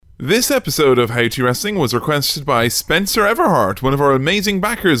This episode of How to Wrestling was requested by Spencer Everhart, one of our amazing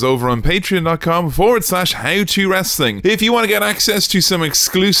backers over on patreon.com/How to Wrestling. If you want to get access to some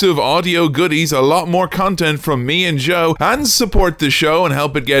exclusive audio goodies, a lot more content from me and Joe, and support the show and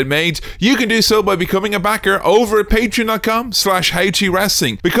help it get made, you can do so by becoming a backer over at patreon.com/How to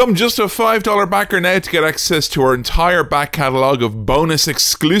Wrestling. Become just a $5 backer now to get access to our entire back catalogue of bonus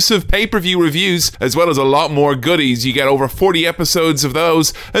exclusive pay-per-view reviews, as well as a lot more goodies. You get over 40 episodes of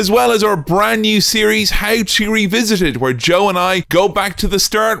those, as well as our brand new series, How to Revisit It, where Joe and I go back to the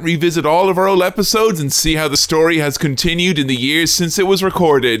start, revisit all of our old episodes, and see how the story has continued in the years since it was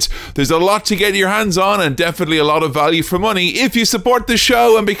recorded. There's a lot to get your hands on, and definitely a lot of value for money if you support the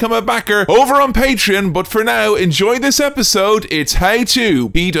show and become a backer over on Patreon. But for now, enjoy this episode. It's How to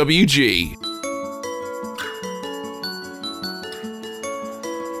PWG.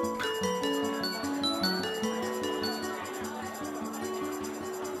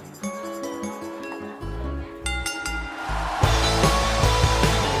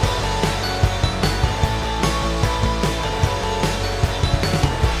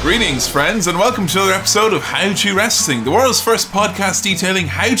 Greetings, friends, and welcome to another episode of How to Wrestling, the world's first podcast detailing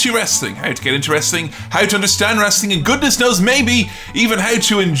how to wrestling, how to get into wrestling, how to understand wrestling, and goodness knows maybe even how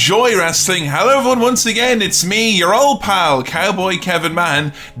to enjoy wrestling. Hello everyone, once again, it's me, your old pal, Cowboy Kevin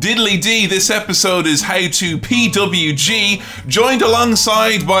Mann, Diddly D. This episode is How to PWG, joined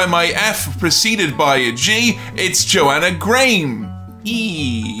alongside by my F preceded by a G, it's Joanna Graham.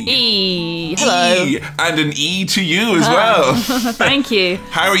 Hello. And an E to you as well. Thank you.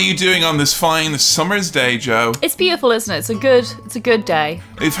 How are you doing on this fine summer's day, Joe? It's beautiful, isn't it? It's a good day.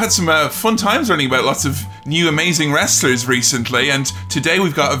 We've had some fun times learning about lots of new amazing wrestlers recently, and today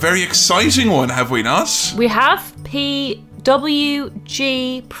we've got a very exciting one, have we not? We have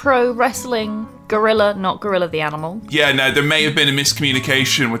PWG Pro Wrestling Gorilla, not Gorilla the Animal. Yeah, now there may have been a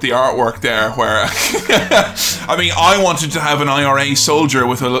miscommunication with the artwork there where, I mean, I wanted to have an IRA soldier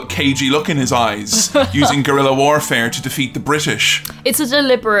with a cagey look in his eyes using guerrilla warfare to defeat the British. It's a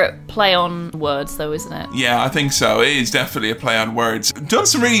deliberate play on words though, isn't it? Yeah, I think so. It is definitely a play on words. Done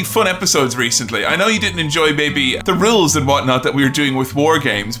some really fun episodes recently. I know you didn't enjoy maybe the rules and whatnot that we were doing with War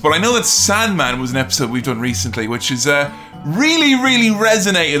Games, but I know that Sandman was an episode we've done recently, which is really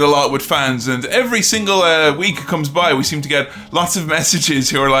resonated a lot with fans, and every single week it comes by we seem to get lots of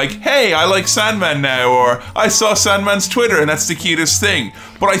messages who are like, hey, I like Sandman now, or I saw Sandman's Twitter and that's the cutest thing.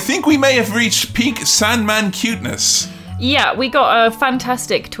 But I think we may have reached peak Sandman cuteness. Yeah, we got a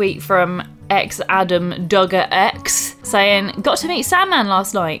fantastic tweet from Adam Duggar X saying, got to meet Sandman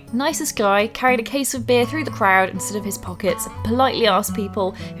last night. Nicest guy, carried a case of beer through the crowd instead of his pockets, and politely asked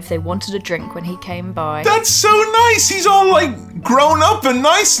people if they wanted a drink when he came by. That's so nice. He's all like grown up and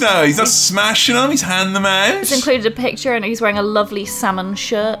nice now. He's not smashing them, he's handing them out. He's included a picture and he's wearing a lovely salmon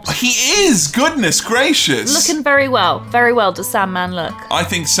shirt. He is, goodness gracious. Looking very well does Sandman look. I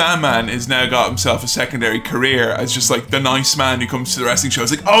think Sandman has now got himself a secondary career as just like the nice man who comes to the wrestling show.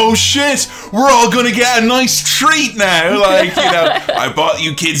 It's like, oh shit, we're all gonna get a nice treat now. Like, you know, I bought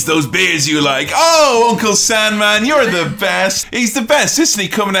you kids those beers you like. Oh, Uncle Sandman, you're the best. He's the best, isn't he?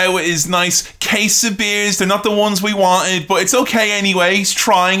 Coming out with his nice case of beers. They're not the ones we wanted, but it's okay anyway. He's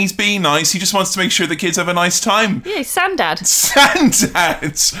trying, he's being nice. He just wants to make sure the kids have a nice time. Yeah, Sandad.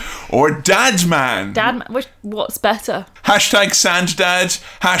 Sandad. Or Dadman. Dadman. What's better? Hashtag Sanddad.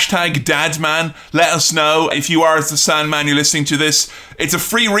 Hashtag Dadman. Let us know if you are the Sandman, you're listening to this. It's a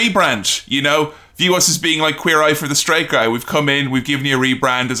free rebrand, you know. View us as being like Queer Eye for the Straight Guy. We've come in, we've given you a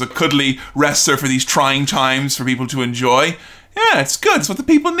rebrand as a cuddly wrestler for these trying times for people to enjoy. Yeah, it's good. It's what the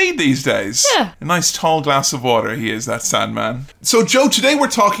people need these days. Yeah. A nice tall glass of water, he is, that Sandman. So, Joe, today we're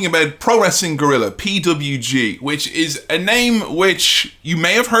talking about Pro Wrestling Gorilla, PWG, which is a name which you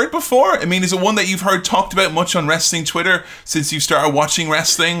may have heard before. I mean, is it one that you've heard talked about much on wrestling Twitter since you started watching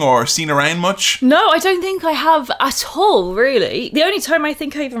wrestling or seen around much? No, I don't think I have at all, really. The only time I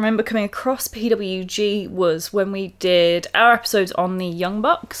think I even remember coming across PWG was when we did our episodes on the Young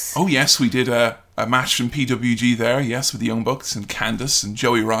Bucks. Oh, yes, we did a match from PWG there, yes, with the Young Bucks and Candice and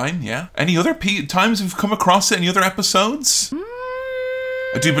Joey Ryan, yeah. Any other times we've come across it? Any other episodes?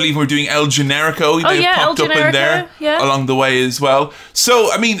 I do believe we're doing El Generico. He may have popped up in there along the way as well. So,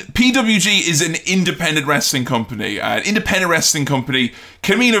 I mean, PWG is an independent wrestling company. An independent wrestling company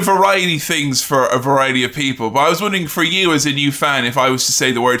can mean a variety of things for a variety of people. But I was wondering for you as a new fan, if I was to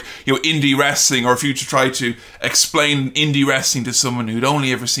say the word, you know, indie wrestling, or if you to try to explain indie wrestling to someone who'd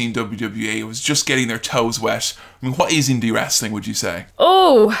only ever seen WWE, was just getting their toes wet. I mean, what is indie wrestling, would you say?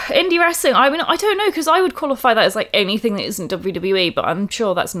 Oh, indie wrestling. I mean, I don't know, because I would qualify that as like anything that isn't WWE, but I'm sure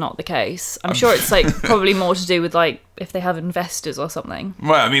sure that's not the case. I'm sure it's like probably more to do with like if they have investors or something.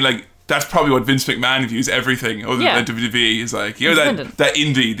 Well, I mean, like, that's probably what Vince McMahon views everything other than WWE is like, you know, that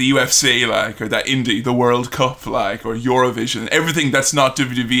indie, the UFC, like, or that indie, the World Cup, like, or Eurovision. Everything that's not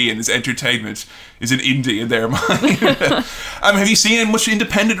WWE and is entertainment is an indie in their mind. Have you seen much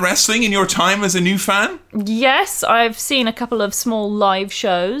independent wrestling in your time as a new fan? Yes, I've seen a couple of small live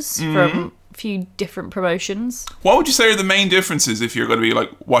shows from a few different promotions. What would you say are the main differences if you're going to be like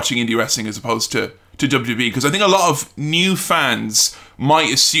watching indie wrestling as opposed to WWE? Because I think a lot of new fans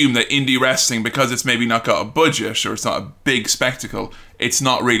might assume that indie wrestling, because it's maybe not got a budget or it's not a big spectacle, it's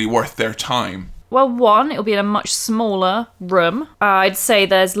not really worth their time. Well, one, it'll be in a much smaller room. I'd say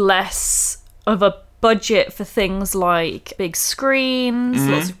there's less of a budget for things like big screens,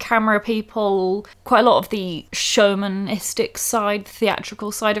 lots of camera people. Quite a lot of the showmanistic side,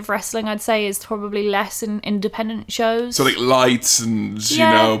 theatrical side of wrestling, I'd say, is probably less in independent shows. So like lights and, you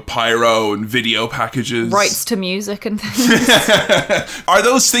know, pyro and video packages. Rights to music and things. Are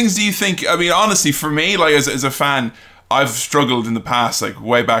those things, do you think, I mean, honestly, for me, like as a fan, I've struggled in the past, like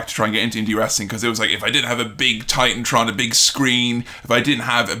way back, to try and get into indie wrestling, because it was like, if I didn't have a big Titantron, a big screen, if I didn't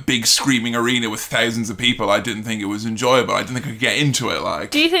have a big screaming arena with thousands of people, I didn't think it was enjoyable. I didn't think I could get into it.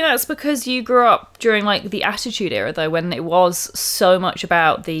 Like, do you think that's because you grew up during like the Attitude Era, though, when it was so much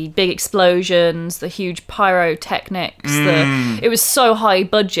about the big explosions, the huge pyrotechnics, it was so high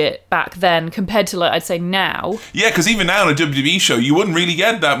budget back then compared to, like, I'd say now? Yeah, because even now in a WWE show, you wouldn't really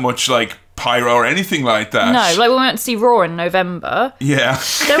get that much like pyro or anything like that. No, like when we went to see Raw in November, yeah,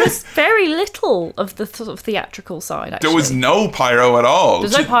 there was very little of the sort of theatrical side, actually. There was no pyro at all.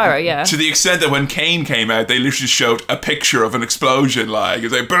 There's no pyro, yeah. To the extent that when Kane came out, they literally showed a picture of an explosion, like,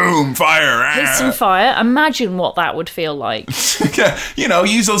 it's like, boom, fire. Hit some fire. Imagine what that would feel like. You know,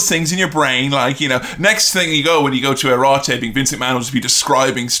 use those things in your brain, like, you know, next thing when you go to a Raw taping, Vince McMahon will just be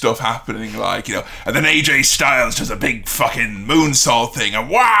describing stuff happening, like, you know, and then AJ Styles does a big fucking moonsault thing, and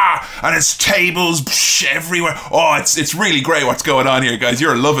wow, and it's tables everywhere. Oh, it's really great what's going on here, guys.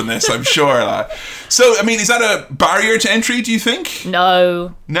 You're loving this, I'm sure. So, I mean, is that a barrier to entry, do you think?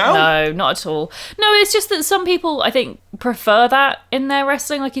 No, not at all. No, it's just that some people, I think, prefer that in their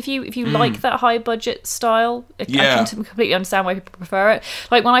wrestling. Like, if you like that high budget style, I can completely understand why people prefer it.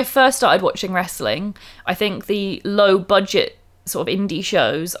 Like, when I first started watching wrestling, I think the low budget sort of indie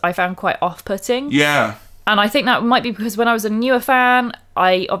shows I found quite off-putting. Yeah. And I think that might be because when I was a newer fan,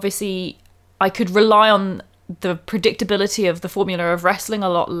 I could rely on the predictability of the formula of wrestling a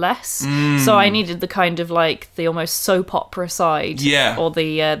lot less. So I needed the kind of like the almost soap opera side, or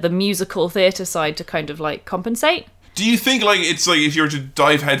the musical theatre side to kind of like compensate. Do you think, like, it's like if you were to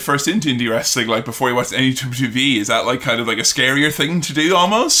dive headfirst into indie wrestling, like before you watched any WWE, is that like kind of like a scarier thing to do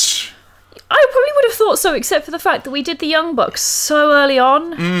almost? I probably would have thought so, except for the fact that we did the Young Bucks so early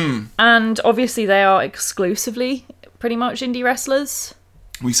on, and obviously they are exclusively pretty much indie wrestlers.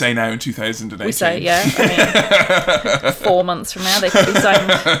 We say now in 2018. We say, yeah. I mean, 4 months from now they could be signed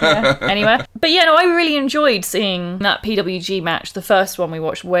anywhere. But yeah, no, I really enjoyed seeing that PWG match. The first one we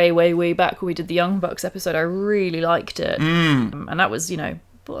watched way back when we did the Young Bucks episode. I really liked it. And that was, you know,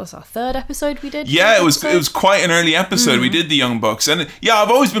 what was our third episode we did? Yeah, it was quite an early episode. We did the Young Bucks, and yeah,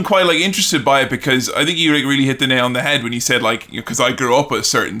 I've always been quite like interested by it, because I think you really hit the nail on the head when you said, like, because I grew up with a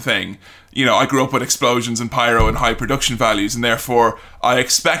certain thing. You know, I grew up with explosions and pyro and high production values, and therefore I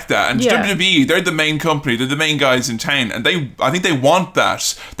expect that. And WWE, they're the main company, they're the main guys in town, and I think they want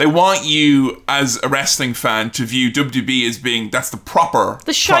that. They want you, as a wrestling fan, to view WWE as being, that's the proper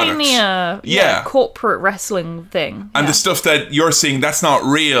the shinier corporate wrestling thing. And the stuff that you're seeing, that's not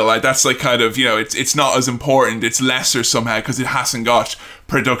real. Like, that's like kind of, you know, it's not as important, it's lesser somehow, because it hasn't got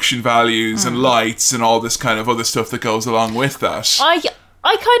production values and lights and all this kind of other stuff that goes along with that.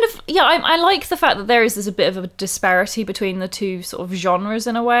 I kind of, I like the fact that there is a bit of a disparity between the two sort of genres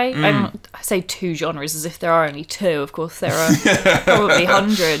in a way. I say two genres as if there are only two. Of course, there are probably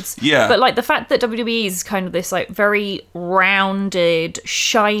hundreds. Yeah. But like the fact that WWE is kind of this like very rounded,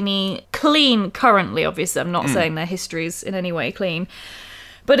 shiny, clean currently, obviously. I'm not saying their history is in any way clean.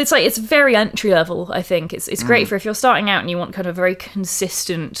 But it's like, it's very entry level, I think. It's great for if you're starting out and you want kind of a very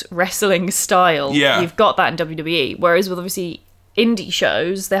consistent wrestling style. Yeah. You've got that in WWE. Whereas with obviously indie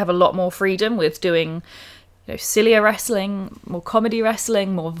shows, they have a lot more freedom with doing, you know, sillier wrestling, more comedy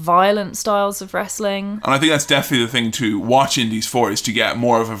wrestling, more violent styles of wrestling. And I think that's definitely the thing to watch indies for, is to get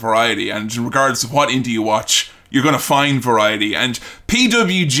more of a variety. And regardless of what indie you watch, you're going to find variety. And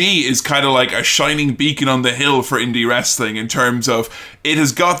PWG is kind of like a shining beacon on the hill for indie wrestling, in terms of it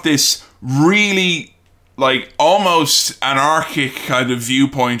has got this really like almost anarchic kind of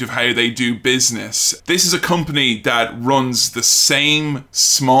viewpoint of how they do business. This is a company that runs the same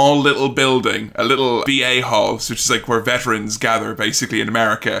small little building, a little BA hall, which is like where veterans gather basically in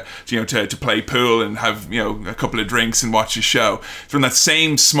America, to play pool and have, a couple of drinks and watch a show. It's run that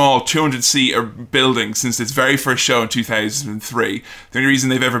same small 200-seat building since its very first show in 2003. The only reason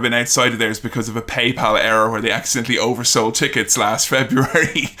they've ever been outside of there is because of a PayPal error where they accidentally oversold tickets last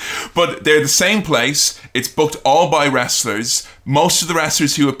February. But they're the same place. It's booked all by wrestlers. Most of the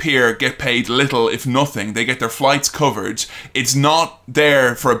wrestlers who appear get paid little, if nothing. They get their flights covered. It's not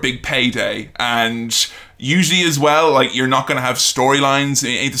there for a big payday. And usually as well, like, you're not going to have storylines.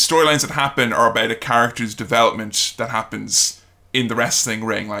 The storylines that happen are about a character's development that happens in the wrestling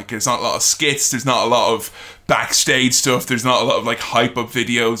ring. Like, there's not a lot of skits. There's not a lot of backstage stuff. There's not a lot of, like, hype up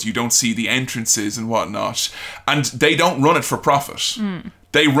videos. You don't see the entrances and whatnot. And they don't run it for profit.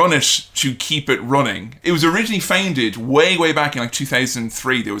 They run it to keep it running. It was originally founded way back in like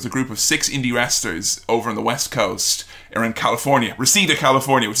 2003. There was a group of 6 indie wrestlers over on the West Coast, or in California, Reseda,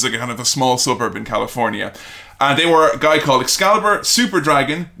 California, which is like a kind of a small suburb in California. And they were a guy called Excalibur, Super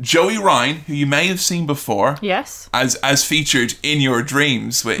Dragon, Joey Ryan, who you may have seen before. Yes. As featured in your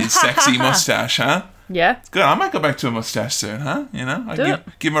dreams with his sexy mustache, huh? Yeah. It's good. I might go back to a mustache soon, huh? I'll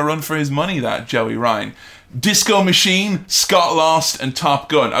give him a run for his money, that Joey Ryan. Disco Machine, Scott Lost, and Top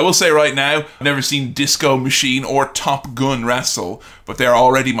Gun. I will say right now, I've never seen Disco Machine or Top Gun wrestle, but they're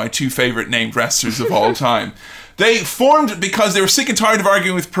already my 2 favorite named wrestlers of all time. They formed because they were sick and tired of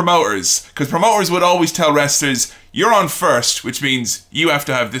arguing with promoters, because promoters would always tell wrestlers, you're on first, which means you have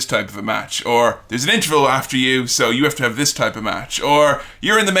to have this type of a match, or there's an interval after you, so you have to have this type of match, or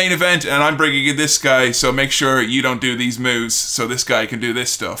you're in the main event and I'm bringing in this guy, so make sure you don't do these moves so this guy can do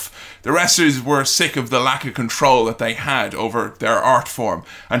this stuff. The wrestlers were sick of the lack of control that they had over their art form,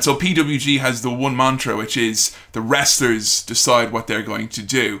 and so PWG has the one mantra, which is the wrestlers decide what they're going to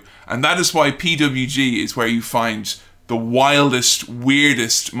do, and that is why PWG is where you find the wildest,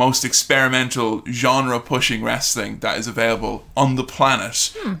 weirdest, most experimental, genre-pushing wrestling that is available on the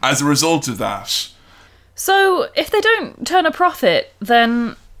planet as a result of that. So, if they don't turn a profit,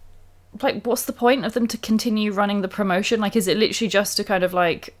 then, like, what's the point of them to continue running the promotion? Like, is it literally just to kind of,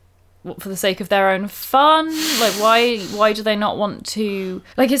 like, for the sake of their own fun? Like, why do they not want to...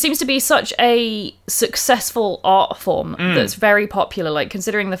 Like, it seems to be such a successful art form that's very popular, like,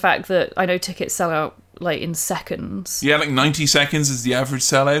 considering the fact that I know tickets sell out like in seconds. Yeah, like 90 seconds is the average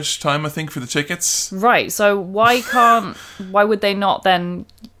sellout time, I think, for the tickets. Right, so why would they not then,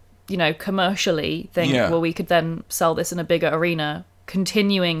 commercially think, well, we could then sell this in a bigger arena,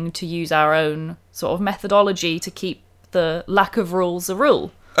 continuing to use our own sort of methodology to keep the lack of rules a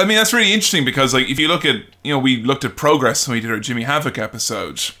rule? I mean, that's really interesting because, like, if you look at, we looked at Progress when we did our Jimmy Havoc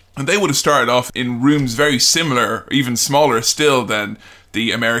episode, and they would have started off in rooms very similar, even smaller still than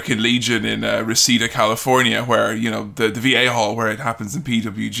the American Legion in Reseda, California, where, the VA hall where it happens in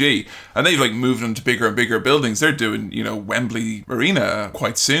PWG. And they've, like, moved into bigger and bigger buildings. They're doing, Wembley Arena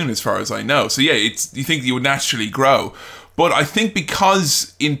quite soon, as far as I know. So, yeah, you think you would naturally grow. But I think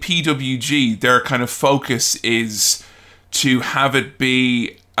because in PWG, their kind of focus is to have it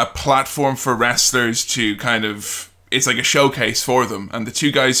be a platform for wrestlers to kind of... It's like a showcase for them. And the 2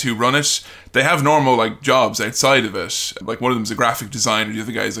 guys who run it, they have normal, like, jobs outside of it. Like, one of them's a graphic designer, the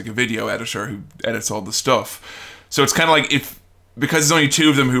other guy's like a video editor who edits all the stuff. So it's kind of like, because there's only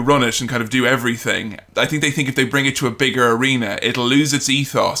 2 of them who run it and kind of do everything, I think they think if they bring it to a bigger arena, it'll lose its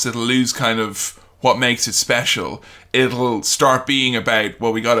ethos, it'll lose kind of what makes it special. It'll start being about,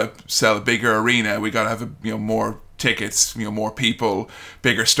 well, we gotta sell a bigger arena, we gotta have more tickets, more people,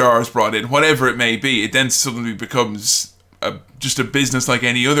 bigger stars brought in, whatever it may be. It then suddenly becomes just a business like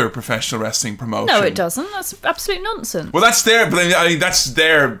any other professional wrestling promotion. No, it doesn't. That's absolute nonsense. Well, that's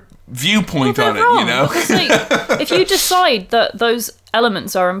their viewpoint on it, wrong, because, like, if you decide that those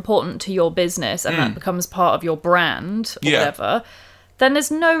elements are important to your business and that becomes part of your brand or whatever, then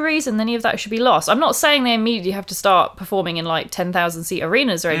there's no reason any of that should be lost. I'm not saying they immediately have to start performing in, like, 10,000 seat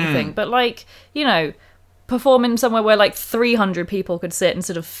arenas or anything, but, like, performing somewhere where like 300 people could sit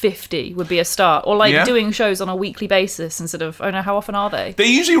instead of 50 would be a start. Or like doing shows on a weekly basis instead of, I don't know, how often are they? They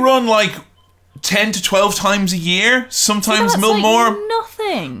usually run like 10 to 12 times a year, sometimes that's more. Nothing.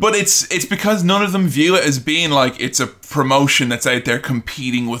 thing. But it's because none of them view it as being like it's a promotion that's out there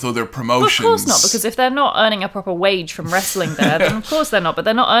competing with other promotions. Of course not, because if they're not earning a proper wage from wrestling there, then of course they're not. But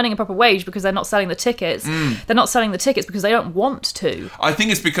they're not earning a proper wage because they're not selling the tickets. They're not selling the tickets because they don't want to. I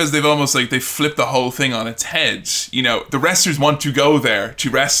think it's because they've almost like they've flipped the whole thing on its head. You know, the wrestlers want to go there to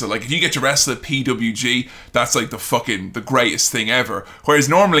wrestle. Like if you get to wrestle at PWG, that's like the greatest thing ever. Whereas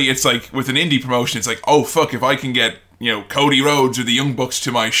normally it's like with an indie promotion, it's like, oh fuck, if I can get, you know, Cody Rhodes or the Young Bucks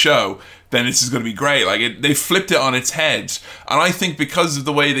to my show, then this is going to be great. Like they flipped it on its head. And I think because of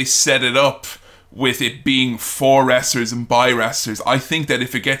the way they set it up with it being for wrestlers and by wrestlers, I think that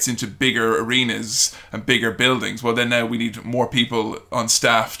if it gets into bigger arenas and bigger buildings, well then now we need more people on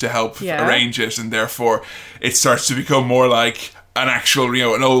staff to help arrange it, and therefore it starts to become more like an actual, you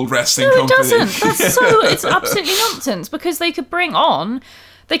know, an old wrestling company. No, it doesn't. It's absolutely nonsense, because they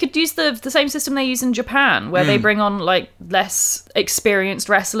could use the same system they use in Japan, where they bring on like less experienced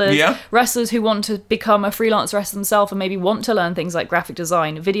wrestlers, wrestlers who want to become a freelance wrestler themselves and maybe want to learn things like graphic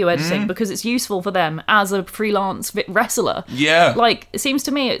design, video editing, because it's useful for them as a freelance wrestler. Yeah. Like, it seems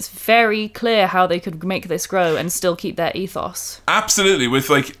to me it's very clear how they could make this grow and still keep their ethos. Absolutely. With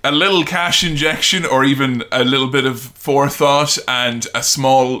like a little cash injection or even a little bit of forethought and a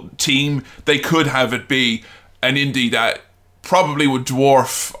small team, they could have it be an indie that probably would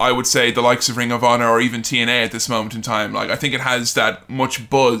dwarf, I would say, the likes of Ring of Honor or even TNA at this moment in time. Like, I think it has that much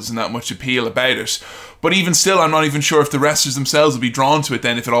buzz and that much appeal about it. But even still, I'm not even sure if the wrestlers themselves will be drawn to it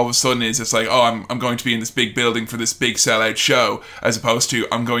then, if it all of a sudden is, it's like, oh, I'm going to be in this big building for this big sellout show, as opposed to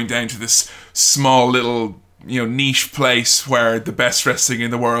I'm going down to this small little, you know, niche place where the best wrestling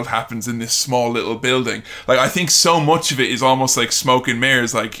in the world happens in this small little building. Like, I think so much of it is almost like smoke and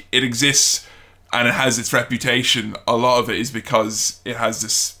mirrors. Like, it exists and it has its reputation. A lot of it is because it has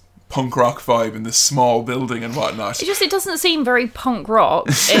this punk rock vibe in this small building and whatnot. It doesn't seem very punk rock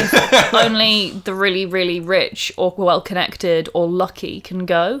if only the really, really rich or well-connected or lucky can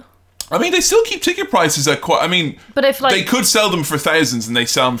go. I mean, they still keep ticket prices at quite... I mean, but if, like, they could sell them for thousands, and they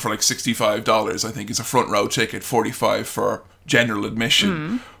sell them for like $65, I think, is a front row ticket, $45 for general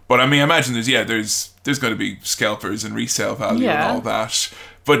admission. But I mean, I imagine there's going to be scalpers and resale value and all that.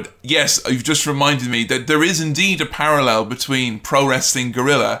 But yes, you've just reminded me that there is indeed a parallel between Pro Wrestling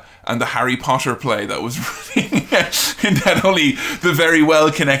Guerrilla and the Harry Potter play that was running, in that only the very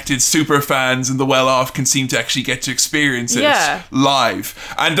well-connected super fans and the well-off can seem to actually get to experience it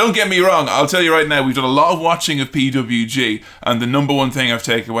live. And don't get me wrong, I'll tell you right now, we've done a lot of watching of PWG, and the number one thing I've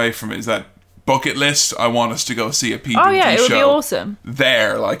taken away from it is that bucket list, I want us to go see a PWG show. Oh yeah, it would be awesome.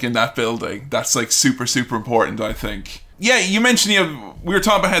 There, like in that building. That's like super, super important, I think. Yeah, you mentioned, we were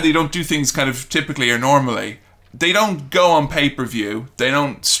talking about how they don't do things kind of typically or normally. They don't go on pay-per-view. They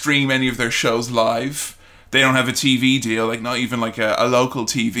don't stream any of their shows live. They don't have a TV deal, like not even like a local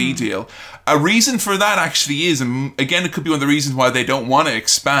TV deal. A reason for that actually is, and again, it could be one of the reasons why they don't want to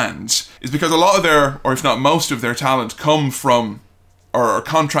expand, is because a lot of their, or if not most of their talent, come from or are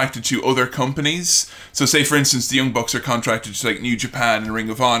contracted to other companies. So say, for instance, the Young Bucks are contracted to like New Japan and Ring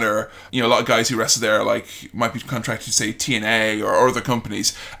of Honor. You know, a lot of guys who wrestle there like might be contracted to say TNA or other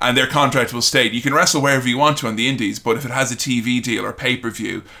companies, and their contract will state you can wrestle wherever you want to on the indies, but if it has a TV deal or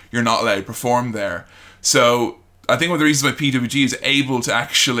pay-per-view, you're not allowed to perform there. So I think one of the reasons why PWG is able to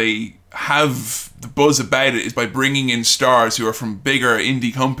actually have the buzz about it is by bringing in stars who are from bigger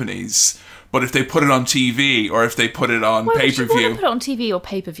indie companies. But if they put it on TV or if they put it on pay-per-view... Why would you want to put it on TV or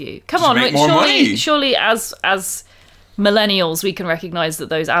pay-per-view? Come on, surely as millennials we can recognise that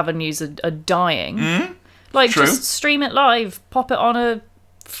those avenues are dying. Like, just stream it live, pop it on a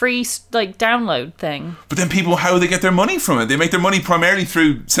free like download thing. But then people, how do they get their money from it? They make their money primarily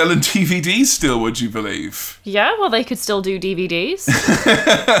through selling DVDs still, would you believe? Yeah, well, they could still do DVDs.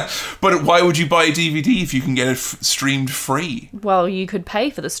 But why would you buy a DVD if you can get it streamed free? Well, you could pay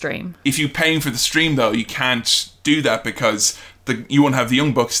for the stream. If you're paying for the stream, though, you can't do that because you wouldn't have the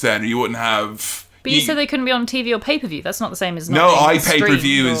Young Bucks then, or you wouldn't have... But you said they couldn't be on TV or pay-per-view. That's not the same as not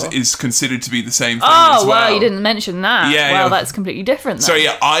pay-per-view is considered to be the same thing as well. Oh, well, you didn't mention that. Yeah, well, that's completely different then. So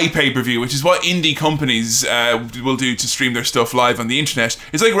yeah, pay-per-view, which is what indie companies will do to stream their stuff live on the internet.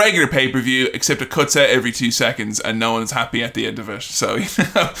 It's like regular pay-per-view, except it cuts out every 2 seconds and no one's happy at the end of it. So,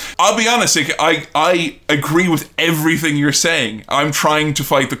 I'll be honest, I agree with everything you're saying. I'm trying to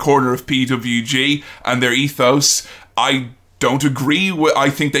fight the corner of PWG and their ethos. I don't agree with...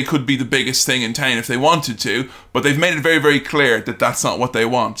 I think they could be the biggest thing in town if they wanted to, but they've made it very, very clear that that's not what they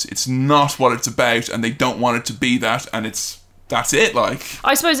want. It's not what it's about, and they don't want it to be that, and that's it, like.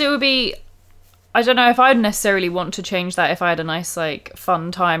 I suppose it would be I don't know if I'd necessarily want to change that if I had a nice, like,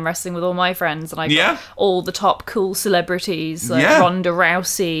 fun time wrestling with all my friends and I got all the top cool celebrities, like Ronda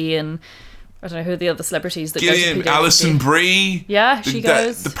Rousey and I don't know who are the other celebrities that Gillian, go to PWG. Alison Brie. Yeah, she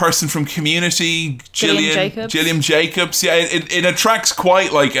goes. The person from Community, Gillian Jacobs. Yeah, it attracts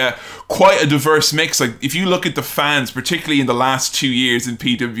quite a diverse mix. Like, if you look at the fans, particularly in the last 2 years in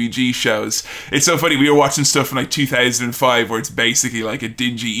PWG shows, it's so funny. We were watching stuff from like 2005 where it's basically like a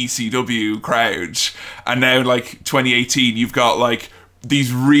dingy ECW crowd, and now like 2018, you've got like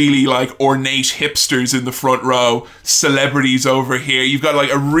these really like ornate hipsters in the front row, celebrities over here. You've got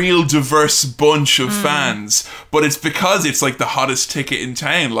like a real diverse bunch of fans, but it's because it's like the hottest ticket in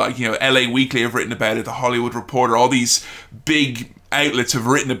town. Like, you know, LA Weekly have written about it, The Hollywood Reporter, all these big outlets have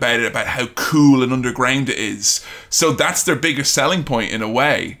written about it, about how cool and underground it is. So that's their biggest selling point in a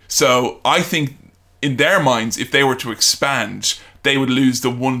way. So I think in their minds, if they were to expand, they would lose the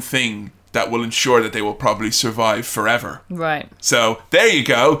one thing that will ensure that they will probably survive forever. Right. So there you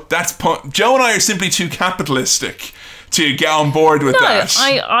go. That's Joe and I are simply too capitalistic to get on board with that.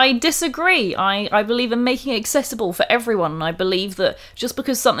 No, I disagree. I believe in making it accessible for everyone. And I believe that just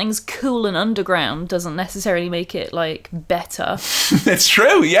because something's cool and underground doesn't necessarily make it, like, better. It's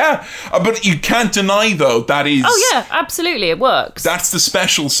true, yeah. But you can't deny, though, that is... Oh, yeah, absolutely, it works. That's the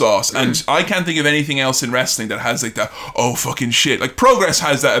special sauce. And I can't think of anything else in wrestling that has, like, that, oh, fucking shit. Like, Progress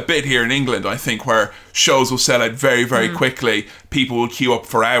has that a bit here in England, I think, where shows will sell out very, very quickly. People will queue up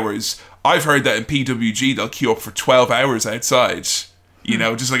for hours. I've heard that in PWG they'll queue up for 12 hours outside. You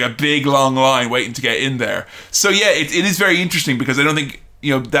know, just like a big long line waiting to get in there. So yeah, it is very interesting because I don't think,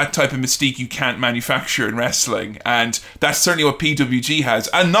 you know, that type of mystique you can't manufacture in wrestling. And that's certainly what PWG has.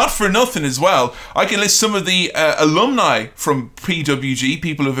 And not for nothing as well. I can list some of the alumni from PWG,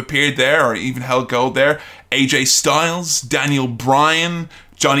 people who've appeared there or even held gold there. AJ Styles, Daniel Bryan,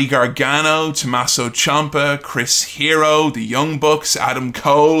 Johnny Gargano, Tommaso Ciampa, Chris Hero, the Young Bucks, Adam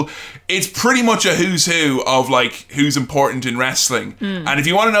Cole. It's pretty much a who's who of like who's important in wrestling. And if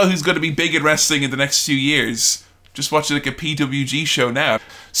you want to know who's going to be big in wrestling in the next few years, just watch like a PWG show now.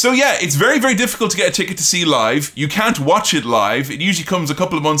 So yeah, it's very, very difficult to get a ticket to see live. You can't watch it live. It usually comes a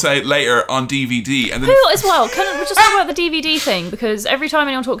couple of months out later on DVD. And then as well, can we just talk about the DVD thing? Because every time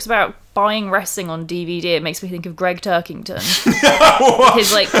anyone talks about buying wrestling on DVD, it makes me think of Greg Turkington.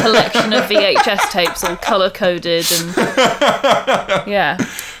 His like collection of VHS tapes all colour-coded and... Yeah.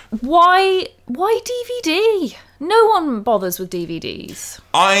 Why DVD? No one bothers with DVDs.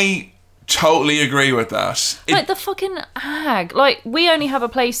 I totally agree with that. Like the fucking hag. Like, we only have a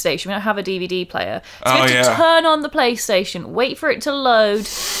PlayStation, we don't have a DVD player. So we have to turn on the PlayStation, wait for it to load,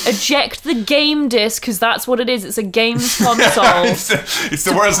 eject the game disc, because that's what it is, it's a games console. it's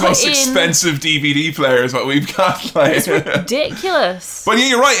the world's most expensive DVD player is what we've got. Like. It's ridiculous. But yeah,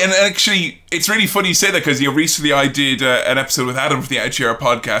 you're right, and actually, it's really funny you say that, because recently I did an episode with Adam for the Outshare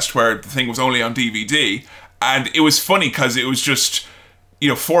podcast where the thing was only on DVD, and it was funny because it was just... You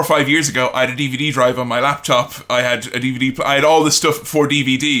know, 4 or 5 years ago, I had a DVD drive on my laptop. I had I had all this stuff for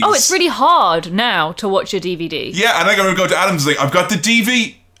DVDs. Oh, it's really hard now to watch a DVD. Yeah, and I'm going to go to Adam's like, I've got the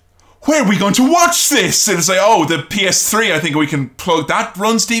DVD. Where are we going to watch this? And it's like, oh, the PS3. I think we can plug that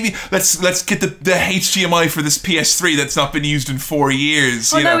runs DVD. Let's get the HDMI for this PS3 that's not been used in 4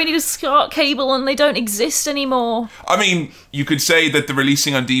 years. Oh no, we need a SCART cable, and they don't exist anymore. I mean, you could say that the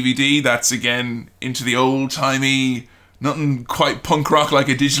releasing on DVD, that's again into the old timey. Nothing quite punk rock like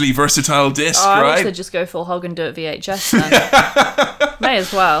a digitally versatile disc, right? I would just go full hog and do it VHS then. May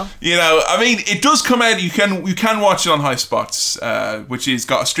as well. You know, I mean, it does come out. You can watch it on High Spots, which is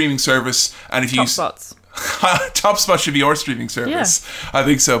got a streaming service, and if you Spots. Top Spot should be your streaming service. Yeah. I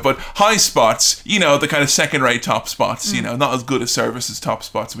think so. But High Spots, you know, the kind of second-rate Top Spots, you know, not as good a service as Top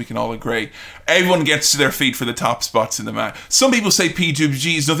Spots, we can all agree. Everyone gets to their feet for the Top Spots in the match. Some people say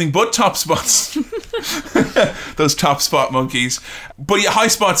PWG is nothing but Top Spots. Those Top Spot monkeys. But yeah, High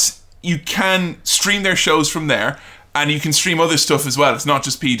Spots, you can stream their shows from there. And you can stream other stuff as well. It's not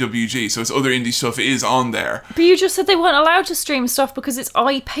just PWG, so it's other indie stuff. It is on there. But you just said they weren't allowed to stream stuff because it's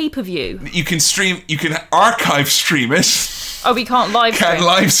iPay-per-view. You can archive stream it. Oh, we can't live stream. Can't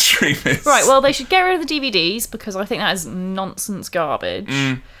live stream it. Right, well, they should get rid of the DVDs because I think that is nonsense garbage.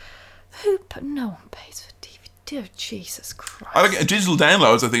 No one pays for DVD. Oh, Jesus Christ. I think digital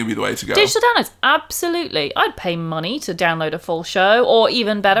downloads, I think, would be the way to go. Digital downloads, absolutely. I'd pay money to download a full show, or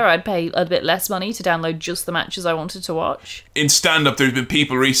even better, I'd pay a bit less money to download just the matches I wanted to watch. In stand-up, there's been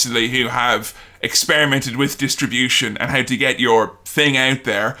people recently who have experimented with distribution and how to get your thing out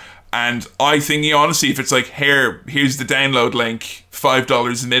there. And I think, honestly, if it's like, here's the download link,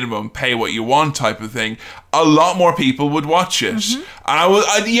 $5 minimum, pay what you want type of thing, a lot more people would watch it. And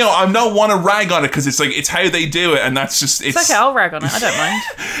I don't want to rag on it because it's like, it's how they do it, and that's just... It's okay, I'll rag on it, I don't mind.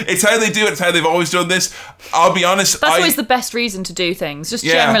 It's how they do it, it's how they've always done this. I'll be honest, that's always the best reason to do things, just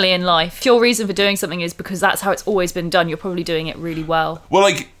generally in life. If your reason for doing something is because that's how it's always been done, you're probably doing it really well. Well,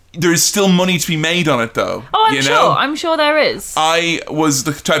 like, there's still money to be made on it, though. Oh, I'm sure there is. I was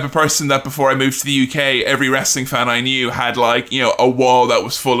the type of person that before I moved to the UK, every wrestling fan I knew had, like, a wall that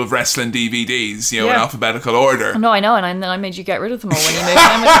was full of wrestling DVDs, in alphabetical order. No, I know, and then I made you get rid of them all when you moved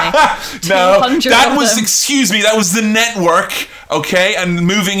in with me. That was the network, okay? And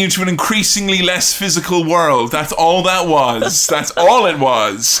moving into an increasingly less physical world. That's all that was. That's all it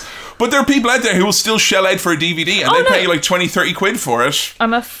was. But there are people out there who will still shell out for a DVD and pay you like 20, 30 quid for it.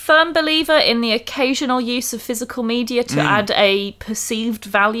 I'm a firm believer in the occasional use of physical media to add a perceived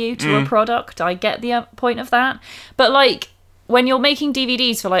value to a product. I get the point of that. But like when you're making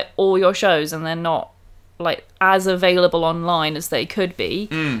DVDs for like all your shows and they're not like as available online as they could be,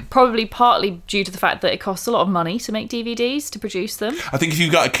 probably partly due to the fact that it costs a lot of money to make DVDs, to produce them. I think if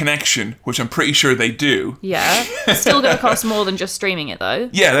you've got a connection, which I'm pretty sure they do. Yeah. It's still going to cost more than just streaming it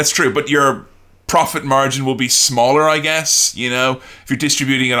though. Yeah, that's true. But your profit margin will be smaller, I guess. If you're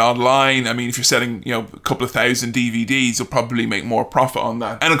distributing it online, I mean, if you're selling, a couple of thousand DVDs, you'll probably make more profit on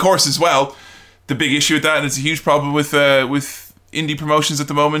that. And of course, as well, the big issue with that, and it's a huge problem with indie promotions at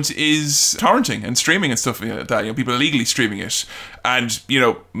the moment, is torrenting and streaming and stuff like that. People illegally streaming it. And,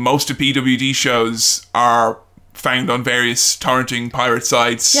 most of PWD shows are found on various torrenting pirate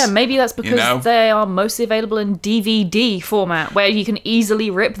sites. Yeah, maybe that's because they are mostly available in DVD format, where you can easily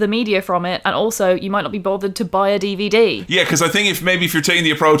rip the media from it, and also you might not be bothered to buy a DVD. Yeah, because I think if you're taking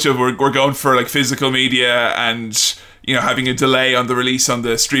the approach of we're going for like physical media and, having a delay on the release on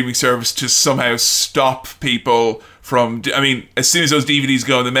the streaming service to somehow stop people from... I mean, as soon as those DVDs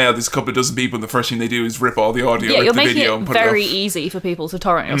go in the mail, there's a couple of dozen people and the first thing they do is rip all the audio out you're the making video it and put it very up. easy for people to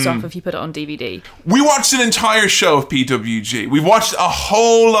torrent your stuff if you put it on DVD. We watched an entire show of PWG. We watched a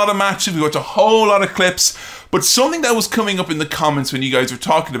whole lot of matches. We watched a whole lot of clips. But something that was coming up in the comments when you guys were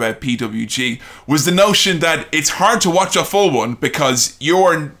talking about PWG was the notion that it's hard to watch a full one because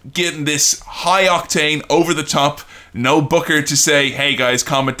you're getting this high octane, over the top, no booker to say, hey guys,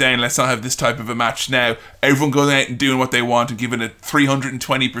 calm it down, let's not have this type of a match now. Everyone going out and doing what they want and giving it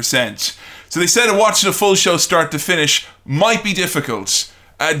 320%. So they said watching a full show start to finish might be difficult.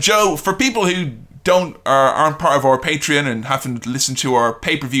 Joe, for people who aren't part of our Patreon and haven't listened to our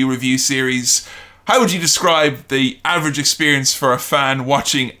pay-per-view review series, how would you describe the average experience for a fan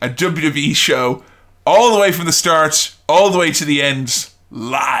watching a WWE show all the way from the start, all the way to the end,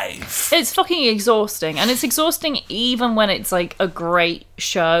 live? It's fucking exhausting, and it's exhausting even when it's like a great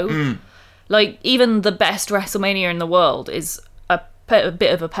show. Like even the best WrestleMania in the world is a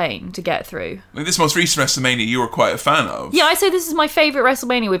bit of a pain to get through. Like this most recent WrestleMania you were quite a fan of. Yeah, I'd say this is my favourite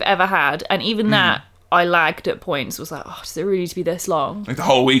WrestleMania we've ever had, and even that I lagged at points, was like, does it really need to be this long? Like the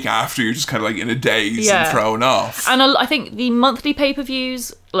whole week after, you're just kind of like in a daze and thrown off. And I think the monthly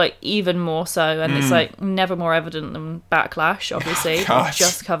pay-per-views, like even more so, and it's like never more evident than Backlash, obviously. We've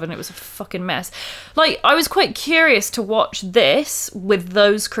just covered, it was a fucking mess. Like, I was quite curious to watch this with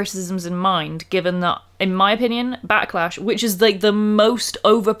those criticisms in mind, given that, in my opinion, Backlash, which is like the most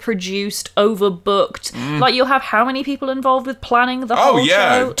overproduced, overbooked, like you'll have how many people involved with planning the whole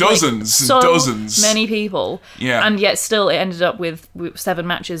show? Dozens like, and dozens. Many people. Yeah. And yet still it ended up with 7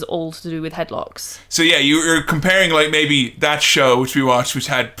 matches, all to do with headlocks. So yeah, you're comparing like maybe that show which we watched, which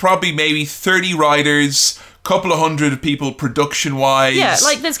had probably maybe 30 writers, couple of hundred people production-wise. Yeah,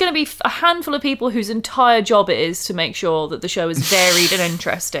 like there's going to be a handful of people whose entire job it is to make sure that the show is varied and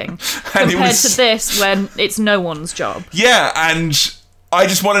interesting, compared to this when it's no one's job. Yeah, and I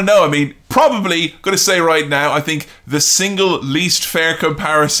just want to know, I mean, probably, going to say right now, I think the single least fair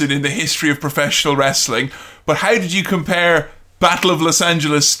comparison in the history of professional wrestling, but how did you compare Battle of Los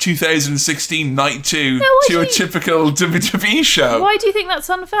Angeles 2016 Night 2 to a typical WWE show? Why do you think that's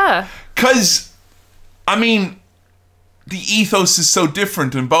unfair? Because, I mean, the ethos is so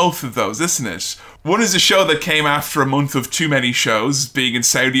different in both of those, isn't it? One is a show that came after a month of too many shows, being in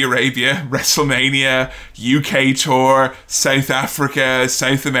Saudi Arabia, WrestleMania, UK tour, South Africa,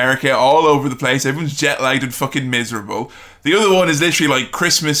 South America, all over the place. Everyone's jet-lagged and fucking miserable. The other one is literally like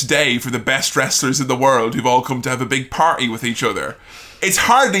Christmas Day for the best wrestlers in the world who've all come to have a big party with each other. It's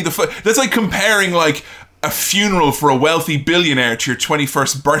hardly that's like comparing like a funeral for a wealthy billionaire to your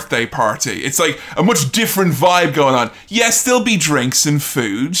 21st birthday party. It's like a much different vibe going on. Yes, there'll be drinks and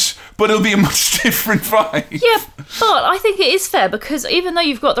food, but it'll be a much different vibe. Yeah, but I think it is fair because even though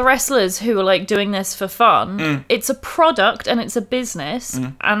you've got the wrestlers who are like doing this for fun, it's a product and it's a business,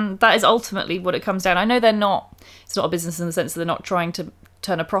 and that is ultimately what it comes down. I know it's not a business in the sense that they're not trying to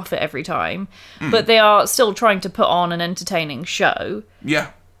turn a profit every time, but they are still trying to put on an entertaining show.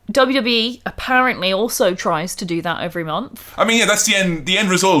 Yeah. WWE apparently also tries to do that every month. I mean, yeah, that's the end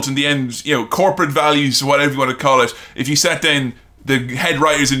result and the end, corporate values, whatever you want to call it. If you sat down the head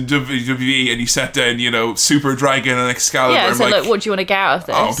writers in WWE and you sat down, Super Dragon and Excalibur. Yeah, so look, what do you want to get out of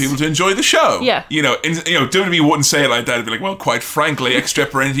this? I want people to enjoy the show. Yeah. WWE wouldn't say it like that. It'd be like, well, quite frankly,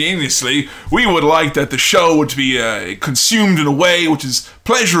 extemporaneously, we would like that the show would be consumed in a way which is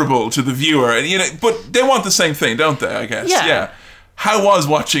pleasurable to the viewer. And but they want the same thing, don't they, I guess? Yeah. How was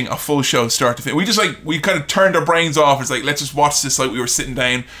watching a full show start to finish? We kind of turned our brains off. It's like, let's just watch this like we were sitting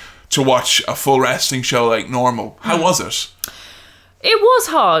down to watch a full wrestling show like normal. How was it? It was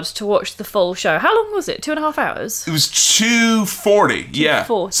hard to watch the full show. How long was it? 2.5 hours? It was 2:40. Yeah.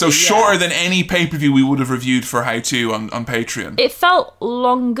 2:40, so shorter than any pay-per-view we would have reviewed for How To on Patreon. It felt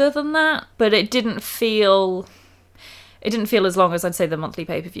longer than that, but it didn't feel as long as I'd say the monthly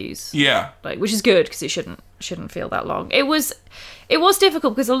pay-per-views. Yeah. Which is good because it shouldn't feel that long. It was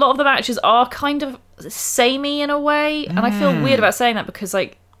difficult because a lot of the matches are kind of samey in a way, and I feel weird about saying that because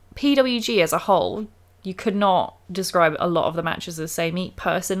PWG as a whole, you could not describe a lot of the matches as samey.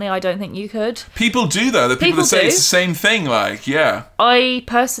 Personally, I don't think you could. People do though. The people that say it's the same thing. Yeah. I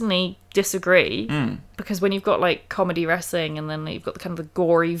personally disagree because when you've got comedy wrestling and then you've got the kind of the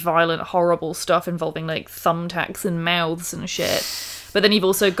gory, violent, horrible stuff involving thumbtacks and mouths and shit, but then you've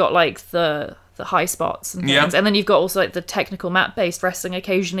also got the high spots and things, and then you've got also the technical mat-based wrestling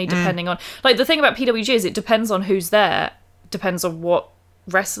occasionally, depending on the thing about PWG is it depends on who's there, depends on what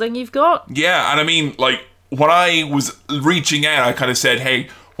wrestling you've got. Yeah, and I mean, when I was reaching out, I kind of said, hey,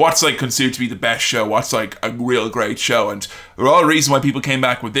 what's considered to be the best show? What's a real great show? And there are all the reason why people came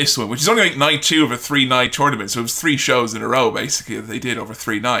back with this one, which is only night 2 of a 3-night tournament, so it was 3 shows in a row basically that they did over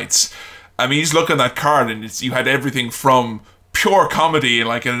 3 nights. I mean, you just look on that card and you had everything from pure comedy in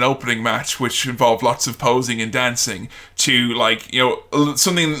an opening match which involved lots of posing and dancing to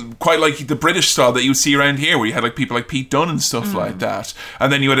something quite like the British style that you would see around here where you had people like Pete Dunne and stuff like that,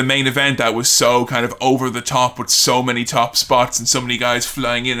 and then you had a main event that was so kind of over the top with so many top spots and so many guys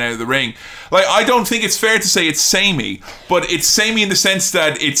flying in and out of the ring. I don't think it's fair to say it's samey, but it's samey in the sense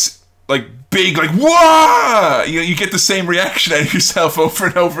that it's big, whoa! You get the same reaction out of yourself over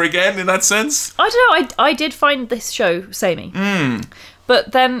and over again in that sense. I don't know, I did find this show samey.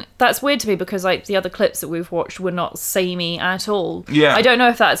 But then that's weird to me because the other clips that we've watched were not samey at all. Yeah. I don't know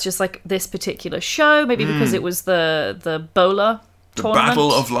if that's just this particular show, maybe because it was the Bola tournament.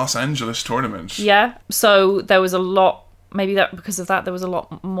 Battle of Los Angeles tournament. Yeah. So there was a lot, maybe that because of that there was a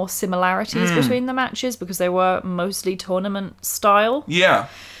lot more similarities between the matches because they were mostly tournament style. Yeah.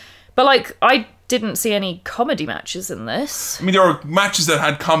 But I didn't see any comedy matches in this. I mean, there were matches that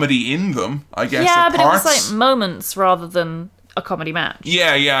had comedy in them, I guess. Yeah, but parts. It was moments rather than a comedy match.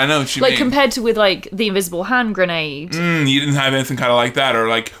 Yeah, I know what you mean. Compared to with the invisible hand grenade. You didn't have anything kind of like that, or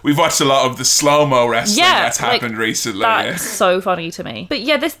we've watched a lot of the slow-mo wrestling that's happened recently. That's so funny to me. But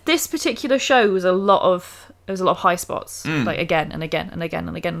yeah, this particular show was a lot of high spots, again and again and again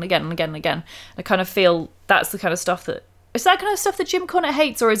and again and again and again and again. I kind of feel that's the kind of stuff that. Is that kind of stuff that Jim Cornette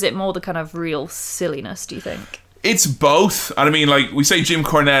hates, or is it more the kind of real silliness, do you think? It's both. And I mean, we say Jim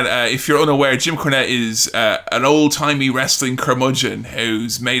Cornette, if you're unaware, Jim Cornette is an old-timey wrestling curmudgeon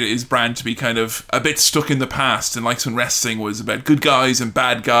who's made it his brand to be kind of a bit stuck in the past and likes when wrestling was about good guys and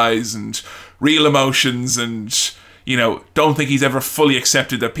bad guys and real emotions and... don't think he's ever fully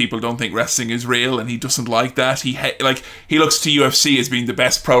accepted that people don't think wrestling is real, and he doesn't like that. He looks to UFC as being the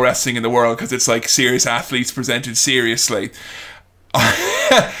best pro wrestling in the world because it's serious athletes presented seriously.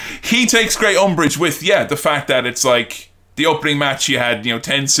 He takes great umbrage with the fact that it's the opening match you had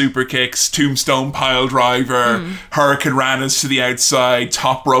 10 super kicks, tombstone pile driver, hurricane ranas to the outside,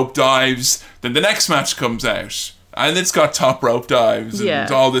 top rope dives. Then the next match comes out and it's got top rope dives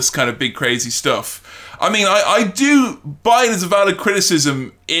and all this kind of big crazy stuff. I mean, I do buy it as a valid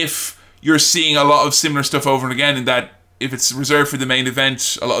criticism if you're seeing a lot of similar stuff over and again, in that if it's reserved for the main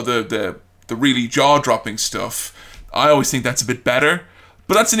event, a lot of the really jaw-dropping stuff, I always think that's a bit better.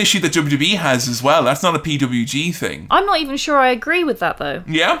 But that's an issue that WWE has as well. That's not a PWG thing. I'm not even sure I agree with that, though.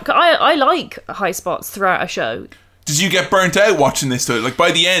 Yeah? I like high spots throughout a show. Did you get burnt out watching this though? Like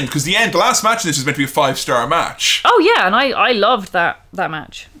by the end, because the last match of this was meant to be a 5-star match. Oh yeah, and I loved that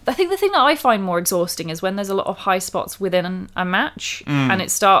match. I think the thing that I find more exhausting is when there's a lot of high spots within a match, and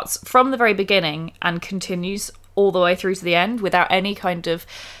it starts from the very beginning and continues all the way through to the end without any kind of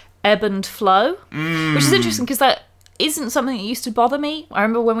ebb and flow, which is interesting because that isn't something that used to bother me. I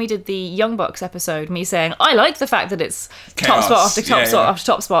remember when we did the Young Bucks episode, me saying, I like the fact that it's Chaos. top spot after top spot after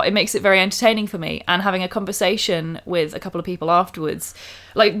top spot. It makes it very entertaining for me. And having a conversation with a couple of people afterwards,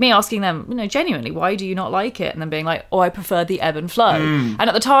 like me asking them, genuinely, why do you not like it? And then being like, I prefer the ebb and flow. And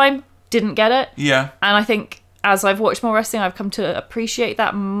at the time, didn't get it. Yeah. And I think as I've watched more wrestling, I've come to appreciate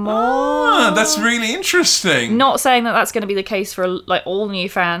that more. That's really interesting. Not saying that that's going to be the case for like all new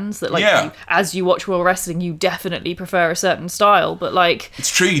fans, that like as you watch more wrestling, you definitely prefer a certain style, but like...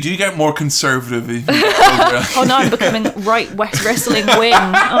 It's true, you do get more conservative. Oh no, I'm becoming right West Wrestling wing.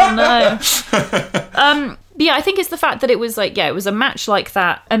 Oh no. Yeah, I think it's the fact that it was like, it was a match like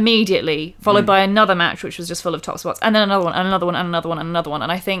that immediately, followed by another match which was just full of top spots, and then another one, and another one, and another one, and another one,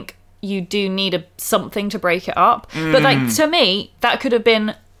 and I think you do need something to break it up. But like to me, that could have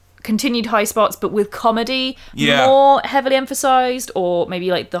been continued high spots, but with comedy more heavily emphasized, or maybe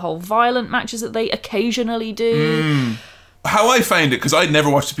like the whole violent matches that they occasionally do. How I found it, because I'd never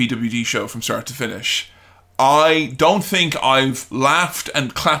watched a PWG show from start to finish, I don't think I've laughed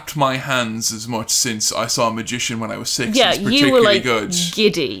and clapped my hands as much since I saw Magician when I was 6. Yeah, it's particularly you were like good.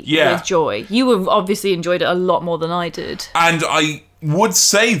 Giddy with joy. You have obviously enjoyed it a lot more than I did. And I would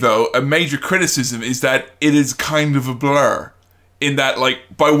say, though, a major criticism is that it is kind of a blur. In that, like,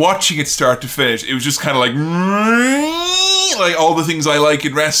 by watching it start to finish, it was just kind of like all the things I like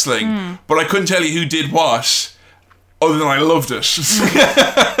in wrestling. But I couldn't tell you who did what, other than I loved it.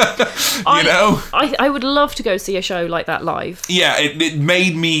 I would love to go see a show like that live. Yeah, it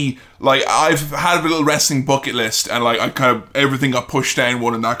made me, like, I've had a little wrestling bucket list, and like I kind of, everything got pushed down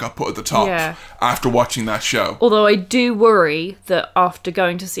one and that got put at the top after watching that show. Although I do worry that after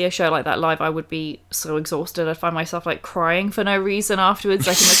going to see a show like that live, I would be so exhausted I'd find myself like crying for no reason afterwards,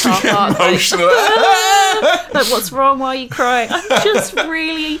 like in the car park. Emotional. Like, what's wrong? Why are you crying? I'm just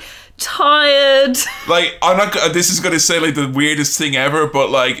really tired. Like, I'm not. This is going to say like the weirdest thing ever,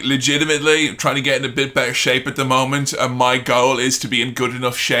 but like legitimately, I'm trying to get in a bit better shape at the moment, and my goal is to be in good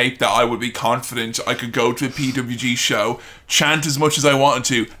enough shape that I would be confident I could go to a PWG show, chant as much as I wanted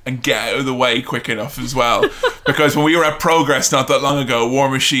to, and get out of the way quick enough as well. Because when we were at Progress not that long ago, War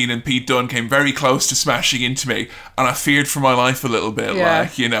Machine and Pete Dunne came very close to smashing into me, and I feared for my life a little bit.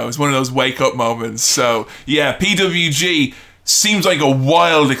 Like, it's one of those wake up moments. So yeah, PWG seems like a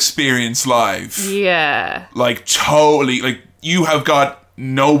wild experience live. Yeah. Like, totally. Like, you have got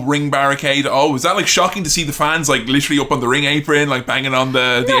no ring barricade. Oh, is that like shocking to see the fans like literally up on the ring apron, like banging on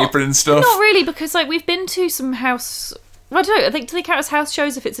the apron and stuff? Not really, because like we've been to some house... I don't know, I think, do they count as house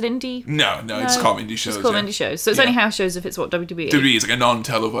shows if it's an indie? No, it's called indie shows. It's called indie shows. So it's only house shows if it's what WWE is. WWE is like a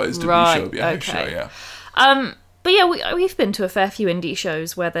non-televised WWE show. House show, yeah. But yeah, we've been to a fair few indie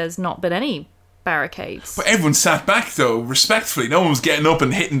shows where there's not been any barricades. But everyone sat back though, respectfully. No one was getting up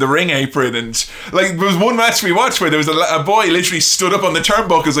and hitting the ring apron, and like there was one match we watched where there was a boy literally stood up on the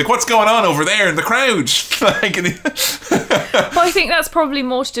turnbuckles like, what's going on over there in the crowd? But I think that's probably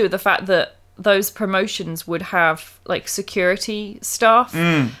more to do with the fact that those promotions would have like security staff,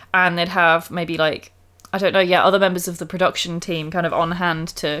 and they'd have maybe like, I don't know, other members of the production team kind of on hand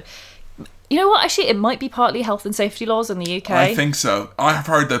to... You know what? Actually, it might be partly health and safety laws in the UK. I think so. I have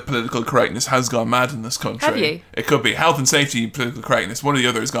heard that political correctness has gone mad in this country. Have you? It could be. Health and safety and political correctness. One or the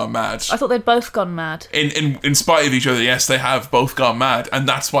other has gone mad. I thought they'd both gone mad. In spite of each other, yes, they have both gone mad. And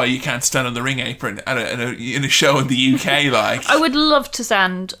that's why you can't stand on the ring apron in a show in the UK, like. I would love to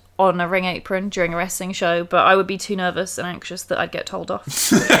stand on a ring apron during a wrestling show, but I would be too nervous and anxious that I'd get told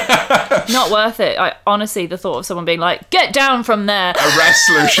off. Not worth it. Honestly, the thought of someone being like, get down from there. A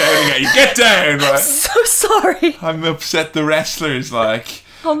wrestler shouting at you, get down. Like, I'm so sorry. I'm upset the wrestlers, like.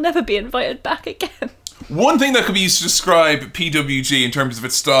 I'll never be invited back again. One thing that could be used to describe PWG in terms of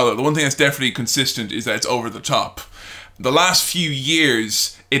its style, the one thing that's definitely consistent is that it's over the top. The last few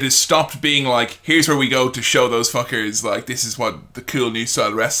years, it has stopped being like, here's where we go to show those fuckers, like, this is what the cool new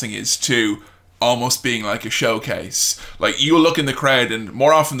style wrestling is, to almost being like a showcase. Like, you will look in the crowd, and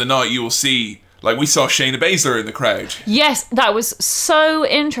more often than not, you will see, like, we saw Shayna Baszler in the crowd. Yes, that was so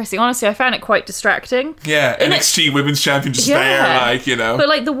interesting. Honestly, I found it quite distracting. Yeah, NXT Women's Champion just there, like, But,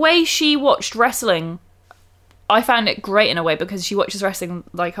 like, the way she watched wrestling, I found it great in a way because she watches wrestling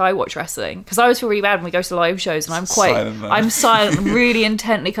like I watch wrestling. Because I always feel really bad when we go to live shows and I'm silent, really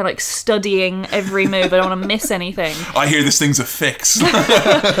intently kind of like studying every move. I don't want to miss anything. I hear this thing's a fix.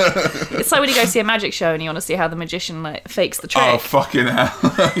 It's like when you go see a magic show and you want to see how the magician like fakes the trick. Oh, fucking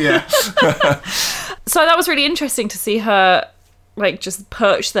hell. Yeah. So that was really interesting to see her like just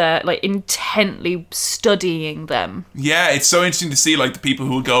perched there, like intently studying them. Yeah, it's so interesting to see like the people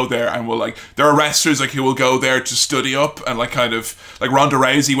who will go there and will like, there are wrestlers like who will go there to study up and like kind of like Ronda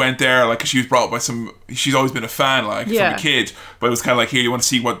Rousey went there like 'cause she was brought up by she's always been a fan like from a kid, but it was kind of like, here, you want to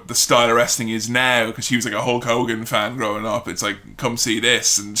see what the style of wrestling is now, because she was like a Hulk Hogan fan growing up. It's like, come see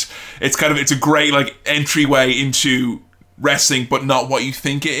this, and it's a great like entryway into wrestling, but not what you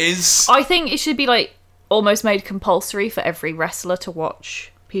think it is. I think it should be like almost made compulsory for every wrestler to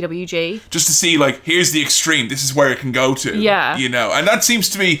watch PWG. Just to see, like, here's the extreme. This is where it can go to. Yeah. You know, and that seems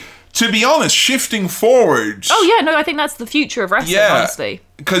to be honest, shifting forward. Oh, yeah, no, I think that's the future of wrestling, honestly.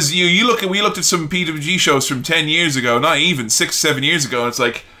 Because we looked at some PWG shows from 10 years ago, not even 6, 7 years ago, and it's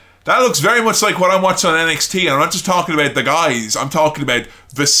like, that looks very much like what I'm watching on NXT, and I'm not just talking about the guys, I'm talking about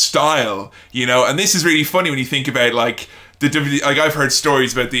the style, you know, and this is really funny when you think about, like, like I've heard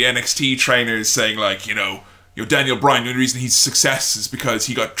stories about the NXT trainers saying like, you know, Daniel Bryan, the only reason he's a success is because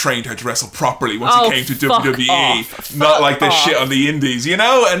he got trained how to wrestle properly once he came to WWE, not like this shit on the indies, you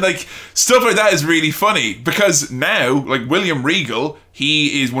know? And like stuff like that is really funny because now, like William Regal,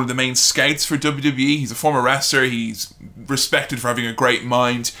 he is one of the main scouts for WWE. He's a former wrestler. He's respected for having a great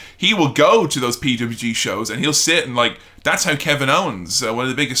mind. He will go to those PWG shows and he'll sit and like, that's how Kevin Owens, one of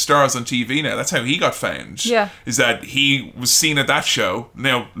the biggest stars on TV now, that's how he got found. Yeah. Is that he was seen at that show,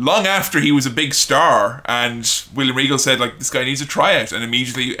 now, long after he was a big star, and William Regal said, like, this guy needs a tryout, and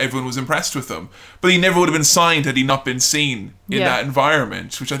immediately everyone was impressed with him. But he never would have been signed had he not been seen in that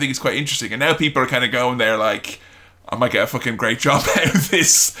environment, which I think is quite interesting. And now people are kind of going there like, I might get a fucking great job out of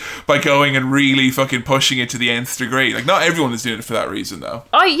this by going and really fucking pushing it to the nth degree. Like, not everyone is doing it for that reason, though.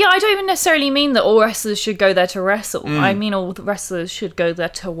 I don't even necessarily mean that all wrestlers should go there to wrestle. I mean all the wrestlers should go there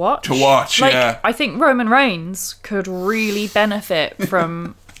to watch. To watch, like, yeah. I think Roman Reigns could really benefit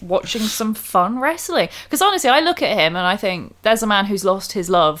from watching some fun wrestling. Because honestly, I look at him and I think there's a man who's lost his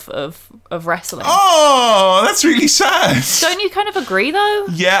love of wrestling. Oh, that's really sad. Don't you kind of agree, though?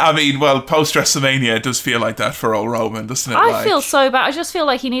 Yeah, I mean, well, post-WrestleMania, it does feel like that for old Roman, doesn't it? I feel so bad. I just feel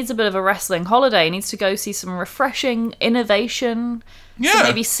like he needs a bit of a wrestling holiday. He needs to go see some refreshing innovation. Yeah. Some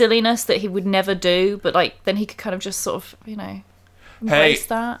maybe silliness that he would never do, but like then he could kind of just sort of, you know, embrace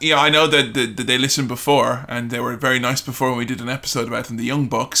that. Yeah, I know that they listened before, and they were very nice before when we did an episode about them, the Young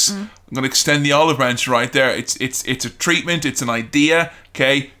Bucks. I'm going to extend the olive branch right there. It's a treatment, it's an idea,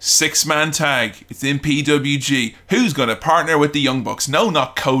 okay? 6-man tag. It's in PWG. Who's going to partner with the Young Bucks? No,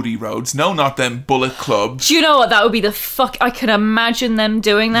 not Cody Rhodes. No, not them Bullet Club. Do you know what? That would be the fuck... I can imagine them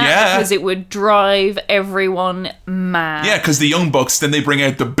doing that because it would drive everyone mad. Yeah, because the Young Bucks, then they bring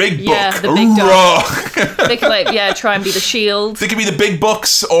out the big book. Yeah, the big dog. They can like, try and be the Shield. They can be the big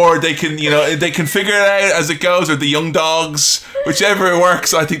bucks, or they can, they can figure it out as it goes, or the young dogs, whichever it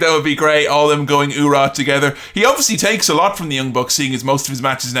works. I think that would be great, all of them going oorah together. He obviously takes a lot from the Young Bucks, seeing as most of his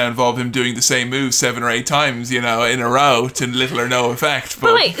matches now involve him doing the same move 7 or 8 times, in a row to little or no effect.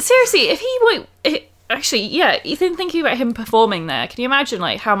 But like, seriously, if he actually, you thinking about him performing there, can you imagine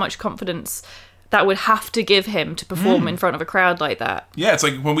like how much confidence that would have to give him to perform in front of a crowd like that? Yeah, it's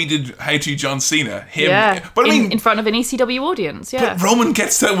like when we did How to John Cena. But in front of an ECW audience, yeah. But Roman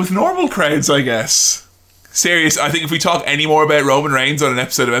gets that with normal crowds, I guess. Serious, I think if we talk any more about Roman Reigns on an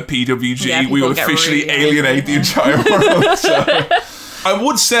episode about PWG, we will officially alienate the entire world. So. I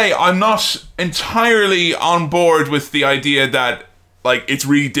would say I'm not entirely on board with the idea that like it's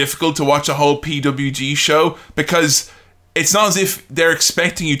really difficult to watch a whole PWG show, because it's not as if they're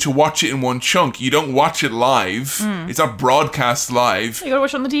expecting you to watch it in one chunk. You don't watch it live. It's not broadcast live. You gotta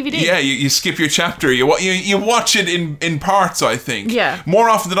watch it on the DVD. Yeah, you skip your chapter. You watch it in parts, I think. Yeah. More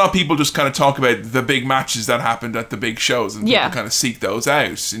often than not, people just kind of talk about the big matches that happened at the big shows, and people kind of seek those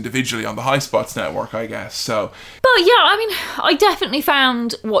out individually on the High Spots network, I guess. So. But yeah, I mean, I definitely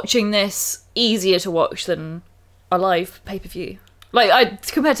found watching this easier to watch than a live pay-per-view. Like,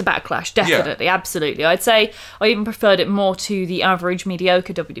 compared to Backlash, definitely, absolutely. I'd say I even preferred it more to the average,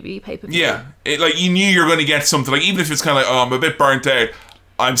 mediocre WWE pay-per-view. Yeah, like, you knew you were going to get something. Like, even if it's kind of like, oh, I'm a bit burnt out,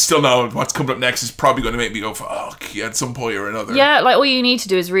 I'm still knowing what's coming up next is probably going to make me go, fuck, at some point or another. Yeah, like all you need to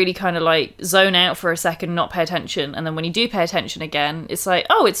do is really kind of like zone out for a second, not pay attention, and then when you do pay attention again, it's like,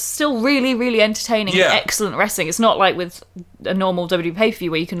 oh, it's still really, really entertaining and excellent wrestling. It's not like with a normal WWE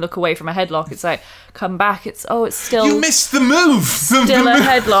pay-per-view where you can look away from a headlock. It's like, come back, it's still... You missed the move! Still a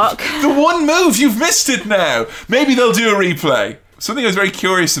headlock. The one move, you've missed it now! Maybe they'll do a replay. Something I was very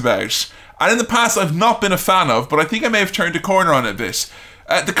curious about, and in the past I've not been a fan of, but I think I may have turned a corner on it a bit.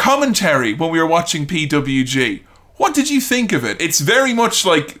 The commentary when we were watching PWG, what did you think of it? It's very much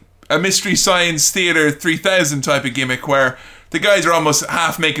like a Mystery Science Theater 3000 type of gimmick where the guys are almost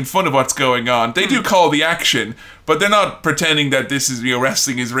half making fun of what's going on. They do call the action, but they're not pretending that this is,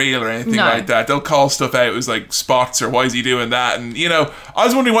 wrestling is real or anything like that. They'll call stuff out as like spots or why is he doing that? And, I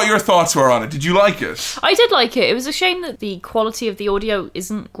was wondering what your thoughts were on it. Did you like it? I did like it. It was a shame that the quality of the audio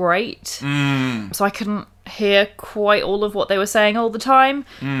isn't great. So I couldn't hear quite all of what they were saying all the time.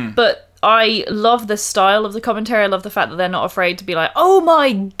 But I love the style of the commentary. I love the fact that they're not afraid to be like, oh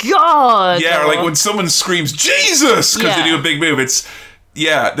my God! Yeah, or like when someone screams, Jesus! Because they do a big move.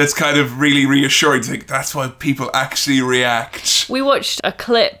 That's kind of really reassuring to think that's why people actually react. We watched a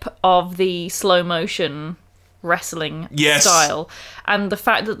clip of the slow motion wrestling style, and the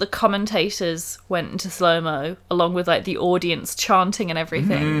fact that the commentators went into slow-mo along with like the audience chanting and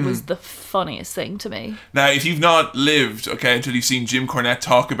everything was the funniest thing to me. Now, if you've not lived until you've seen Jim Cornette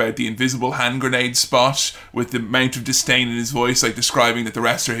talk about the invisible hand grenade spot with the amount of disdain in his voice, like describing that the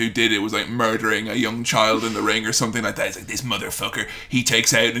wrestler who did it was like murdering a young child in the ring or something like that. It's like, this motherfucker, he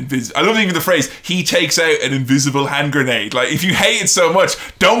takes out an invisible... I love even the phrase, he takes out an invisible hand grenade. Like, if you hate it so much,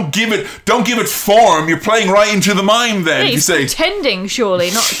 don't give it form. You're playing right into the mime then. Yeah, he's pretending,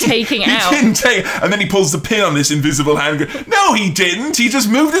 surely, not taking he out. Didn't take, and then he pulls the pin on this invisible hand grenade. No, he didn't. He just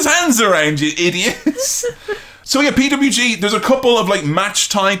moved his hands around, you idiots. So yeah, PWG, there's a couple of like match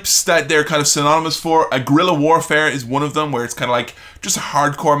types that they're kind of synonymous for. A guerrilla warfare is one of them, where it's kind of like just a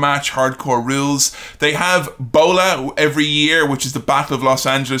hardcore match, hardcore rules. They have BOLA every year, which is the Battle of Los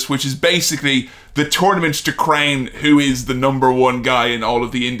Angeles, which is basically the tournament to crown who is the number one guy in all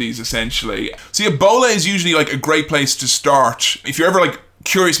of the indies, essentially. So yeah, BOLA is usually like a great place to start. If you're ever like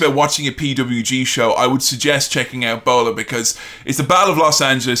curious about watching a PWG show, I would suggest checking out BOLA because it's the Battle of Los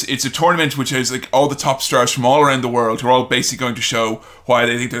Angeles. It's a tournament which has like all the top stars from all around the world who are all basically going to show why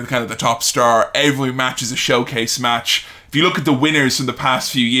they think they're kind of the top star. Every match is a showcase match. If you look at the winners from the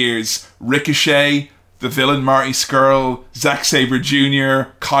past few years, Ricochet, the villain Marty Scurll, Zack Sabre Jr.,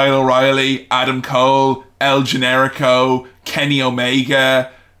 Kyle O'Reilly, Adam Cole, El Generico, Kenny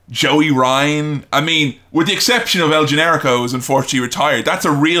Omega, Joey Ryan. I mean, with the exception of El Generico, who's unfortunately retired, that's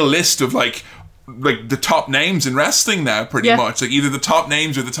a real list of like the top names in wrestling now, pretty much. Like either the top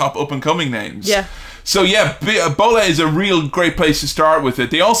names or the top up-and-coming names. Yeah. So yeah, BOLA is a real great place to start with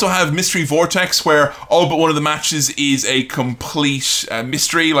it. They also have Mystery Vortex, where all but one of the matches is a complete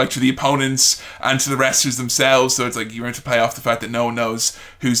mystery, like to the opponents and to the wrestlers themselves. So it's like you're meant to play off the fact that no one knows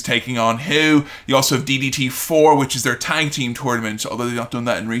who's taking on who. You also have DDT4, which is their tag team tournament, although they've not done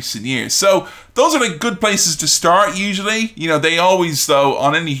that in recent years. So those are like good places to start usually. They always, though,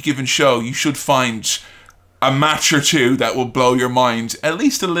 on any given show, you should find a match or two that will blow your mind at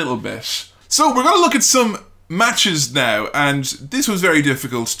least a little bit. So we're going to look at some matches now, and this was very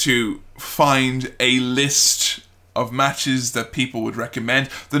difficult to find a list of matches that people would recommend.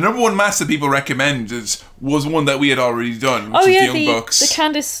 The number one match that people recommended was one that we had already done, which is the Young Bucks. The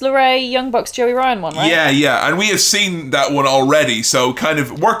Candice LeRae, Young Bucks, Joey Ryan one, right? Yeah, and we have seen that one already, so kind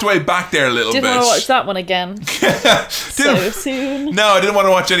of worked way back there a little bit. Didn't want to watch that one again. So soon. No, I didn't want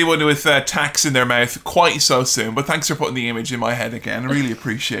to watch anyone with tacks in their mouth quite so soon, but thanks for putting the image in my head again. I really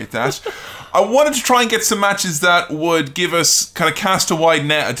appreciate that. I wanted to try and get some matches that would give us kind of cast a wide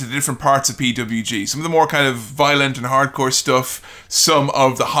net into the different parts of PWG. Some of the more kind of violent and hardcore stuff, some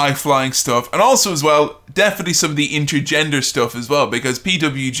of the high-flying stuff, and also as well, definitely some of the intergender stuff as well, because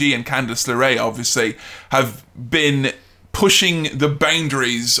PWG and Candice LeRae obviously have been pushing the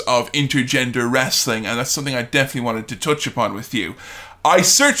boundaries of intergender wrestling, and that's something I definitely wanted to touch upon with you. I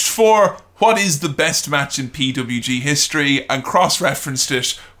searched for what is the best match in PWG history and cross-referenced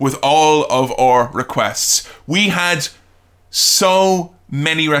it with all of our requests. We had so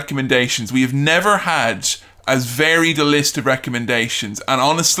many recommendations. We have never had as varied a list of recommendations. And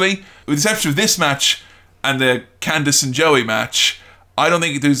honestly, with the exception of this match and the Candice and Joey match, I don't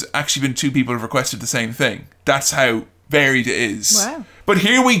think there's actually been two people who have requested the same thing. That's how varied it is. Wow. But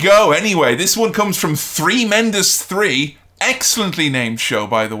here we go anyway. This one comes from 3 Mendes 3. Excellently named show,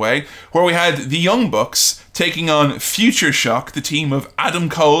 by the way, where we had the Young Bucks taking on Future Shock, the team of Adam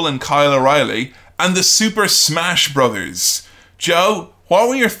Cole and Kyle O'Reilly, and the Super Smash Brothers. Joe, What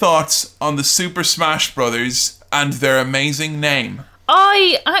were your thoughts on the Super Smash Brothers and their amazing name?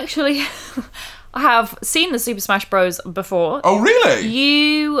 I actually have seen the Super Smash Bros. Before. Oh,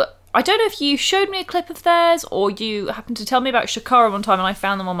 really? I don't know if you showed me a clip of theirs or you happened to tell me about Shakara one time and I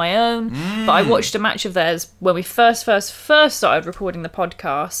found them on my own. But I watched a match of theirs when we first started recording the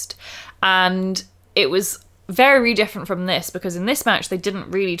podcast, and it was very different from this, because in this match they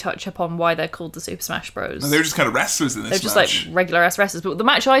didn't really touch upon why they're called the Super Smash Bros. No, they were just kind of wrestlers in this match. They're just like regular ass wrestlers. But the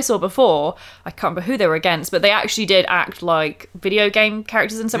match I saw before, I can't remember who they were against, but they actually did act like video game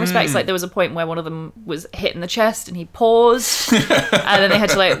characters in some respects. Like there was a point where one of them was hit in the chest and he paused, and then they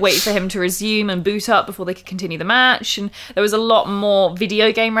had to like wait for him to resume and boot up before they could continue the match. And there was a lot more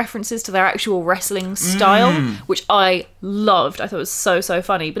video game references to their actual wrestling style, which I loved. I thought it was so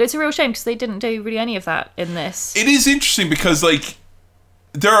funny. But it's a real shame because they didn't do really any of that in this. It is interesting because, like,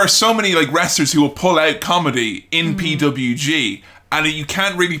 there are so many, like, wrestlers who will pull out comedy in PWG, and you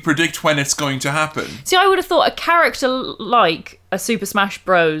can't really predict when it's going to happen. See, I would have thought a character like a Super Smash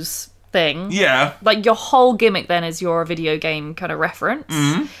Bros. Thing. Yeah. Like, your whole gimmick then is your video game kind of reference.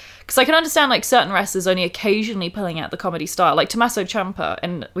 Because I can understand, like, certain wrestlers only occasionally pulling out the comedy style. Like Tommaso Ciampa,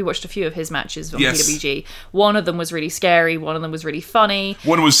 and we watched a few of his matches on PWG. One of them was really scary, one of them was really funny.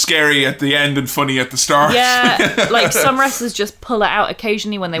 One was scary at the end and funny at the start. Yeah, like, some wrestlers just pull it out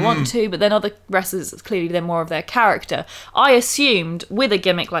occasionally when they want to, but then other wrestlers, clearly they're more of their character. I assumed, with a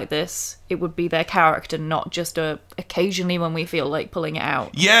gimmick like this, it would be their character, not just occasionally when we feel like pulling it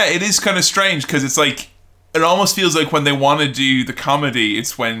out. Yeah, it is kind of strange, because it's like, it almost feels like when they want to do the comedy,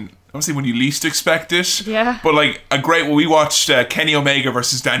 it's obviously when you least expect it. Yeah. But like we watched Kenny Omega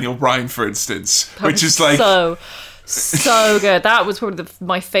versus Daniel Bryan, for instance, which is like so good. That was probably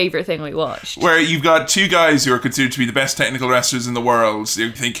my favourite thing we watched. Where you've got two guys who are considered to be the best technical wrestlers in the world.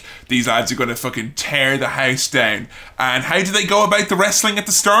 You think these lads are going to fucking tear the house down. And how do they go about the wrestling at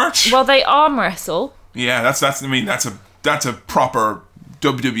the start? Well, they arm wrestle. Yeah, that's a proper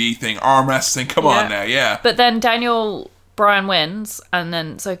WWE thing, arm wrestling. Come on now, yeah. But then Daniel Bryan wins, and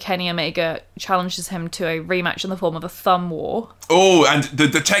then so Kenny Omega challenges him to a rematch in the form of a thumb war. Oh, and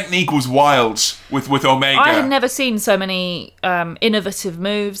the technique was wild with Omega. I had never seen so many innovative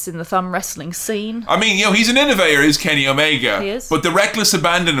moves in the thumb wrestling scene. I mean, he's an innovator, is Kenny Omega. He is. But the reckless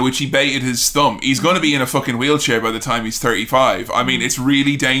abandon in which he baited his thumb, he's going to be in a fucking wheelchair by the time he's 35. I mean, it's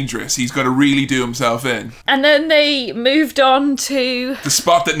really dangerous. He's got to really do himself in. And then they moved on to the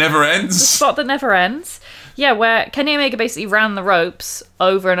spot that never ends. The spot that never ends. Yeah, where Kenny Omega basically ran the ropes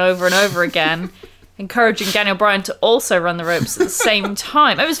over and over and over again, encouraging Daniel Bryan to also run the ropes at the same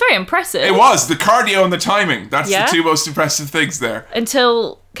time. It was very impressive. It was. The cardio and the timing. That's the two most impressive things there.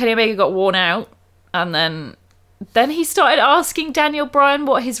 Until Kenny Omega got worn out, and then he started asking Daniel Bryan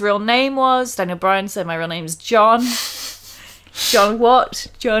what his real name was. Daniel Bryan said, "My real name's John." John what?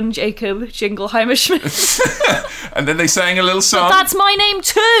 John Jacob Jingleheimer Schmidt. And then they sang a little song. But that's my name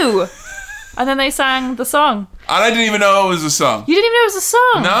too! And then they sang the song. And I didn't even know it was a song. You didn't even know it was a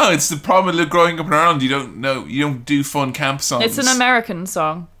song? No, it's the problem with growing up in Ireland. You don't do fun camp songs. It's an American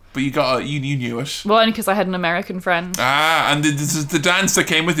song. But you knew it. Well, only because I had an American friend. And the dance that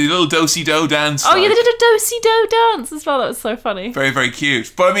came with it, the little do-si-do dance. Oh, yeah, they did a do-si-do dance as well. That was so funny. Very, very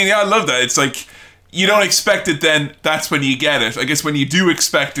cute. But I mean, yeah, I love that. It's like, you don't expect it, then that's when you get it. I guess when you do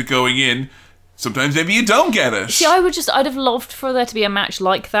expect it going in, sometimes maybe you don't get it. See, I'd have loved for there to be a match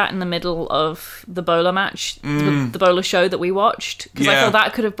like that in the middle of the Bola match, the Bola show that we watched. Because I thought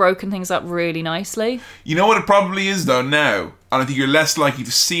that could have broken things up really nicely. You know what it probably is, though, now? And I think you're less likely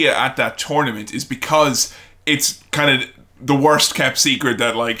to see it at that tournament, is because it's kind of the worst kept secret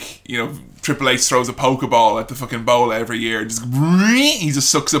that, like, Triple H throws a Pokeball at the fucking Bola every year. He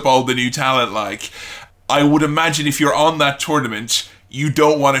just sucks up all the new talent, like. I would imagine if you're on that tournament, you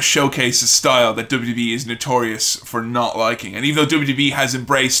don't want to showcase a style that WWE is notorious for not liking. And even though WWE has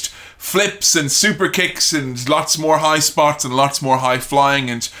embraced flips and super kicks and lots more high spots and lots more high flying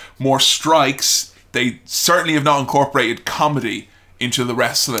and more strikes, they certainly have not incorporated comedy into the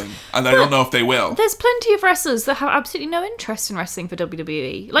wrestling. And I don't know if they will. There's plenty of wrestlers that have absolutely no interest in wrestling for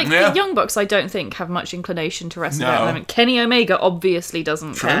WWE. Like, the Young Bucks, I don't think, have much inclination to wrestle at the moment. Kenny Omega obviously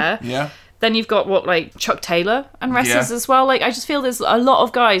doesn't care. Yeah. Then you've got, Chuck Taylor and wrestlers as well. Like, I just feel there's a lot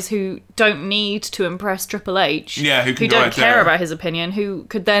of guys who don't need to impress Triple H. Yeah, who don't care about his opinion, who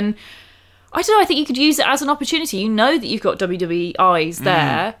could then... I don't know, I think you could use it as an opportunity. You know that you've got WWE eyes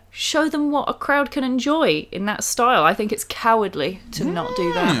there. Show them what a crowd can enjoy in that style. I think it's cowardly to not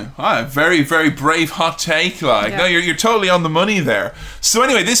do that. Very, very brave hot take, like. Yeah. No, you're totally on the money there. So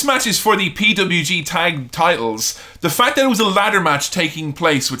anyway, this match is for the PWG tag titles. The fact that it was a ladder match taking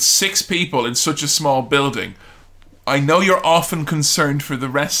place with 6 people in such a small building, I know you're often concerned for the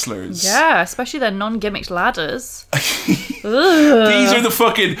wrestlers. Yeah, especially their non-gimmicked ladders. These are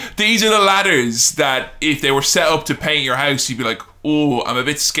the ladders that if they were set up to paint your house, you'd be like, oh, I'm a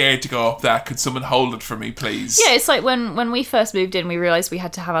bit scared to go up that. Could someone hold it for me, please? Yeah, it's like when we first moved in, we realised we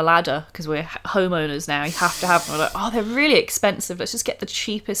had to have a ladder because we're homeowners now. You have to have them. We're like, oh, they're really expensive. Let's just get the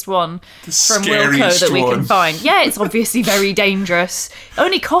cheapest one from Wilco that we can find. Yeah, it's obviously very dangerous.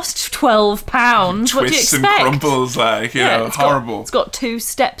 Only cost £12. What do you Twists expect? and crumples, like, you know, horrible. It's got 2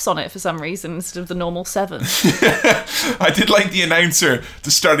 steps on it for some reason instead of the normal 7. I did like the announcer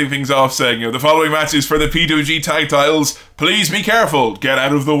just starting things off saying, you know, the following matches for the PWG tag titles. Please be careful. Get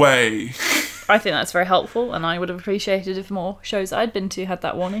out of the way. I think that's very helpful, and I would have appreciated if more shows I'd been to had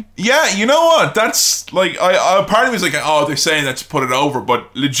that warning. Yeah, you know what? That's like, I part of me was like, oh, they're saying that to put it over, but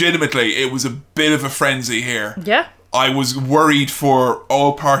legitimately, it was a bit of a frenzy here. Yeah. I was worried for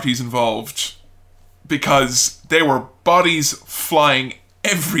all parties involved because there were bodies flying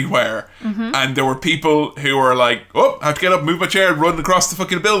everywhere, and there were people who were like, oh, I have to get up, move my chair, run across the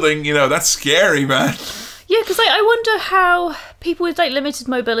fucking building. You know, that's scary, man. Yeah, because I wonder how people with like limited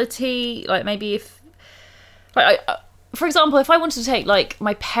mobility, like maybe if, like, for example, if I wanted to take like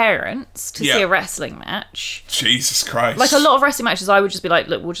my parents to see a wrestling match, Jesus Christ, like a lot of wrestling matches, I would just be like,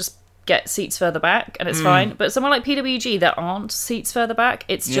 look, we'll just get seats further back and it's fine. But somewhere like PWG, there aren't seats further back.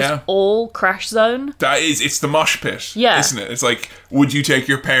 It's just all crash zone. It's the mosh pit, isn't it? It's like, would you take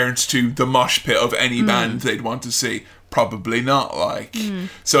your parents to the mosh pit of any band they'd want to see? Probably not. Like,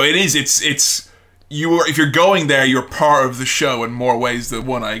 so it is. It's. If you're going there, you're part of the show in more ways than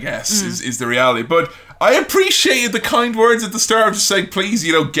one, I guess, is the reality. But I appreciated the kind words at the start of just saying, please,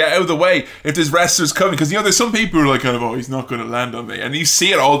 you know, get out of the way if there's wrestlers coming. Because, you know, there's some people who are like, kind of, oh, he's not going to land on me. And you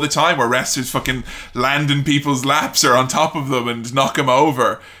see it all the time where wrestlers fucking land in people's laps or on top of them and knock them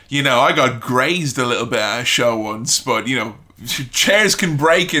over. You know, I got grazed a little bit at a show once, but, you know, chairs can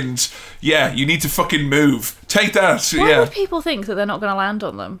break and, yeah, you need to fucking move. Take that. Why would people think that they're not going to land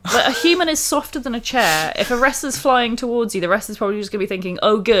on them? Like, a human is softer than a chair. If a wrestler's flying towards you, the wrestler's probably just going to be thinking,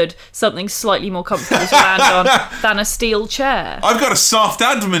 oh, good, something slightly more comfortable to land on than a steel chair. I've got a soft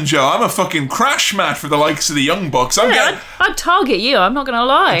abdomen, Joe. I'm a fucking crash mat for the likes of the Young Bucks. I'd target you, I'm not going to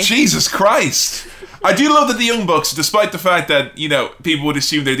lie. Jesus Christ. I do love that the Young Bucks, despite the fact that, you know, people would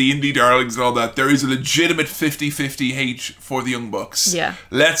assume they're the indie darlings and all that, there is a legitimate 50-50 H for the Young Bucks. Yeah.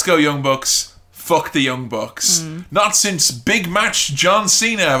 Let's go, Young Bucks. Fuck the Young Bucks. Not since Big Match John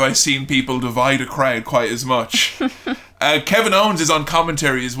Cena have I seen people divide a crowd quite as much. Kevin Owens is on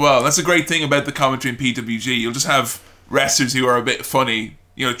commentary as well. That's a great thing about the commentary in PWG. You'll just have wrestlers who are a bit funny.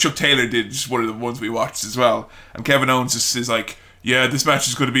 You know, Chuck Taylor did just one of the ones we watched as well. And Kevin Owens just is like, yeah, this match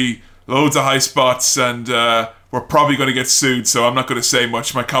is going to be loads of high spots and we're probably going to get sued, so I'm not going to say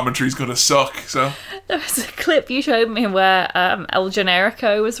much. My commentary's going to suck. So there was a clip you showed me where El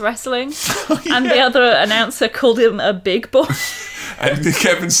Generico was wrestling, and the other announcer called him a big boy. And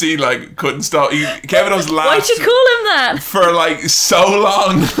Kevin C couldn't stop. Kevin was laughing. Why'd you call him that? For like so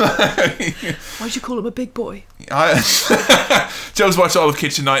long. Why'd you call him a big boy? Joe's watched all of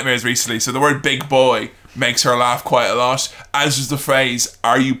Kitchen Nightmares recently, so the word big boy makes her laugh quite a lot, as is the phrase,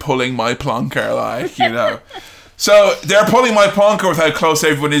 are you pulling my plonker, like, you know. So they're pulling my plonker with how close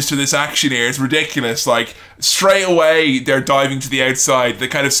everyone is to this action here. It's ridiculous. Like, straight away they're diving to the outside. They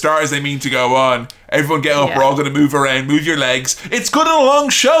kind of start as they mean to go on. Everyone get up, we're all going to move around, move your legs. It's good in a long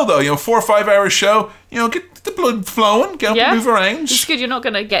show though, you know, 4 or 5 hour show. You know, get the blood flowing, get up and move around. It's good, you're not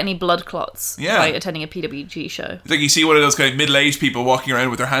going to get any blood clots by attending a PWG show. It's like you see one of those kind of middle-aged people walking around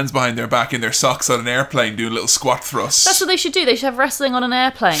with their hands behind their back in their socks on an airplane doing little squat thrusts. That's what they should do. They should have wrestling on an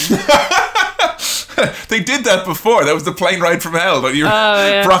airplane. They did that before. That was the plane ride from hell.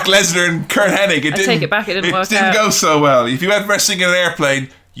 Brock Lesnar and Kurt Hennig. Take it back. It didn't work out. It didn't go so well. If you had wrestling in an airplane,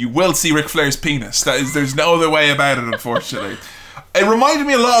 you will see Ric Flair's penis. There's no other way about it, unfortunately. It reminded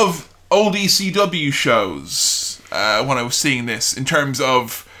me a lot of old ECW shows when I was seeing this, in terms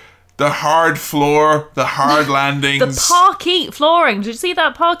of the hard floor, the hard landings. The parquet flooring. Did you see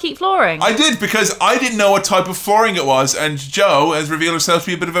that parquet flooring? I did, because I didn't know what type of flooring it was, and Jo has revealed herself to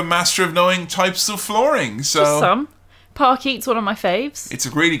be a bit of a master of knowing types of flooring. So just some. Parquet's one of my faves. It's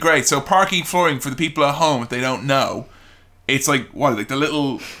really great. So parquet flooring, for the people at home, if they don't know, it's like the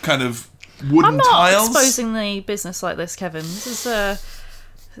little kind of wooden tiles. I'm not exposing the business like this, Kevin. This is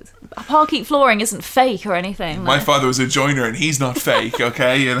parquet flooring isn't fake or anything. My father was a joiner and he's not fake,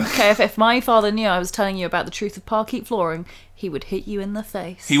 okay? You know? Okay, if my father knew I was telling you about the truth of parquet flooring, he would hit you in the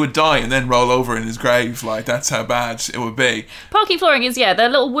face. He would die and then roll over in his grave. Like, that's how bad it would be. Parquet flooring is, they're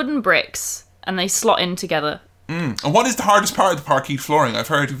little wooden bricks and they slot in together. And what is the hardest part of the parquet flooring? I've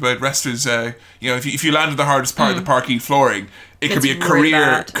heard about wrestlers, if you landed the hardest part of the parquet flooring, it could be a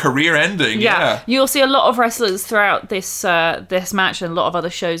really career ending. Yeah. You'll see a lot of wrestlers throughout this this match and a lot of other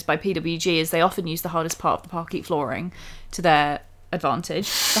shows by PWG as they often use the hardest part of the parquet flooring to their advantage.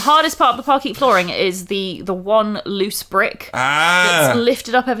 The hardest part of the parquet flooring is the one loose brick that's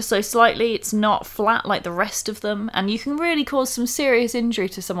lifted up ever so slightly. It's not flat like the rest of them, and you can really cause some serious injury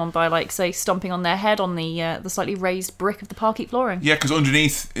to someone by, like, say, stomping on their head on the slightly raised brick of the parquet flooring. Yeah, because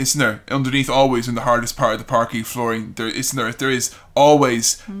underneath always in the hardest part of the parquet flooring, there is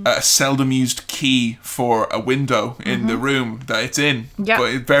always a seldom used key for a window in the room that it's in. Yep.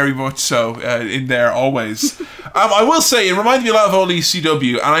 But very much so in there always. I will say, it reminds me a lot of old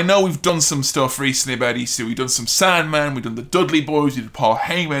ECW, and I know we've done some stuff recently about ECW. We've done some Sandman, we've done the Dudley Boys, we did Paul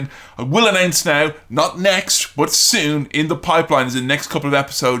Heyman. I will announce now, not next, but soon, in the pipeline, as in the next couple of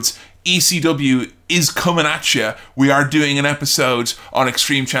episodes, ECW is coming at you. We are doing an episode on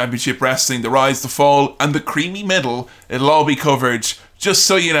Extreme Championship Wrestling, the rise, the fall, and the creamy middle. It'll all be covered. Just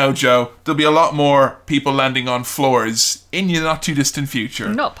so you know, Joe, there'll be a lot more people landing on floors in the not too distant future.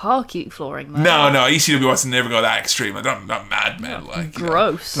 Not parquet flooring, though. No, ECW wasn't never go that extreme. They're not madmen, like.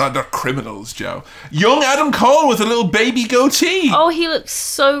 Gross. They're criminals, Joe. Young Adam Cole with a little baby goatee. Oh, he looks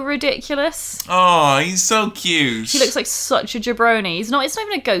so ridiculous. Oh, he's so cute. He looks like such a jabroni. It's not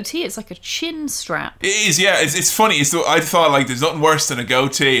even a goatee, it's like a chin strap. It is, yeah. It's funny. I thought, like, there's nothing worse than a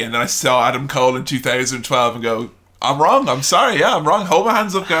goatee, and then I saw Adam Cole in 2012 and go, I'm wrong. I'm sorry. Yeah, I'm wrong. Hold my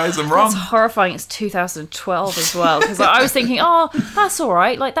hands up, guys. I'm wrong. That's horrifying. It's 2012 as well. Because I was thinking, oh, that's all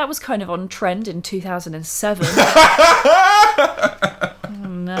right. Like, that was kind of on trend in 2007. Oh,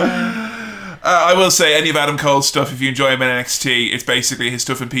 no. I will say, any of Adam Cole's stuff, if you enjoy him in NXT, it's basically his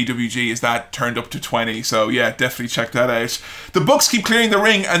stuff in PWG is that turned up to 20. So yeah, definitely check that out. The Bucks keep clearing the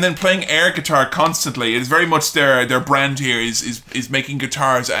ring and then playing air guitar constantly. It is very much their brand here is making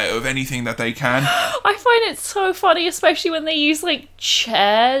guitars out of anything that they can. I find it so funny, especially when they use, like,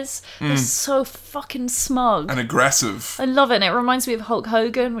 chairs. They're so fucking smug. And aggressive. I love it, and it reminds me of Hulk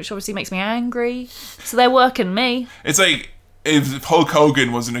Hogan, which obviously makes me angry. So they're working me. It's like if Hulk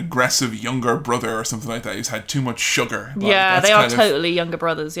Hogan was an aggressive younger brother or something like that, who's had too much sugar. Like, yeah, they are totally younger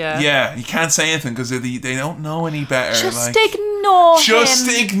brothers, yeah. Yeah, you can't say anything because they don't know any better. Just ignore him.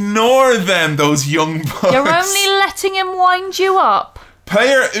 Just ignore them, those young bucks. You're only letting him wind you up.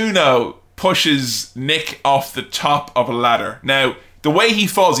 Player Uno pushes Nick off the top of a ladder. Now, the way he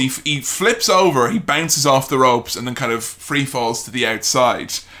falls, he flips over, he bounces off the ropes, and then kind of free falls to the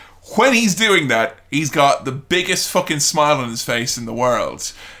outside. When he's doing that, he's got the biggest fucking smile on his face in the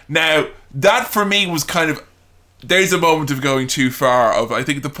world. Now, that for me was kind of... There's a moment of going too far. I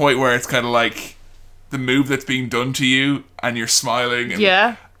think at the point where it's kind of like the move that's being done to you and you're smiling. And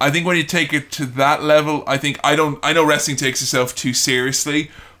yeah. I think when you take it to that level, I know wrestling takes itself too seriously,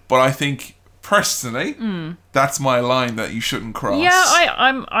 but I think... Personally, that's my line that you shouldn't cross. Yeah,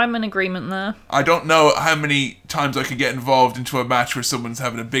 I'm in agreement there. I don't know how many times I could get involved into a match where someone's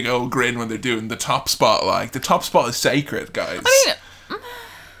having a big old grin when they're doing the top spot. Like, the top spot is sacred, guys. I mean,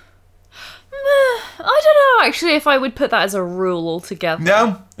 I don't know, actually, if I would put that as a rule altogether.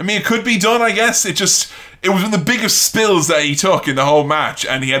 No, I mean, it could be done, I guess. It was one of the biggest spills that he took in the whole match,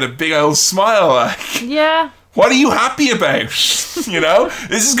 and he had a big old smile, like... Yeah. What are you happy about? You know?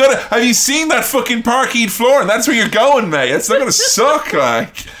 This is gonna... Have you seen that fucking parquet floor? And that's where you're going, mate. It's not gonna suck,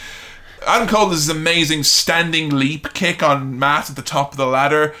 like... Adam Cole does this amazing standing leap kick on Matt at the top of the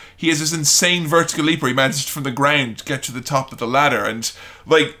ladder. He has this insane vertical leap where he manages from the ground to get to the top of the ladder. And,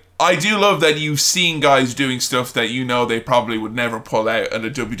 like, I do love that you've seen guys doing stuff that you know they probably would never pull out in a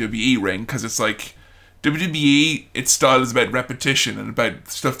WWE ring, because it's like... WWE, its style is about repetition and about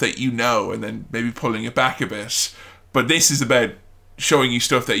stuff that you know and then maybe pulling it back a bit. But this is about showing you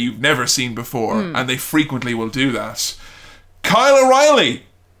stuff that you've never seen before, and they frequently will do that. Kyle O'Reilly,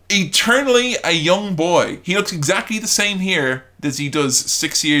 eternally a young boy. He looks exactly the same here as he does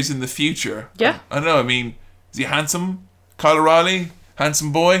 6 years in the future. Yeah. I don't know, I mean, is he handsome? Kyle O'Reilly?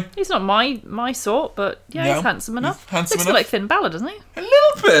 Handsome boy? He's not my sort, but yeah, No, he's handsome enough. he's handsome Looks enough. like Finn Balor, doesn't he? A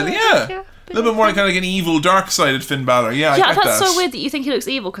little bit, yeah. Yeah. A little bit more like kind of like an evil, dark-sided Finn Balor. Yeah, I Yeah, get that's that. so weird that you think he looks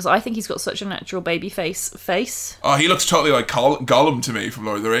evil, because I think he's got such a natural baby face. Oh, he looks totally like Gollum to me from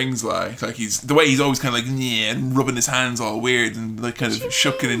Lord of the Rings. Like he's the way he's always kind of like and rubbing his hands all weird and like kind of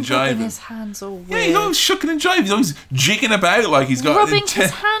shucking and Rubbing jiving. his hands all weird. Yeah, he's always shucking and jiving. He's always jigging about like he's got Rubbing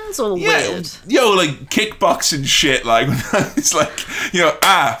his hands all weird. like kickboxing shit. Like it's like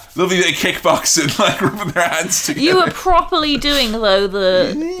lovely bit of kickboxing, like rubbing their hands together. You were properly doing though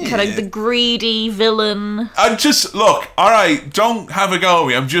the kind of the greedy villain. I just look. All right, don't have a go at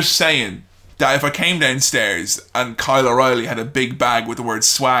me. I'm just saying. that if I came downstairs and Kyle O'Reilly had a big bag with the word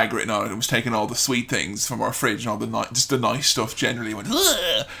swag written on it and was taking all the sweet things from our fridge and all the just the nice stuff generally, went,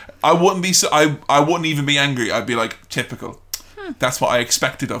 ugh, I wouldn't be I wouldn't even be angry. I'd be like, typical. That's what I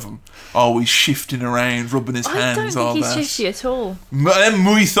expected of him. Always shifting around, rubbing his hands, all that. I don't think he's shifty at all.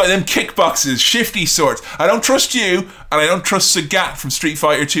 Them kickboxes, shifty sorts. I don't trust you, and I don't trust Sagat from Street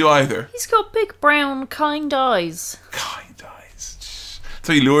Fighter 2 either. He's got big, brown, kind eyes. Kind eyes. That's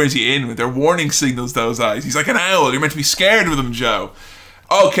how he lures you in with their warning signals, those eyes. He's like an owl. You're meant to be scared of them, Joe.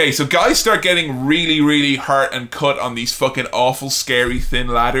 Okay, so guys start getting really, really hurt and cut on these fucking awful, scary, thin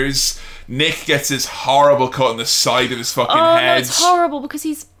ladders. Nick gets this horrible cut on the side of his fucking head. No, it's horrible because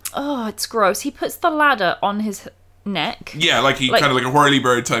it's gross. He puts the ladder on his neck. Yeah, like kind of like a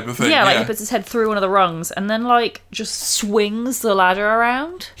whirlybird type of thing. Yeah, like he puts his head through one of the rungs and then like just swings the ladder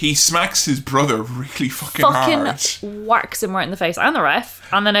around. He smacks his brother really fucking hard. Whacks him right in the face, and the ref,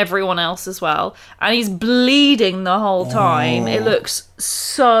 and then everyone else as well. And he's bleeding the whole time. It looks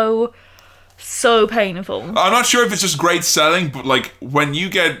so painful. I'm not sure if it's just great selling, but like when you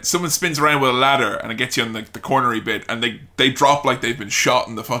get someone spins around with a ladder and it gets you on the cornery bit and they drop like they've been shot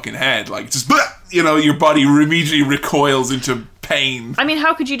in the fucking head, like just your body immediately recoils into pain. I mean,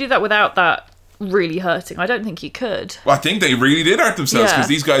 how could you do that without that really hurting? I don't think you could. Well, I think they really did hurt themselves because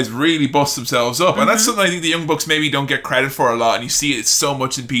these guys really bust themselves up. And that's something I think the Young Bucks maybe don't get credit for a lot, and you see it so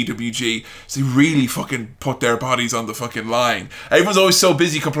much in PWG. So they really fucking put their bodies on the fucking line. Everyone's always so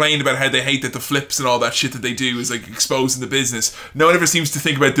busy complaining about how they hate that the flips and all that shit that they do is like exposing the business. No one ever seems to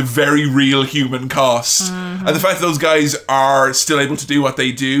think about the very real human costs. And the fact that those guys are still able to do what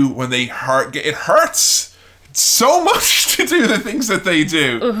they do when they hurt, it hurts so much to do the things that they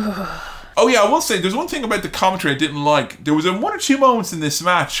do. Oh yeah, I will say, there's one thing about the commentary I didn't like. There was one or two moments in this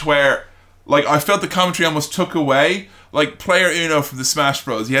match where, like, I felt the commentary almost took away. Like, Player Uno from the Smash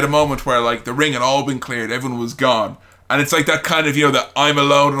Bros, he had a moment where, like, the ring had all been cleared, everyone was gone. And it's like that kind of, that I'm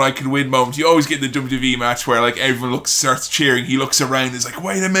alone and I can win moment. You always get in the WWE match where, like, everyone starts cheering. He looks around, he's like,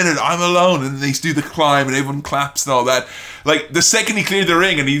 wait a minute, I'm alone. And they do the climb and everyone claps and all that. Like, the second he cleared the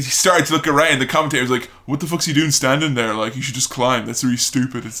ring and he started to look around, the commentator's like, what the fuck's he doing standing there? Like, you should just climb. That's really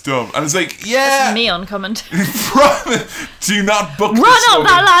stupid. It's dumb. And it's like, yeah. That's me on commentary. Do not book Run up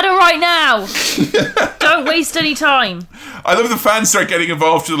that ladder right now. Don't waste any time. I love the fans start getting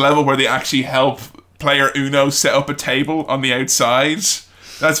involved to the level where they actually help Player Uno set up a table on the outside.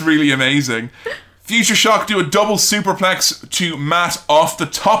 That's really amazing. Future Shock do a double superplex to Matt off the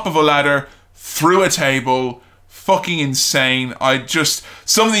top of a ladder through a table. Fucking insane.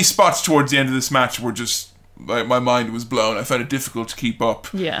 Some of these spots towards the end of this match were just, like, my mind was blown. I found it difficult to keep up.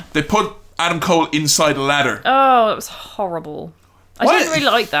 Yeah. They put Adam Cole inside a ladder. Oh, it was horrible. I didn't really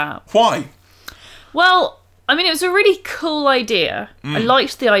like that. Why? Well, I mean, it was a really cool idea. I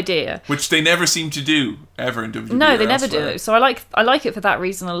liked the idea. Which they never seem to do, ever in WWE. No, they never do it. So I like it for that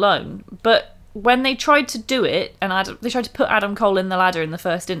reason alone. But when they tried to do it, and they tried to put Adam Cole in the ladder in the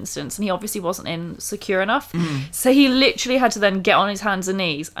first instance, and he obviously wasn't in secure enough. So he literally had to then get on his hands and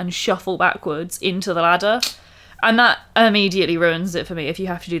knees and shuffle backwards into the ladder. And that immediately ruins it for me. If you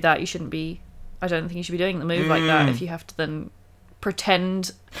have to do that, I don't think you should be doing the move like that if you have to then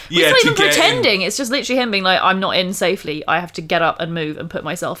pretend. Yeah, it's not even pretending. It's just literally him being like, I'm not in safely. I have to get up and move and put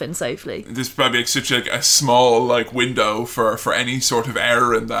myself in safely. There's probably like such a small like window for any sort of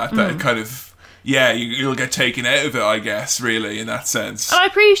error in that it kind of, you'll get taken out of it, I guess, really, in that sense. And I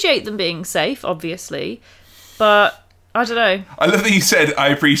appreciate them being safe, obviously, but I don't know. I love that you said, I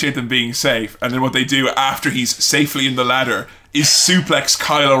appreciate them being safe, and then what they do after he's safely in the ladder is suplex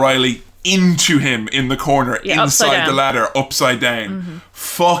Kyle O'Reilly into him in the corner, inside the ladder, upside down.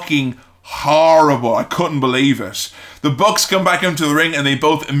 Fucking horrible. I couldn't believe it. The Bucks come back into the ring and they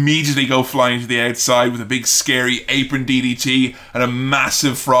both immediately go flying to the outside with a big scary apron DDT and a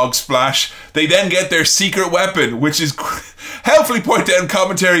massive frog splash. They then get their secret weapon, which is helpfully pointed out in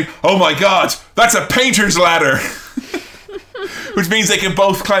commentary, oh my god, that's a painter's ladder. Which means they can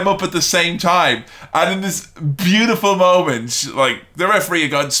both climb up at the same time. And in this beautiful moment, like, the referee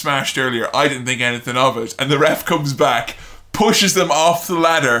had gotten smashed earlier, I didn't think anything of it, and the ref comes back, pushes them off the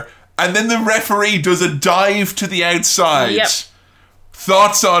ladder, and then the referee does a dive to the outside. Yep.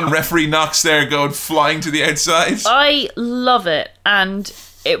 Thoughts on referee Knox there going flying to the outside? I love it, and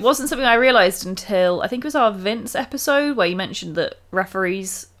it wasn't something I realised until, I think it was our Vince episode, where you mentioned that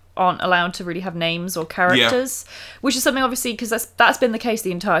referees aren't allowed to really have names or characters, which is something obviously because that's been the case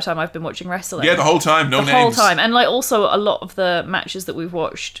the entire time I've been watching wrestling. Yeah, the whole time, no names. The whole time, and like also a lot of the matches that we've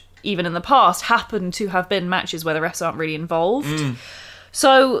watched, even in the past, happen to have been matches where the refs aren't really involved.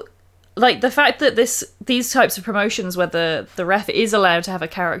 So like the fact that these types of promotions where the ref is allowed to have a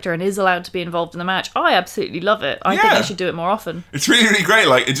character and is allowed to be involved in the match, I absolutely love it. I think they should do it more often. It's really, really great.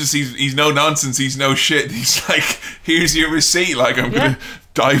 Like, it just, he's no nonsense, he's no shit. He's like, here's your receipt, like, I'm gonna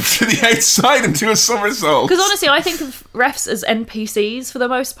dive to the outside and do a somersault. Because honestly, I think of refs as NPCs for the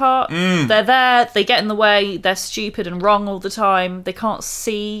most part. They're there, they get in the way, they're stupid and wrong all the time, they can't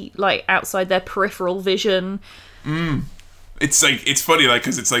see, like, outside their peripheral vision. It's like, it's funny, like,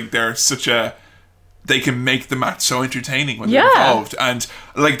 because it's like they're such a, they can make the match so entertaining when they're involved. And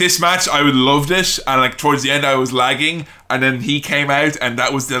like this match, I would loved it, and like towards the end I was lagging, and then he came out, and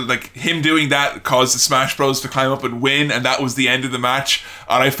that was the, like, him doing that caused the Smash Bros to climb up and win, and that was the end of the match,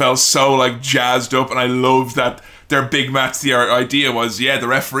 and I felt so like jazzed up, and I loved that their big match, the idea was, the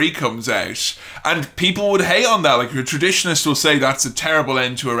referee comes out. And people would hate on that. Like, your traditionalists will say that's a terrible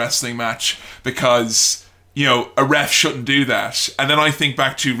end to a wrestling match because, you know, a ref shouldn't do that. And then I think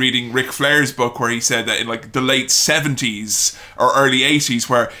back to reading Ric Flair's book where he said that in like the late 70s or early 80s,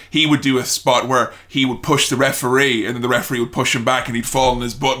 where he would do a spot where he would push the referee and then the referee would push him back and he'd fall on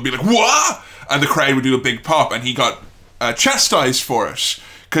his butt and be like, "What?" And the crowd would do a big pop, and he got chastised for it.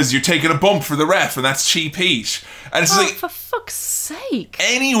 Because you're taking a bump for the ref, and that's cheap heat. And it's like, for fuck's sake.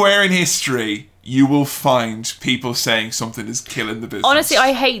 Anywhere in history, you will find people saying something is killing the business. Honestly,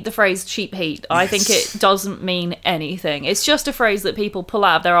 I hate the phrase cheap heat. I think it doesn't mean anything. It's just a phrase that people pull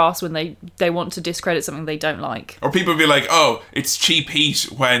out of their arse when they want to discredit something they don't like. Or people be like, oh, it's cheap heat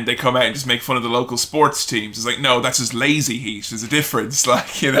when they come out and just make fun of the local sports teams. It's like, no, that's just lazy heat. There's a difference.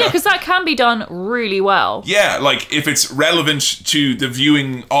 Like, you know. Yeah, because that can be done really well. Yeah, like if it's relevant to the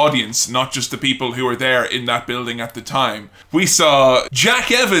viewing audience, not just the people who were there in that building at the time. We saw Jack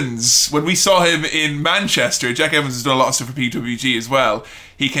Evans, when we saw him in Manchester. Jack Evans has done a lot of stuff for PWG as well.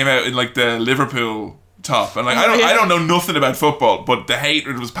 He came out in like the Liverpool top, and like I don't know nothing about football, but the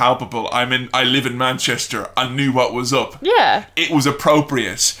hatred was palpable. I live in Manchester. I knew what was up. Yeah, it was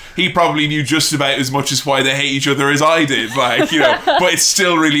appropriate. He probably knew just about as much as why they hate each other as I did, like, you know. But it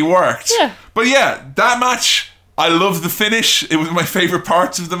still really worked. Yeah. But yeah, that match, I loved the finish. It was my favorite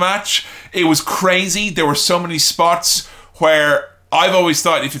parts of the match. It was crazy. There were so many spots where I've always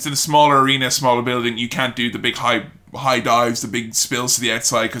thought if it's in a smaller arena, smaller building, you can't do the big high dives, the big spills to the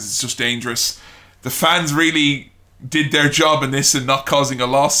outside, because it's just dangerous. The fans really did their job in this and not causing a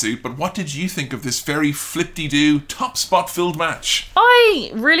lawsuit. But what did you think of this very flip-de-doo, top spot-filled match?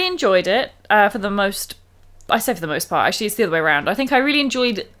 I really enjoyed it for the most part. Actually, it's the other way around. I think I really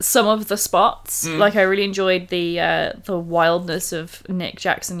enjoyed some of the spots. Like, I really enjoyed the wildness of Nick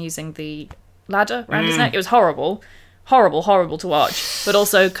Jackson using the ladder around his neck. It was horrible to watch, but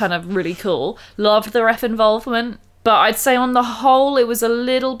also kind of really cool. Loved the ref involvement, but I'd say on the whole it was a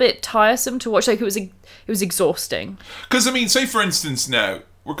little bit tiresome to watch. Like, it was exhausting. Because I mean, say for instance, now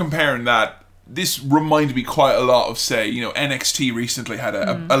we're comparing that. This reminded me quite a lot of, say, you know, NXT recently had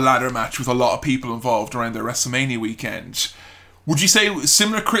a ladder match with a lot of people involved around their WrestleMania weekend. Would you say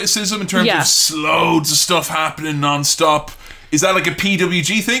similar criticism in terms of loads of stuff happening non-stop? Is that like a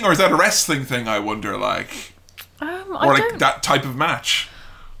PWG thing, or is that a wrestling thing, I wonder, like? Or like that type of match?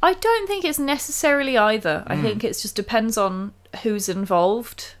 I don't think it's necessarily either. I think it just depends on who's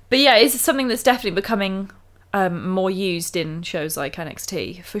involved. But yeah, it's something that's definitely becoming more used in shows like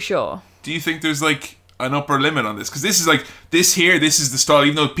NXT, for sure. Do you think there's like an upper limit on this? Because this is the style,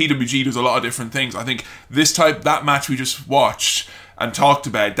 even though PWG does a lot of different things. I think that match we just watched and talked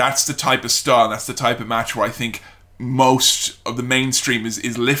about, that's the type of style, that's the type of match where I think most of the mainstream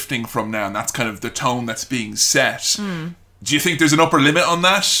is lifting from now, and that's kind of the tone that's being set. Do you think there's an upper limit on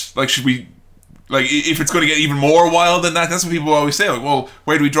that? Like, should we, like, if it's going to get even more wild than that? That's what people always say, like, well,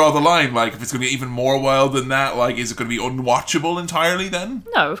 where do we draw the line? Like, if it's going to get even more wild than that, like, is it going to be unwatchable entirely then?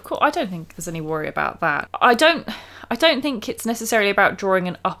 No, of course, I don't think there's any worry about that. I don't think it's necessarily about drawing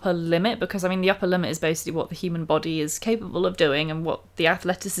an upper limit, because I mean the upper limit is basically what the human body is capable of doing and what the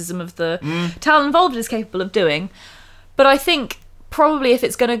athleticism of the talent involved is capable of doing. But I think probably if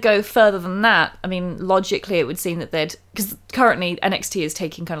it's going to go further than that, I mean, logically it would seem that because currently NXT is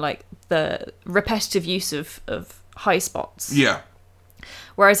taking kind of like the repetitive use of high spots. Yeah.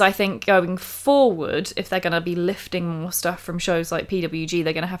 Whereas I think going forward, if they're going to be lifting more stuff from shows like PWG,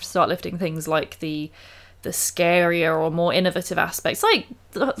 they're going to have to start lifting things like the scarier or more innovative aspects, like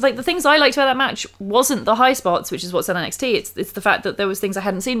the things I liked about that match wasn't the high spots, which is what's on NXT. It's the fact that there was things I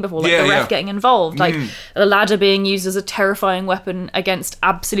hadn't seen before, like the ref getting involved, like a ladder being used as a terrifying weapon against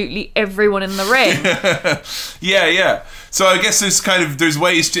absolutely everyone in the ring. Yeah. So I guess there's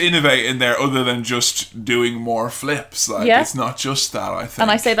ways to innovate in there other than just doing more flips. Like it's not just that, I think.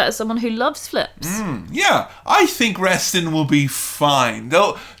 And I say that as someone who loves flips. Yeah, I think wrestling will be fine.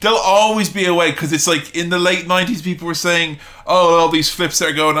 There'll always be a way, because it's like in the late 90s people were saying, oh, all these flips that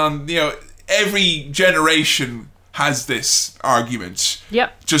are going on, every generation has this argument.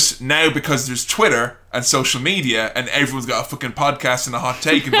 Yep. Just now, because there's Twitter and social media and everyone's got a fucking podcast and a hot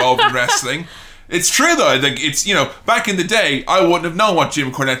take involved in wrestling. It's true though, like it's, back in the day, I wouldn't have known what Jim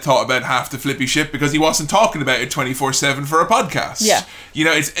Cornette thought about half the flippy shit because he wasn't talking about it 24/7 for a podcast. Yeah.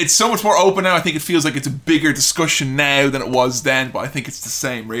 It's so much more open now. I think it feels like it's a bigger discussion now than it was then, but I think it's the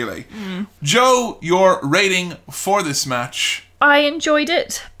same, really. Joe, your rating for this match? I enjoyed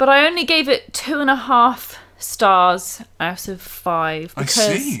it, but I only gave it 2.5 stars out of 5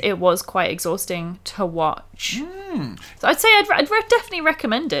 because it was quite exhausting to watch. So I'd say I'd definitely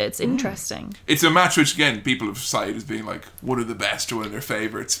recommend it. It's interesting. It's a match which, again, people have cited as being like one of the best or one of their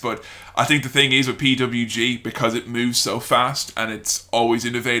favourites, but I think the thing is with PWG, because it moves so fast and it's always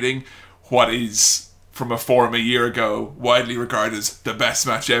innovating, what is from a forum a year ago widely regarded as the best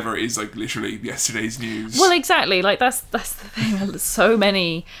match ever is like literally yesterday's news. Well, exactly. Like that's the thing. So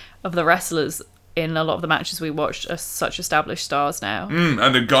many of the wrestlers in a lot of the matches we watched are such established stars now.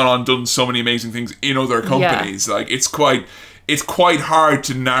 And they've gone on done so many amazing things in other companies. Yeah. Like it's quite hard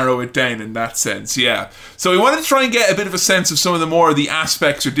to narrow it down in that sense, yeah. So we wanted to try and get a bit of a sense of some of the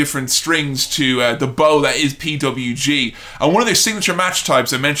aspects or different strings to the bow that is PWG. And one of their signature match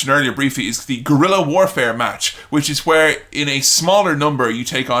types I mentioned earlier briefly is the guerrilla warfare match, which is where in a smaller number you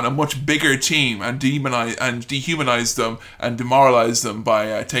take on a much bigger team and dehumanize them and demoralize them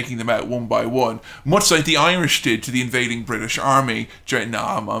by taking them out one by one. Much like the Irish did to the invading British army during...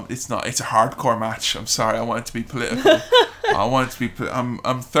 it's not. It's a hardcore match. I'm sorry, I want it to be political.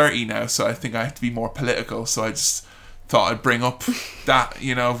 I'm 30 now, so I think I have to be more political, so I just thought I'd bring up that,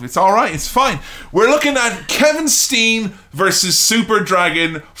 it's alright, it's fine. We're looking at Kevin Steen versus Super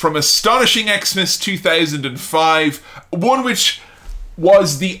Dragon from Astonishing Xmas 2005, one which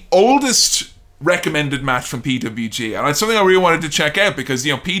was the oldest recommended match from PWG, and it's something I really wanted to check out because,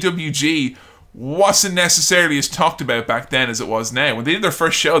 PWG wasn't necessarily as talked about back then as it was now. When they did their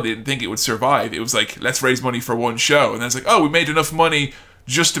first show, they didn't think it would survive. It was like, let's raise money for one show. And then it's like, oh, we made enough money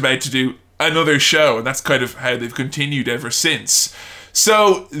just about to do another show. And that's kind of how they've continued ever since.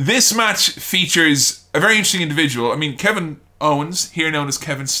 So this match features a very interesting individual. I mean, Kevin Owens, here known as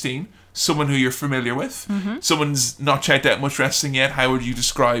Kevin Steen, someone who you're familiar with. Someone's not checked out much wrestling yet. How would you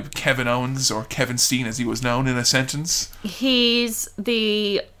describe Kevin Owens, or Kevin Steen as he was known, in a sentence? He's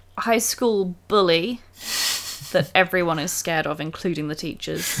the high school bully that everyone is scared of, including the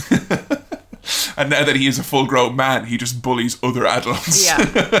teachers. And now that he is a full-grown man, he just bullies other adults. Yeah.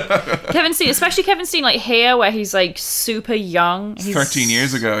 Kevin Steen, especially Kevin Steen, like here, where he's like super young. He's 13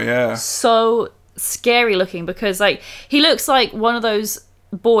 years ago, yeah. So scary looking because like he looks like one of those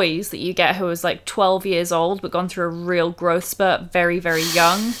boys that you get who is like 12 years old but gone through a real growth spurt very, very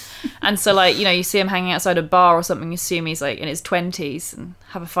young. And so like, you see him hanging outside a bar or something, you assume he's like in his 20s and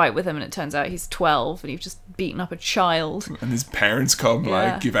have a fight with him, and it turns out he's 12 and you've just beaten up a child. And his parents come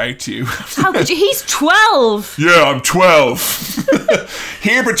give out to you. How could you? He's 12! Yeah, I'm 12.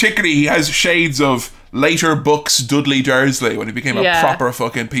 Here particularly he has shades of later Bucks Dudley Dursley when he became a proper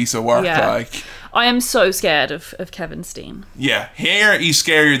fucking piece of work. Like, I am so scared of Kevin Steen. Yeah, here he's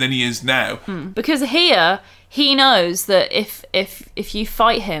scarier than he is now. Because here he knows that if you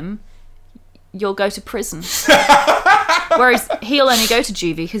fight him, you'll go to prison. Whereas he'll only go to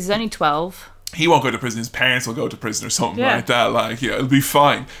juvie because he's only 12. He won't go to prison. His parents will go to prison or something like that. Like, it'll be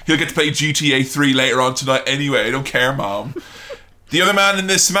fine. He'll get to play GTA 3 later on tonight anyway. I don't care, Mom. The other man in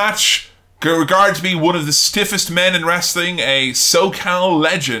this match, regarded to be one of the stiffest men in wrestling, a SoCal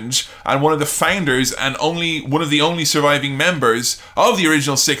legend, and one of the founders and one of the only surviving members of the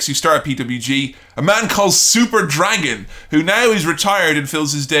original 6 who started PWG, a man called Super Dragon, who now is retired and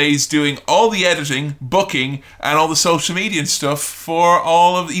fills his days doing all the editing, booking, and all the social media and stuff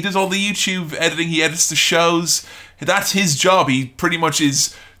he does all the YouTube editing, he edits the shows. That's his job. He pretty much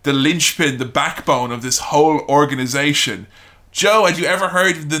is the linchpin, the backbone of this whole organization. Joe, had you ever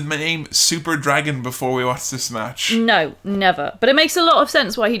heard of the name Super Dragon before we watched this match? No, never. But it makes a lot of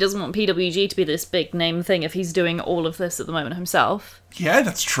sense why he doesn't want PWG to be this big name thing if he's doing all of this at the moment himself. Yeah,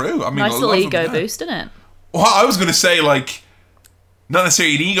 that's true. I mean, nice little ego boost, isn't it? Well, I was going to say, like, not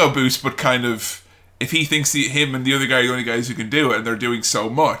necessarily an ego boost, but kind of if he thinks him and the other guy are the only guys who can do it, and they're doing so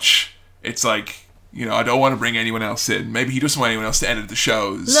much, it's like, you know, I don't want to bring anyone else in. Maybe he doesn't want anyone else to edit the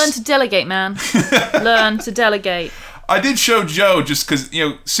shows. Learn to delegate, man. Learn to delegate. I did show Joe just because, you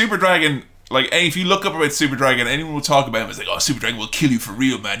know, Super Dragon, like, if you look up about Super Dragon, anyone will talk about him. It's like, oh, Super Dragon will kill you for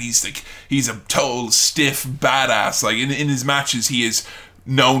real, man. He's a total stiff badass. Like, in his matches, he is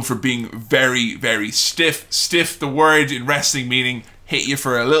known for being very, very stiff. Stiff, the word in wrestling meaning hit you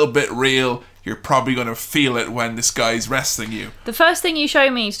for a little bit real. You're probably going to feel it when this guy's wrestling you. The first thing you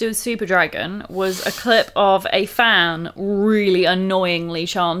showed me to do with Super Dragon was a clip of a fan really annoyingly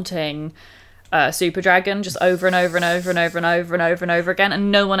chanting Super Dragon just over and over and over and over and over and over and over again,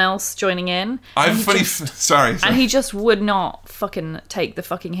 and no one else joining in. Sorry. And he just would not fucking take the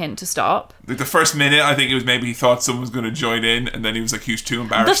fucking hint to stop. Like the first minute, I think it was maybe he thought someone was going to join in, and then he was like, he was too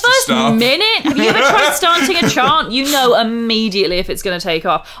embarrassed to stop. The first minute? Have you ever tried starting a chant? You know immediately if it's going to take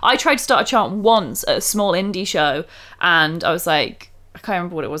off. I tried to start a chant once at a small indie show, and I was like, I can't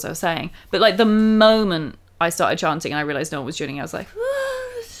remember what it was I was saying, but like the moment I started chanting and I realised no one was joining, I was like,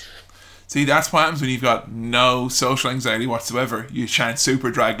 See, that's what happens when you've got no social anxiety whatsoever. You chant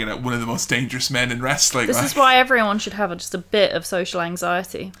Super Dragon at one of the most dangerous men in wrestling. This is why everyone should have just a bit of social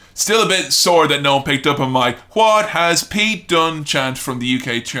anxiety. Still a bit sore that no one picked up on my "What has Pete done?" chant from the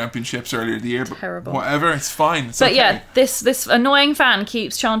UK Championships earlier in the year. But terrible. Whatever, it's fine. But okay. Yeah, this annoying fan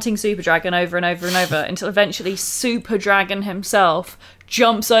keeps chanting Super Dragon over and over and over until eventually Super Dragon himself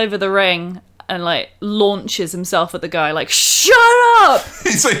jumps over the ring and like launches himself at the guy, like, shut up!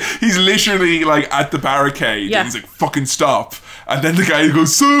 he's literally like at the barricade, yeah. And he's like, fucking stop. And then the guy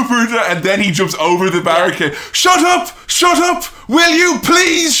goes, Super, and then he jumps over the barricade. Yeah. Shut up, will you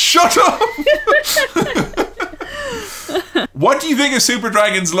please shut up? What do you think of Super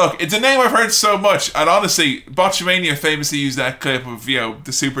Dragon's look? It's a name I've heard so much, and honestly, Botchamania famously used that clip of, you know,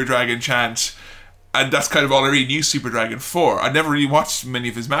 the Super Dragon chant. And that's kind of all I really knew Super Dragon for. I never really watched many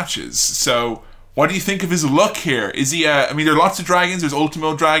of his matches. So, what do you think of his look here? Is he, I mean, there are lots of dragons. There's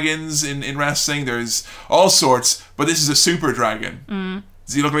Ultimo dragons in wrestling. There's all sorts. But this is a Super Dragon. Mm.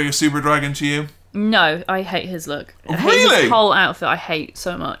 Does he look like a Super Dragon to you? No, I hate his look. I really? hate his whole outfit. I hate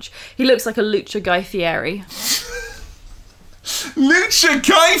so much. He looks like a Lucha Guy Fieri. Lucha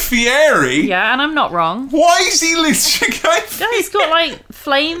Guy Fieri? Yeah, and I'm not wrong. Why is he Lucha Guy Fieri? Yeah, he's got like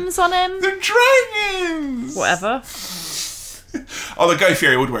flames on him. They're dragons! Whatever. Although Guy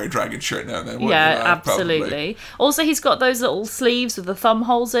Fieri would wear a dragon shirt now and then. Yeah, absolutely. Probably. Also, he's got those little sleeves with the thumb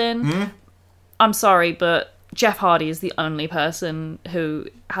holes in. Hmm? I'm sorry, but Jeff Hardy is the only person who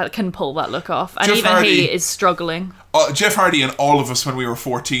can pull that look off. And he is struggling. Jeff Hardy and all of us when we were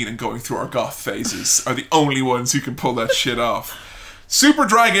 14 and going through our goth phases are the only ones who can pull that shit off. Super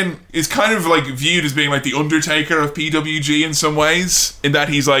Dragon is kind of like viewed as being like the Undertaker of PWG in some ways, in that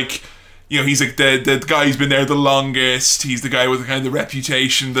he's like, you know, he's like the guy who's been there the longest. He's the guy with the kind of the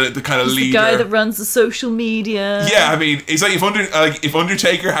reputation, the kind of leader. The guy that runs the social media. Yeah, I mean, it's like if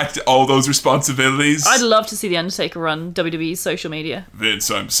Undertaker had all those responsibilities. I'd love to see the Undertaker run WWE's social media.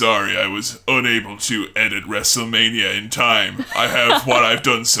 Vince, I'm sorry, I was unable to edit WrestleMania in time. I have what I've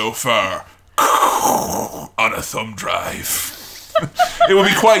done so far on a thumb drive. It would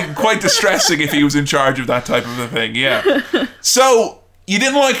be quite distressing if he was in charge of that type of a thing. Yeah. So. You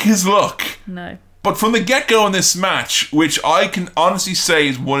didn't like his look. No. But from the get-go in this match, which I can honestly say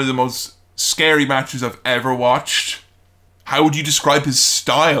is one of the most scary matches I've ever watched, how would you describe his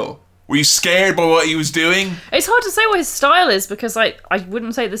style? Were you scared by what he was doing? It's hard to say what his style is, because I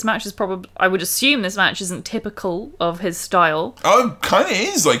wouldn't say this match is I would assume this match isn't typical of his style. Oh, it kind of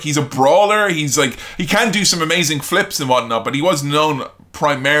is. Like, he's a brawler. He's like, he can do some amazing flips and whatnot, but he was known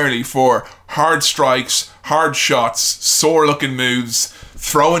primarily for hard strikes, hard shots, sore-looking moves,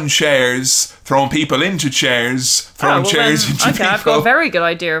 throwing chairs, throwing people into chairs, throwing chairs into people. Okay, I've got a very good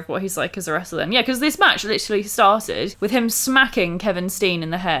idea of what he's like as a wrestler then. Yeah, because this match literally started with him smacking Kevin Steen in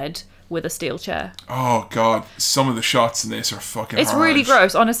the head with a steel chair. Oh, God. Some of the shots in this are fucking It's hard. really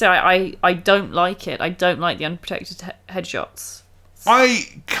gross. Honestly, I don't like it. I don't like the unprotected headshots.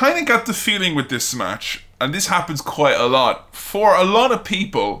 I kind of got the feeling with this match, and this happens quite a lot, for a lot of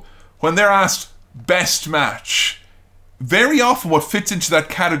people, when they're asked best match, very often what fits into that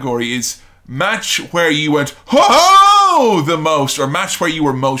category is match where you went, ho-ho, the most, or match where you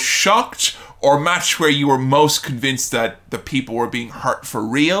were most shocked, or match where you were most convinced that the people were being hurt for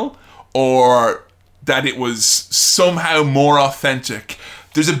real, or that it was somehow more authentic.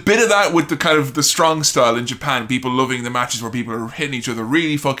 There's a bit of that with the kind of the strong style in Japan, people loving the matches where people are hitting each other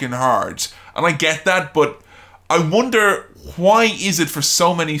really fucking hard. And I get that, but I wonder, why is it for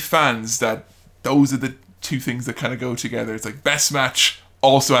so many fans that those are the two things that kind of go together? It's like best match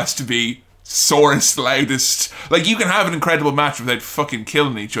also has to be sorest, loudest. Like, you can have an incredible match without fucking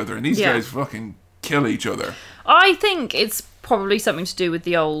killing each other, and these guys fucking kill each other. I think it's probably something to do with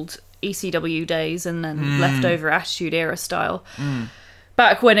the old ECW days and then leftover Attitude Era style.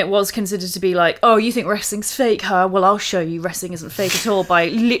 Back when it was considered to be like, oh, you think wrestling's fake, huh? Well, I'll show you wrestling isn't fake at all by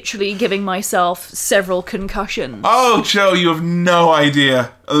literally giving myself several concussions. Oh, Joe, you have no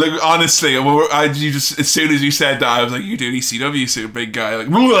idea. Like, honestly, you just, as soon as you said that, I was like, you do ECW, so big guy. Like,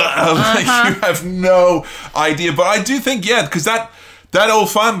 like, you have no idea. But I do think, because that old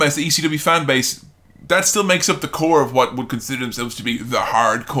fan base, the ECW fan base, that still makes up the core of what would consider themselves to be the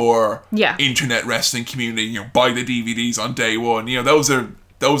hardcore internet wrestling community. You know, buy the DVDs on day one. You know, those are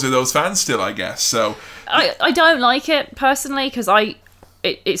those fans still, I guess. So I don't like it personally because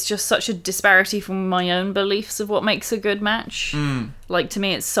it's just such a disparity from my own beliefs of what makes a good match. Like, to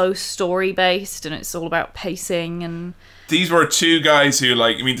me, it's so story based and it's all about pacing and. These were two guys who,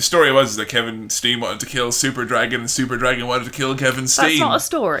 like, I mean, the story was that Kevin Steen wanted to kill Super Dragon and Super Dragon wanted to kill Kevin Steen. That's not a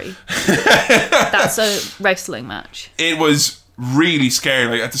story. That's a wrestling match. It was really scary.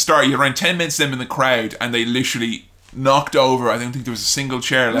 Like, at the start, you had around 10 minutes of them in the crowd and they literally knocked over, I don't think there was a single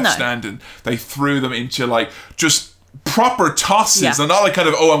chair left standing. They threw them into, like, just proper tosses and not like kind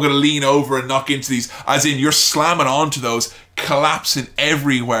of, I'm going to lean over and knock into these, as in you're slamming onto those, collapsing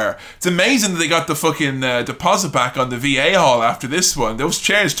everywhere. It's amazing that they got the fucking deposit back on the VA hall after this one. Those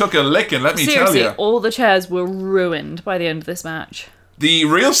chairs took a licking, let me tell you. Seriously, all the chairs were ruined by the end of this match. The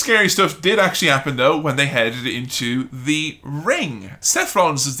real scary stuff did actually happen, though, when they headed into the ring. Seth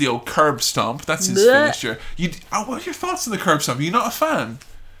Rollins is the old curb stomp. That's his finisher. What are your thoughts on the curb stomp? Are you not a fan?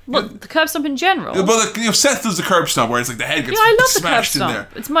 What, the curb stomp in general? Well, Seth does the curb stomp where it's like the head gets I love smashed the curb in there.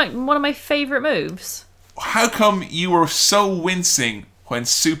 stomp. It's one of my favourite moves. How come you were so wincing when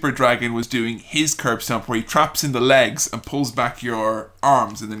Super Dragon was doing his curb stomp where he traps in the legs and pulls back your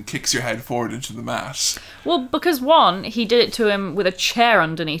arms and then kicks your head forward into the mat? Well, because one, he did it to him with a chair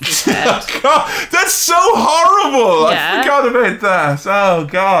underneath his head. Oh, God, that's so horrible! Yeah. I forgot about that. Oh,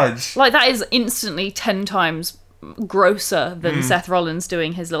 God. Like, that is instantly 10 times grosser than Seth Rollins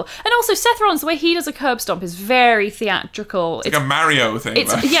doing his little. And also, Seth Rollins, the way he does a curb stomp is very theatrical. It's like a Mario thing.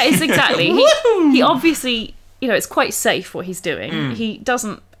 It's exactly. he obviously, it's quite safe what he's doing. He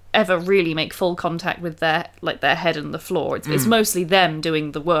doesn't ever really make full contact with their head and the floor. It's mostly them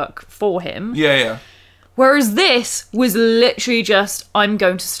doing the work for him. Yeah. Whereas this was literally just, I'm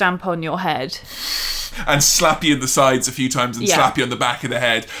going to stamp on your head. And slap you in the sides a few times and slap you on the back of the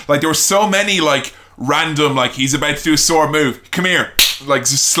head. Like, there were so many, like, random, like, he's about to do a sore move. Come here. Like,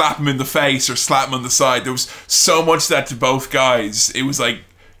 just slap him in the face or slap him on the side. There was so much that to both guys. It was like,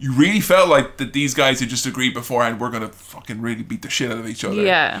 you really felt like that these guys had just agreed beforehand, we're going to fucking really beat the shit out of each other.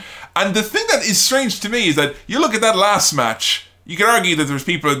 Yeah. And the thing that is strange to me is that you look at that last match, you could argue that there's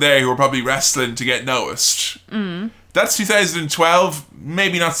people there who are probably wrestling to get noticed. That's 2012.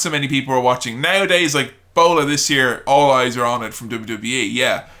 Maybe not so many people are watching. Nowadays, like, Bola this year, all eyes are on it from WWE,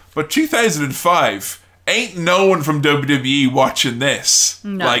 yeah. But 2005, ain't no one from WWE watching this.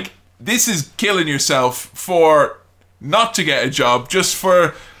 No. Like, this is killing yourself for not to get a job, just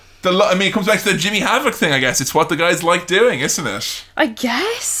for it comes back to the Jimmy Havoc thing, I guess. It's what the guys like doing, isn't it? I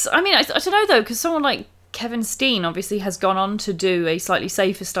guess. I mean, I don't know, though, because someone like Kevin Steen obviously has gone on to do a slightly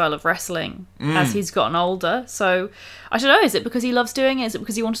safer style of wrestling as he's gotten older. So, I don't know, is it because he loves doing it? Is it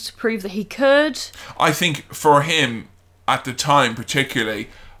because he wanted to prove that he could? I think for him, at the time particularly,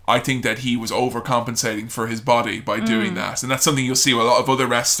 I think that he was overcompensating for his body by doing that. And that's something you'll see with a lot of other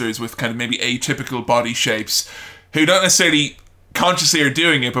wrestlers with kind of maybe atypical body shapes who don't necessarily consciously are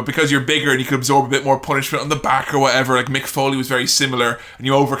doing it, but because you're bigger and you can absorb a bit more punishment on the back or whatever, like Mick Foley was very similar, and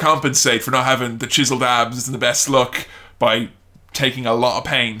you overcompensate for not having the chiseled abs and the best look by taking a lot of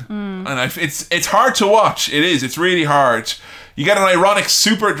pain. And it's hard to watch. It is. It's really hard. You get an ironic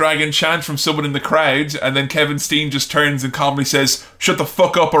Super Dragon chant from someone in the crowd, and then Kevin Steen just turns and calmly says, "Shut the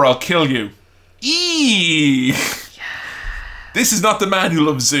fuck up or I'll kill you." Eee! This is not the man who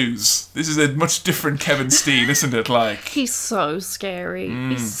loves zoos. This is a much different Kevin Steen, isn't it? Like, he's so scary.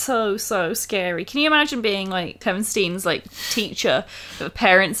 He's so scary. Can you imagine being like Kevin Steen's like teacher at a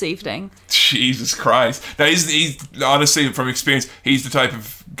parents' evening? Jesus Christ! Now he's honestly, from experience, he's the type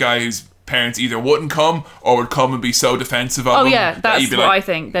of guy whose parents either wouldn't come or would come and be so defensive of him. Oh yeah, that's what like, I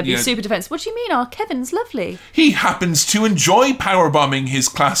think. They'd be super defensive. What do you mean? Oh, Kevin's lovely. He happens to enjoy powerbombing his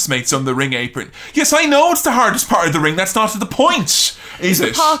classmates on the ring apron. Yes, I know it's the hardest part of the ring. That's not the point, is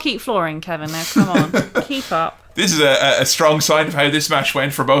it? Parquet flooring, Kevin. Now, come on, keep up. This is a strong sign of how this match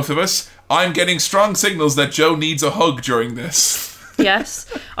went for both of us. I'm getting strong signals that Joe needs a hug during this.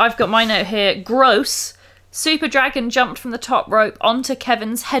 Yes, I've got my note here. Gross. Super Dragon jumped from the top rope onto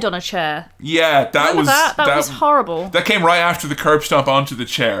Kevin's head on a chair. Yeah, that was horrible. That came right after the curb stomp onto the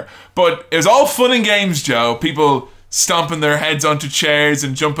chair. But it was all fun and games, Joe. People stomping their heads onto chairs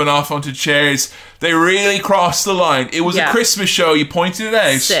and jumping off onto chairs. They really crossed the line. It was a Christmas show. You pointed it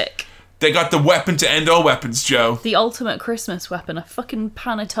out. Sick. They got the weapon to end all weapons, Joe. The ultimate Christmas weapon, a fucking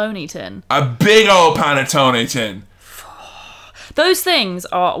panettone tin. A big old panettone tin. Those things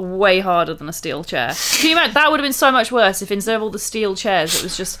are way harder than a steel chair. Can you imagine? That would have been so much worse if instead of all the steel chairs, it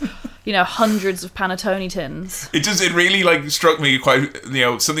was just, hundreds of panettone tins. It really struck me quite,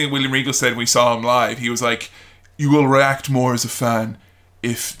 something that William Regal said when we saw him live. He was like, you will react more as a fan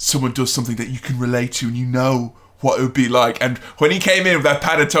if someone does something that you can relate to and you know what it would be like. And when he came in with that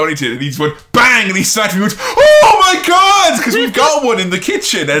panettone tin and he just went bang and he smacked me and went, oh my god, because we've got one in the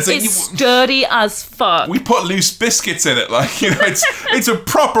kitchen. And it's sturdy as fuck. We put loose biscuits in it, it's a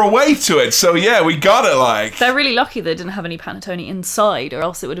proper weight to it. So yeah, we got it. They're really lucky they didn't have any panettone inside, or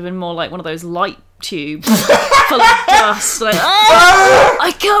else it would have been more like one of those light tubes full of dust.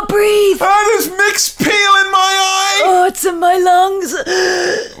 I can't breathe. There's mixed peel in my eye. Oh, it's in my lungs.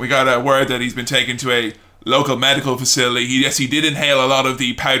 We got a word that he's been taken to a local medical facility. He did inhale a lot of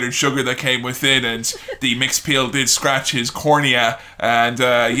the powdered sugar that came within, and the mixed peel did scratch his cornea. And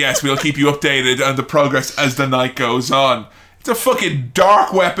yes, we'll keep you updated on the progress as the night goes on. It's a fucking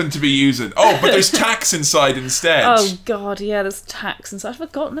dark weapon to be using. Oh, but there's tacks inside instead. Oh god, yeah, there's tacks inside. I've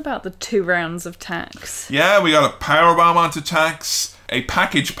forgotten about the 2 rounds of tacks. Yeah, we got a powerbomb onto tacks, a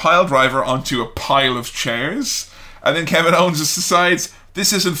package pile driver onto a pile of chairs, and then Kevin Owens just decides,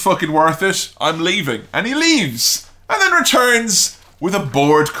 this isn't fucking worth it, I'm leaving. And he leaves. And then returns with a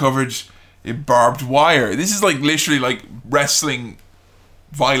board covered in barbed wire. This is literally wrestling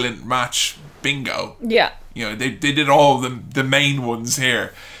violent match bingo. Yeah. They did all the main ones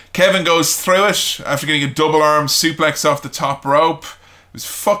here. Kevin goes through it after getting a double arm suplex off the top rope. It was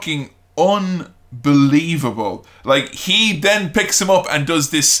fucking unbelievable. He then picks him up and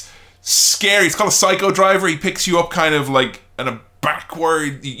does this scary, it's called a psycho driver. He picks you up kind of in a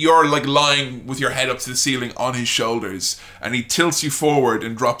backward, you're lying with your head up to the ceiling on his shoulders, and he tilts you forward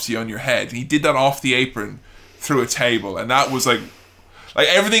and drops you on your head. And he did that off the apron through a table, and that was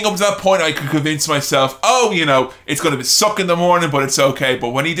everything up to that point I could convince myself, it's going to be suck in the morning, but it's okay. But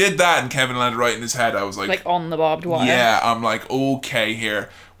when he did that and Kevin landed right in his head, I was on the barbed wire. Yeah, I'm okay, here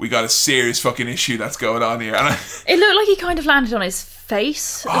we got a serious fucking issue that's going on here. And it looked like he kind of landed on his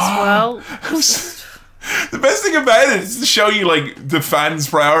face as well. The best thing about it is to show you the fans'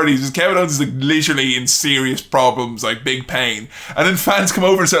 priorities. Is Kevin Owens is literally in serious problems, big pain, and then fans come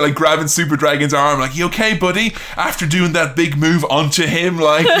over and start grabbing Super Dragon's arm, you okay, buddy? After doing that big move onto him, you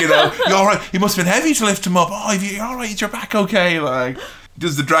all right? He must have been heavy to lift him up. Oh, you're all right? Is your back okay?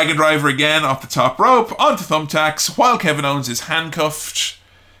 Does the Dragon Driver again off the top rope onto thumbtacks while Kevin Owens is handcuffed.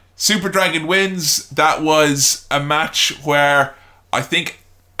 Super Dragon wins. That was a match where I think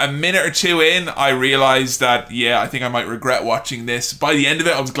a minute or two in, I realised that, I think I might regret watching this. By the end of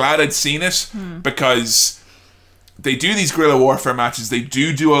it, I was glad I'd seen it, because they do these guerrilla warfare matches. They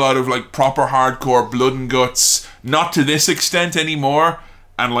do a lot of proper hardcore blood and guts. Not to this extent anymore.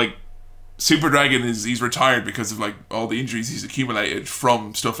 And Super Dragon he's retired because of all the injuries he's accumulated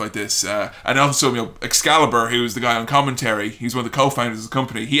from stuff like this. And also, Excalibur, who's the guy on commentary, he's one of the co-founders of the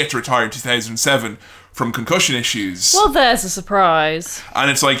company. He had to retire in 2007 from concussion issues. Well, there's a surprise. And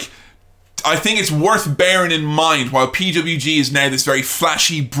it's I think it's worth bearing in mind, while PWG is now this very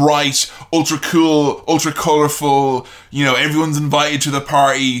flashy, bright, ultra cool, ultra colourful, everyone's invited to the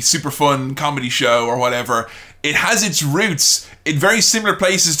party, super fun comedy show or whatever, it has its roots in very similar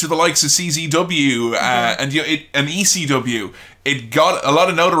places to the likes of CZW and ECW. It got a lot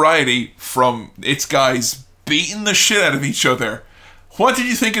of notoriety from its guys beating the shit out of each other. What did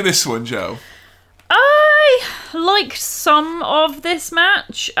you think of this one, Joe? I liked some of this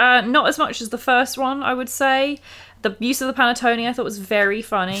match, not as much as the first one, I would say. The use of the panettone I thought was very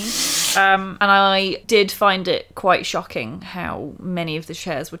funny, and I did find it quite shocking how many of the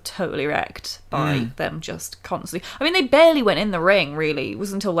chairs were totally wrecked by them just constantly. I mean, they barely went in the ring, really. It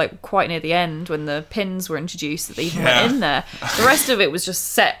wasn't until quite near the end when the pins were introduced that they even went in there. The rest of it was just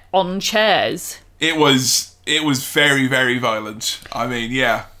set on chairs. It was very, very violent. I mean,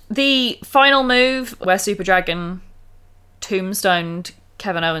 yeah. The final move where Super Dragon tombstoned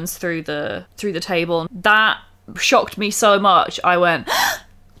Kevin Owens through the table, that shocked me so much. I went,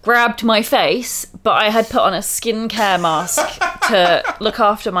 grabbed my face, but I had put on a skincare mask to look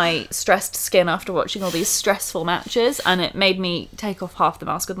after my stressed skin after watching all these stressful matches, and it made me take off half the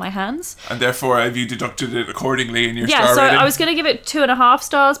mask with my hands. And therefore, have you deducted it accordingly in your star Yeah, so rating? I was going to give it 2.5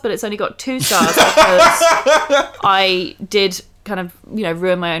 stars, but it's only got 2 stars because I did kind of,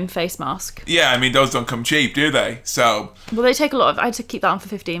 ruin my own face mask. Yeah, I mean, those don't come cheap, do they? So... Well, they take a lot of... I had to keep that on for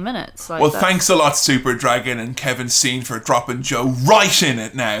 15 minutes. Well, thanks a lot, Super Dragon and Kevin Steen, for dropping Joe right in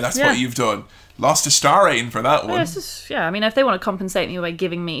it now. That's what you've done. Lost a star rating for that one. I mean, if they want to compensate me by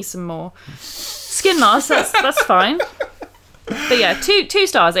giving me some more skin masks, that's fine. But yeah, 2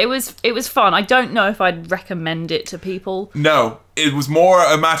 stars. It was fun. I don't know if I'd recommend it to people. No, it was more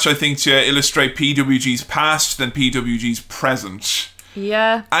a match, I think, to illustrate PWG's past than PWG's present.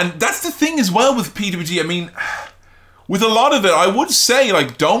 Yeah. And that's the thing as well with PWG. I mean, with a lot of it, I would say,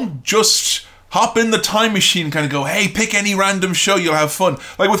 like, don't just hop in the time machine and kind of go, hey, pick any random show, you'll have fun.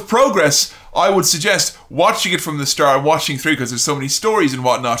 Like with Progress, I would suggest watching it from the start, watching through, because there's so many stories and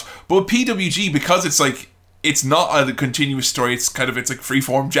whatnot. But with PWG, because it's like, it's not a continuous story, it's like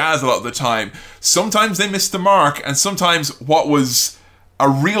freeform jazz a lot of the time. Sometimes they miss the mark, and sometimes what was a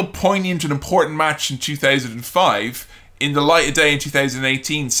real poignant and important match in 2005, in the light of day in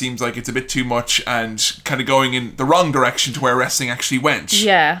 2018, seems like it's a bit too much and kind of going in the wrong direction to where wrestling actually went.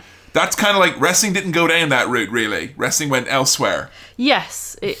 Yeah. That's kind of like, wrestling didn't go down that route, really. Wrestling went elsewhere.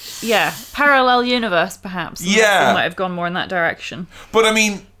 Yes. Parallel universe, perhaps. Yeah. Might have gone more in that direction. But, I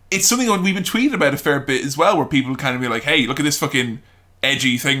mean, it's something that we've been tweeted about a fair bit as well, where people kind of be like, hey, look at this fucking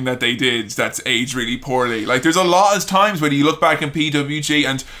edgy thing that they did that's aged really poorly. Like, there's a lot of times when you look back in PWG,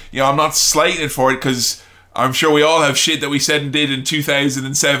 and, I'm not slating it for it, because I'm sure we all have shit that we said and did in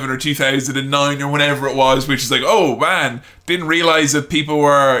 2007 or 2009 or whenever it was, which is like, oh man, didn't realize that people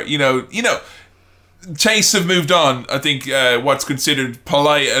were, tastes have moved on. I think what's considered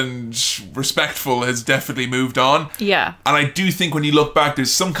polite and respectful has definitely moved on. Yeah. And I do think when you look back,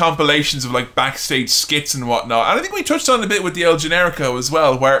 there's some compilations of like backstage skits and whatnot. And I think we touched on a bit with the El Generico as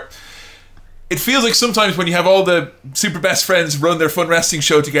well, where it feels like sometimes when you have all the super best friends run their fun wrestling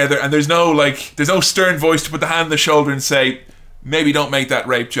show together, and there's no stern voice to put the hand on the shoulder and say, maybe don't make that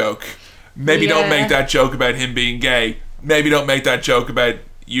rape joke. Maybe don't make that joke about him being gay. Maybe don't make that joke about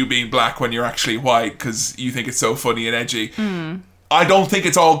you being black when you're actually white because you think it's so funny and edgy. I don't think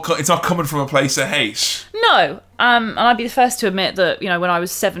it's not coming from a place of hate. No. And I'd be the first to admit that, when I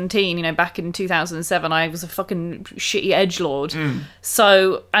was 17, back in 2007, I was a fucking shitty edgelord.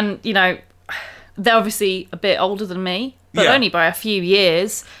 So, and, they're obviously a bit older than me, but only by a few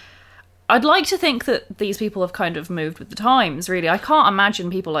years. I'd like to think that these people have kind of moved with the times, really. I can't imagine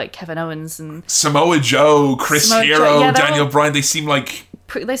people like Kevin Owens and Samoa Joe, Chris Hero, Daniel Bryan, they seem like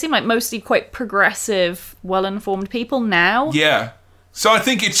mostly quite progressive, well-informed people now. Yeah. So I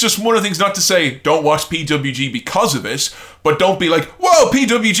think it's just one of the things, not to say don't watch PWG because of it, but don't be like, whoa,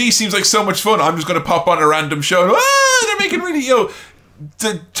 PWG seems like so much fun, I'm just going to pop on a random show and, they're making really,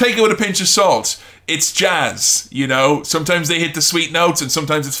 to take it with a pinch of salt. It's jazz, Sometimes they hit the sweet notes and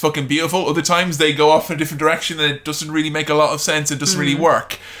sometimes it's fucking beautiful. Other times they go off in a different direction and it doesn't really make a lot of sense. It doesn't really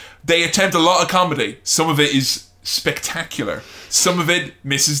work. They attempt a lot of comedy. Some of it is spectacular. Some of it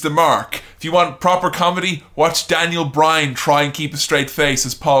misses the mark. If you want proper comedy, watch Daniel Bryan try and keep a straight face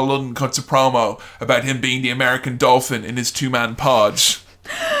as Paul London cuts a promo about him being the American Dolphin in his 2-man pod.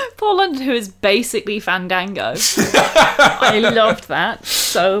 Paul London, who is basically Fandango. I loved that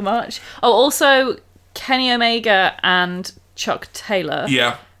so much. Oh, also Kenny Omega and Chuck Taylor.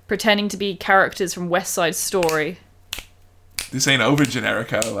 Yeah. Pretending to be characters from West Side Story. This ain't over,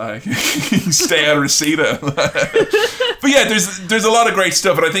 Generico. Like, stay out of Reseda. But yeah, there's a lot of great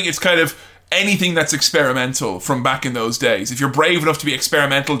stuff, and I think it's kind of anything that's experimental from back in those days. If you're brave enough to be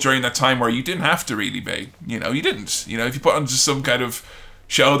experimental during that time where you didn't have to really be, you didn't. If you put on just some kind of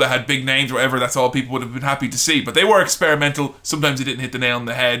show that had big names or whatever, that's all people would have been happy to see. But they were experimental. Sometimes they didn't hit the nail on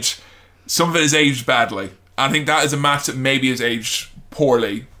the head. Some of it has aged badly. I think that is a match that maybe has aged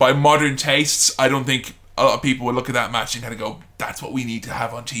poorly. By modern tastes, I don't think a lot of people would look at that match and kind of go, that's what we need to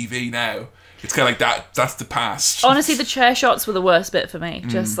have on TV now. It's kind of like that's the past. Honestly, the chair shots were the worst bit for me.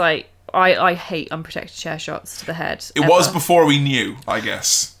 Just like, I hate unprotected chair shots to the head. It was before we knew, I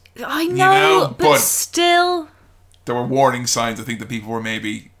guess. I know, but still. There were warning signs, I think, that people were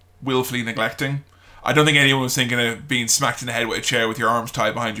maybe willfully neglecting. I don't think anyone was thinking of being smacked in the head with a chair with your arms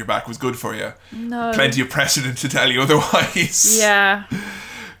tied behind your back was good for you. No. Plenty of precedent to tell you otherwise. Yeah.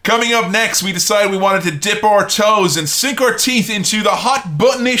 Coming up next, we decided we wanted to dip our toes and sink our teeth into the hot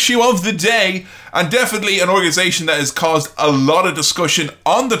button issue of the day, and definitely an organisation that has caused a lot of discussion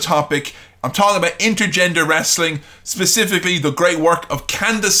on the topic I'm talking about intergender wrestling, specifically the great work of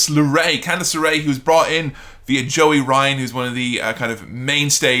Candice LeRae. Candice LeRae, who's brought in via Joey Ryan, who's one of the kind of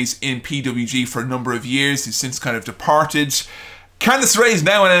mainstays in PWG for a number of years, who's since kind of departed. Candice LeRae is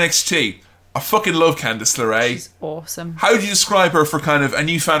now in NXT. I fucking love Candice LeRae. She's awesome. How would you describe her for kind of a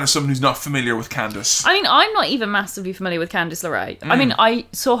new fan or someone who's not familiar with Candice? I mean, I'm not even massively familiar with Candice LeRae. I mean, I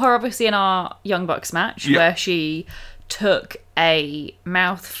saw her obviously in our Young Bucks match where she took a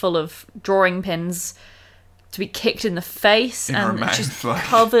mouthful of drawing pins to be kicked in the face, and she's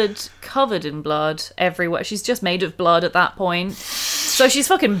covered in blood everywhere. She's just made of blood at that point. So she's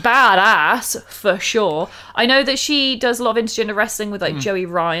fucking badass for sure. I know that she does a lot of intergender wrestling with like Joey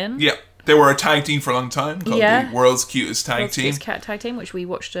Ryan. Yeah. They were a tag team for a long time called the World's Cutest Tag Team. World's Cutest Tag Team, which we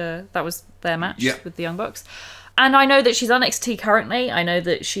watched. That was their match with the Young Bucks. And I know that she's on NXT currently. I know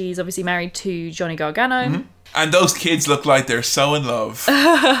that she's obviously married to Johnny Gargano. Mm-hmm. And those kids look like they're so in love. But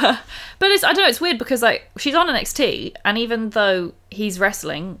I don't know, it's weird because like she's on NXT, and even though he's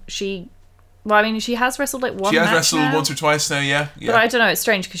wrestling, she has wrestled like one match. She has wrestled once or twice now, yeah. But I don't know, it's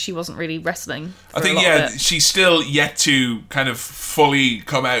strange because she wasn't really wrestling. I think, she's still yet to kind of fully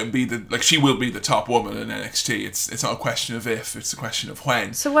come out and be she will be the top woman in NXT. It's not a question of if, it's a question of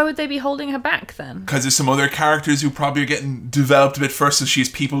when. So why would they be holding her back then? Because there's some other characters who probably are getting developed a bit first, so she has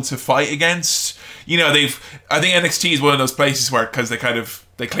people to fight against. You know, I think NXT is one of those places where, because they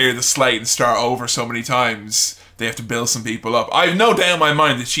clear the slate and start over so many times, they have to build some people up. I have no doubt in my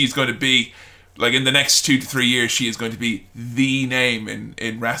mind that she's going to be, like, in the next 2 to 3 years, she is going to be the name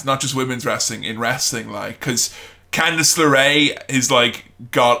in wrestling, not just women's wrestling, in wrestling, like, because Candice LeRae is, like,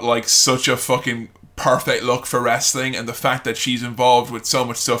 got, like, such a fucking perfect look for wrestling, and the fact that she's involved with so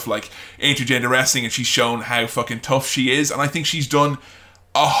much stuff like intergender wrestling, and she's shown how fucking tough she is, and I think she's done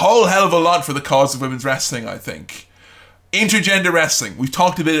a whole hell of a lot for the cause of women's wrestling, I think. Intergender wrestling, we've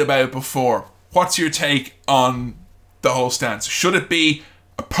talked a bit about it before. What's your take on the whole stance? Should it be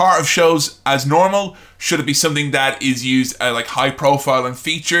a part of shows as normal? Should it be something that is used like high profile and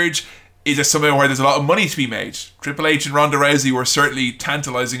featured? Is it somewhere where there's a lot of money to be made? Triple H and Ronda Rousey were certainly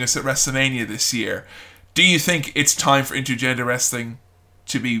tantalizing us at WrestleMania this year. Do you think it's time for intergender wrestling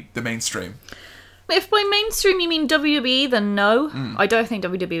to be the mainstream? If by mainstream you mean WWE, then no. I don't think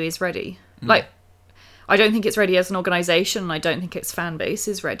WWE is ready. Like, I don't think it's ready as an organisation, and I don't think its fan base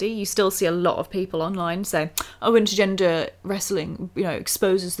is ready. You still see a lot of people online say, oh, intergender wrestling,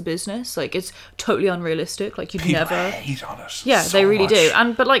 exposes the business. Like, it's totally unrealistic. Like, you'd people never... hate on it. Yeah, so they really much.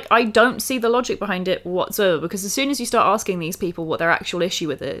 do. But, like, I don't see the logic behind it whatsoever, because as soon as you start asking these people what their actual issue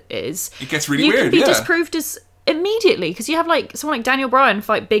with it is... It gets really weird, You can be disproved as... immediately, because you have like someone like Daniel Bryan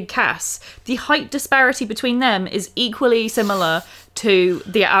fight Big Cass. The height disparity between them is equally similar to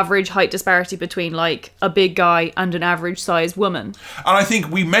the average height disparity between like a big guy and an average sized woman. And I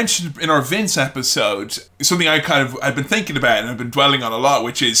think we mentioned in our Vince episode something I kind of had been thinking about and I've been dwelling on a lot,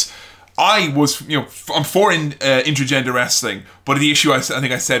 which is I'm for intergender wrestling, but the issue I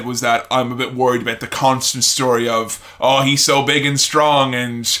think I said was that I'm a bit worried about the constant story of, oh, he's so big and strong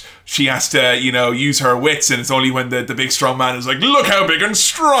and she has to, use her wits, and it's only when the big strong man is like, look how big and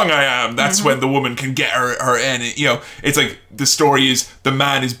strong I am, that's when the woman can get her in. It's like the story is the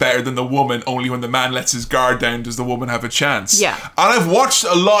man is better than the woman, only when the man lets his guard down does the woman have a chance. Yeah. And I've watched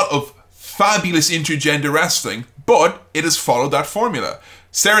a lot of fabulous intergender wrestling, but it has followed that formula.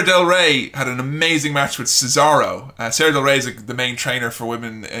 Sarah Del Rey had an amazing match with Cesaro. Sarah Del Rey is the main trainer for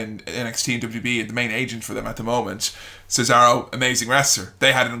women in NXT and WWE and the main agent for them at the moment. Cesaro, amazing wrestler.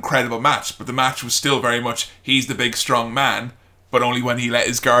 They had an incredible match, but the match was still very much, he's the big strong man, but only when he let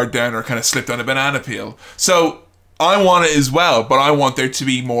his guard down or kind of slipped on a banana peel. So I want it as well, but I want there to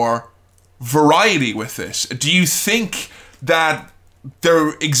be more variety with it. Do you think that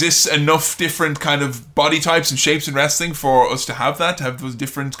there exists enough different kind of body types and shapes in wrestling for us to have those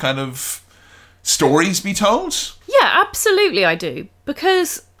different kind of stories be told? Yeah, absolutely I do.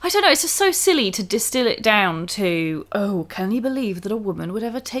 Because, I don't know, it's just so silly to distill it down to, oh, can you believe that a woman would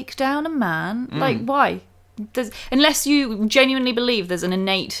ever take down a man? Like, why? Unless you genuinely believe there's an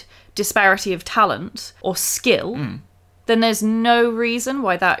innate disparity of talent or skill, then there's no reason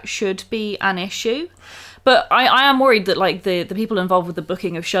why that should be an issue. But I am worried that like the people involved with the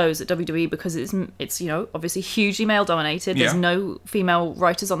booking of shows at WWE, because it's obviously hugely male dominated. There's no female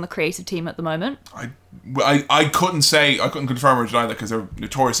writers on the creative team at the moment. I couldn't confirm or deny that because they're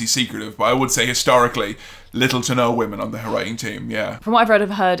notoriously secretive, but I would say historically little to no women on the writing team. Yeah. From what I've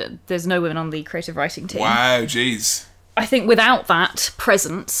heard, there's no women on the creative writing team. Wow, jeez. I think without that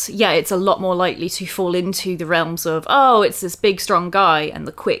presence, it's a lot more likely to fall into the realms of, oh, it's this big strong guy and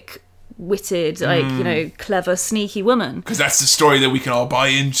the quick witted, like, clever, sneaky woman. Because that's the story that we can all buy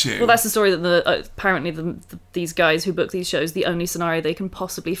into. Well, that's the story that apparently these guys who book these shows, the only scenario they can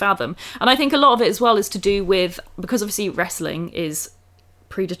possibly fathom. And I think a lot of it as well is to do with, because obviously wrestling is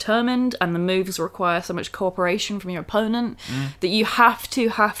predetermined and the moves require so much cooperation from your opponent that you have to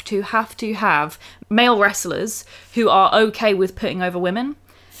have male wrestlers who are okay with putting over women.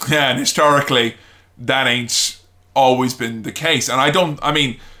 Yeah, and historically, that ain't always been the case. And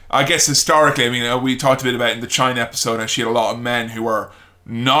I guess historically, we talked a bit about in the China episode how she had a lot of men who were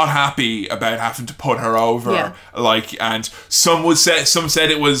not happy about having to put her over. Yeah. And some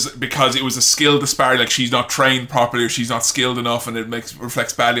said it was because it was a skill disparity, like she's not trained properly or she's not skilled enough and it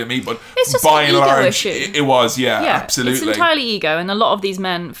reflects badly on me. But it's just by an and ego large, issue. it was, absolutely. It's entirely ego, and a lot of these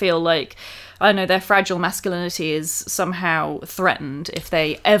men feel like, I don't know, their fragile masculinity is somehow threatened if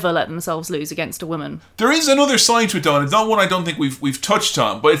they ever let themselves lose against a woman. There is another side to it, though, and it's not one I don't think we've touched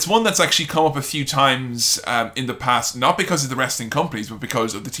on, but it's one that's actually come up a few times in the past, not because of the wrestling companies, but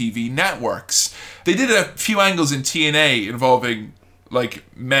because of the TV networks. They did a few angles in TNA involving, like,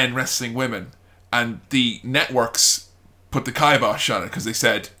 men wrestling women, and the networks put the kibosh on it because they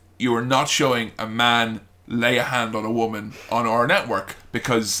said, you are not showing a man lay a hand on a woman on our network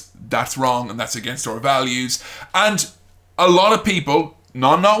because that's wrong and that's against our values. And a lot of people,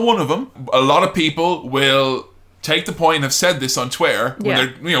 not one of them, a lot of people will take the point and have said this on Twitter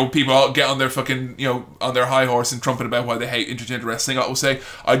when they're, people all get on their fucking, on their high horse and trumpet about why they hate intergender wrestling. I will say,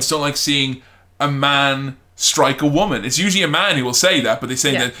 I just don't like seeing a man strike a woman. It's usually a man who will say that, but they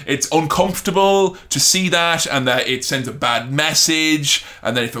say that it's uncomfortable to see that and that it sends a bad message,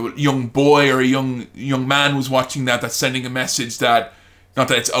 and that if a young boy or a young man was watching that, that's sending a message that, not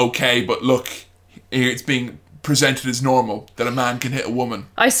that it's okay, but look, it's being presented as normal that a man can hit a woman.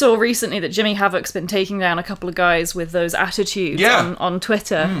 I saw recently that Jimmy Havoc's been taking down a couple of guys with those attitudes on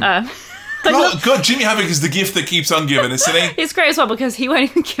Twitter. Good. Jimmy Havoc is the gift that keeps on giving, isn't he? It's great as well because he won't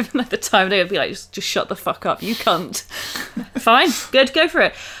even give them the time. They would be like, just shut the fuck up, you cunt. Fine, good, go for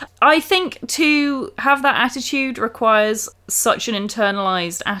it. I think to have that attitude requires such an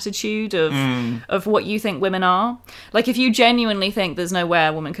internalized attitude of what you think women are. Like, if you genuinely think there's no way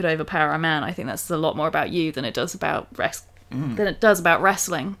a woman could overpower a man, I think that's a lot more about you than it does about wrestling.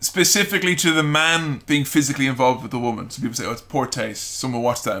 Specifically to the man being physically involved with the woman. So people say, it's poor taste. Someone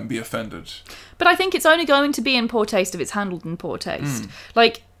watch that and be offended. But I think it's only going to be in poor taste if it's handled in poor taste.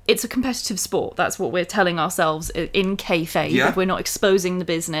 Like, it's a competitive sport. That's what we're telling ourselves in kayfabe. If we're not exposing the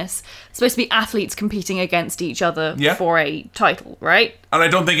business. It's supposed to be athletes competing against each other for a title, right? And I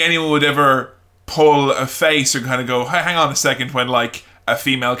don't think anyone would ever pull a face or kind of go, hang on a second, when, like, a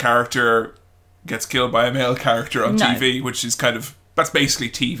female character gets killed by a male character on TV, which is that's basically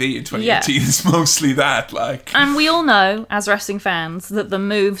TV in 2018. It's mostly that, like. And we all know, as wrestling fans, that the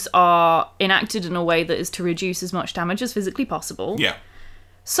moves are enacted in a way that is to reduce as much damage as physically possible. Yeah.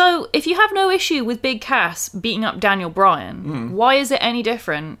 So, if you have no issue with Big Cass beating up Daniel Bryan, why is it any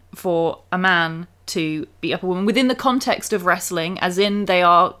different for a man to beat up a woman within the context of wrestling, as in they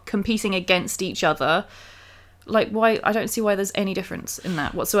are competing against each other? Like, why? I don't see why there's any difference in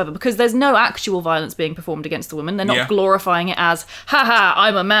that whatsoever, because there's no actual violence being performed against the woman. They're not glorifying it as, haha,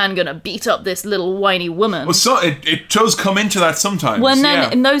 I'm a man gonna beat up this little whiny woman. Well, so it does come into that sometimes. Well,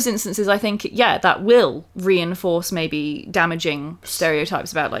 then in those instances, I think, that will reinforce maybe damaging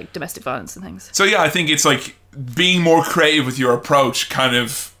stereotypes about, like, domestic violence and things. So, I think it's like being more creative with your approach kind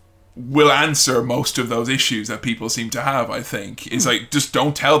of will answer most of those issues that people seem to have, I think. It's like, just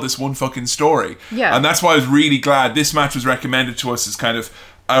don't tell this one fucking story. Yeah. And that's why I was really glad this match was recommended to us as kind of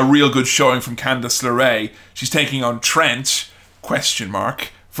a real good showing from Candice LeRae. She's taking on Trent, ?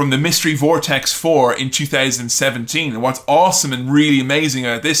 From the Mystery Vortex 4 in 2017. And what's awesome and really amazing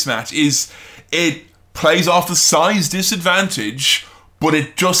about this match is it plays off the size disadvantage, but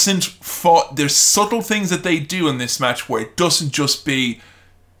it doesn't... There's subtle things that they do in this match where it doesn't just be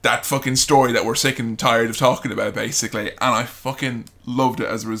that fucking story that we're sick and tired of talking about, basically. And I fucking loved it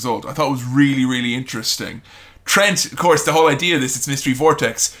as a result. I thought it was really, really interesting. Trent, of course, the whole idea of this, it's Mystery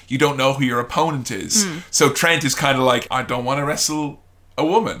Vortex. You don't know who your opponent is. So Trent is kind of like, I don't want to wrestle a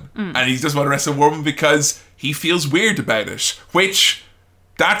woman. And he doesn't want to wrestle a woman because he feels weird about it. Which,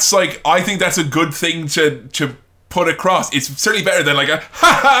 that's like, I think that's a good thing to put across. It's certainly better than like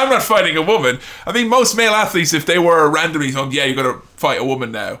I'm not fighting a woman. I mean, most male athletes, if they were randomly told, you're going to fight a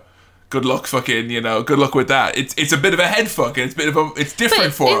woman now, good luck fucking, good luck with that. It's a bit of a head fuck. It's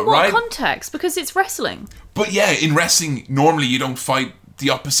different for him, right? In what context? Because it's wrestling. But in wrestling, normally you don't fight the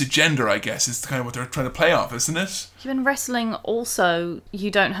opposite gender, I guess. It's kind of what they're trying to play off, isn't it? In wrestling, also,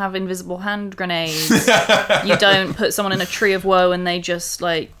 you don't have invisible hand grenades. You don't put someone in a tree of woe and they just,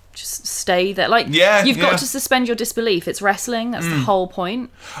 like, just stay there. Like, you've got to suspend your disbelief. It's wrestling. That's the whole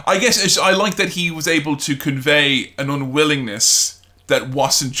point. I guess I like that he was able to convey an unwillingness that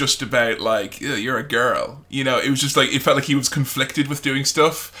wasn't just about, like, you're a girl. You know, it was just like, it felt like he was conflicted with doing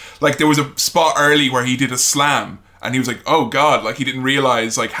stuff. Like, there was a spot early where he did a slam, and he was like, oh God, like, he didn't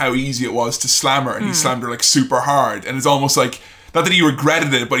realize, like, how easy it was to slam her, and he slammed her, like, super hard. And it's almost like, not that he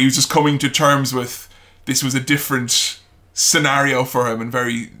regretted it, but he was just coming to terms with, this was a different scenario for him and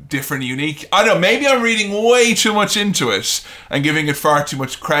very different and unique. I don't know, maybe I'm reading way too much into it and giving it far too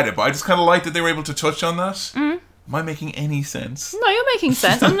much credit, but I just kind of like that they were able to touch on that. Am I making any sense? No, you're making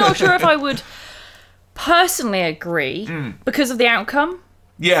sense. I'm not sure if I would personally agree because of the outcome.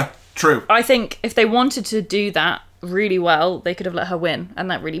 Yeah, true. I think if they wanted to do that really well, they could have let her win, and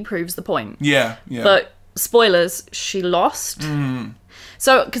that really proves the point. Yeah. But spoilers, she lost.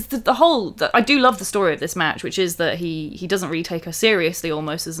 So, because I do love the story of this match, which is that he doesn't really take her seriously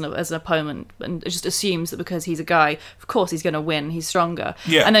almost as an opponent, and just assumes that because he's a guy, of course he's going to win, he's stronger.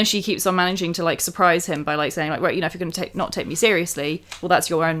 Yeah. And then she keeps on managing to, like, surprise him by, like, saying, like, right, you know, if you're going to not take me seriously, well, that's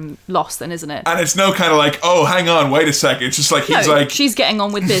your own loss then, isn't it? And it's no kind of like, oh, hang on, wait a second. It's just like, he's like... she's getting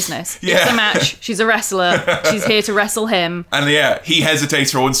on with business. It's a match. She's a wrestler. She's here to wrestle him. And he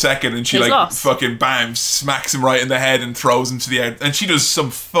hesitates for 1 second, and she, He's like, lost. fucking bam, smacks him right in the head and throws him to the out. And she does some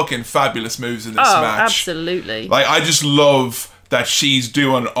fucking fabulous moves in this match. Absolutely. Like, I just love that she's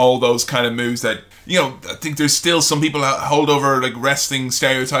doing all those kind of moves that, you know, I think there's still some people that hold over, like, wrestling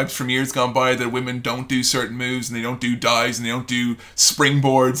stereotypes from years gone by that women don't do certain moves, and they don't do dives, and they don't do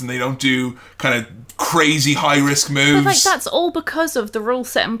springboards, and they don't do kind of crazy high-risk moves. But, like, that's all because of the rules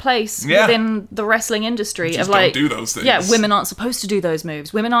set in place within the wrestling industry. Just of, like, don't do those things. Yeah, women aren't supposed to do those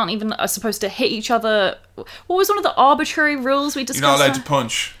moves. Women aren't even supposed to hit each other. What was one of the arbitrary rules we discussed? You're not allowed to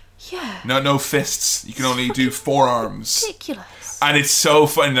punch. Yeah. No fists. You can only do forearms. Ridiculous. And it's so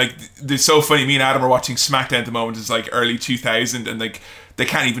funny. Like, it's so funny. Me and Adam are watching SmackDown at the moment. It's like early 2000, and like they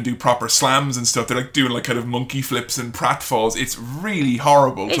can't even do proper slams and stuff. They're like doing like kind of monkey flips and pratfalls. It's really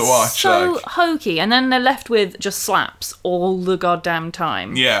horrible to watch. It's so like, hokey, and then they're left with just slaps all the goddamn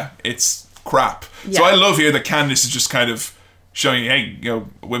time. Yeah, it's crap. Yeah. So I love here that Candice is just kind of showing, hey, you know,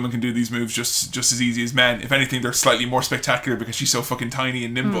 women can do these moves just as easy as men. If anything, they're slightly more spectacular because she's so fucking tiny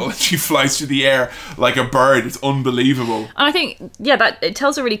and nimble, and she flies through the air like a bird. It's unbelievable. And I think, that it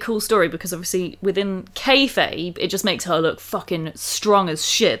tells a really cool story because obviously within kayfabe, it just makes her look fucking strong as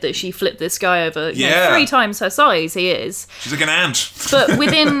shit that she flipped this guy over. You know, 3 times her size he is. She's like an ant. But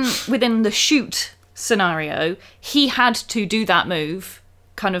within the shoot scenario, he had to do that move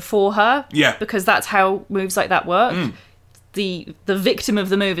kind of for her. Yeah. Because that's how moves like that work. The victim of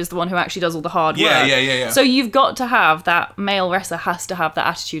the move is the one who actually does all the hard work. Yeah. So you've got to have that male wrestler has to have that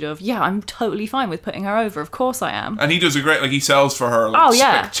attitude of, I'm totally fine with putting her over. Of course I am. And he does a great, like, he sells for her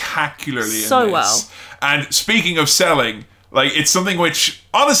spectacularly so in this. well. And speaking of selling, like, it's something which,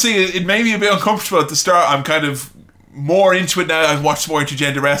 honestly, it made me a bit uncomfortable at the start. I'm kind of more into it now. I've watched more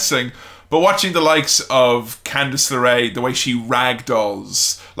intergender wrestling. But watching the likes of Candice LeRae, the way she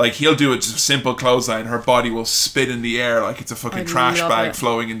ragdolls, like, he'll do it just a simple clothesline, her body will spin in the air like it's a fucking trash bag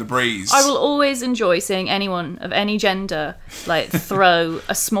flowing in the breeze. I will always enjoy seeing anyone of any gender, like, throw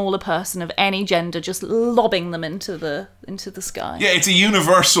a smaller person of any gender, just lobbing them into the sky. Yeah, it's a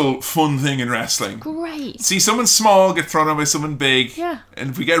universal fun thing in wrestling. Great. See someone small get thrown out by someone big. Yeah. And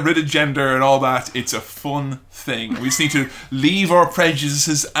if we get rid of gender and all that, it's a fun thing. We just need to leave our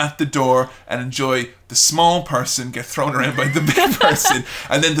prejudices at the door and enjoy the small person get thrown around by the big person,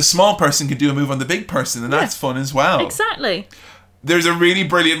 and then the small person can do a move on the big person, and that's fun as well. Exactly. There's a really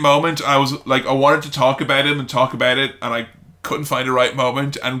brilliant moment. I wanted to talk about it, and I couldn't find a right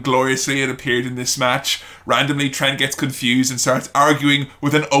moment, and gloriously it appeared in this match. Randomly, Trent gets confused and starts arguing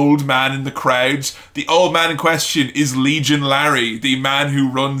with an old man in the crowd. The old man in question is Legion Larry, the man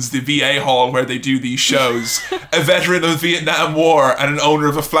who runs the VA hall where they do these shows. A veteran of the Vietnam War and an owner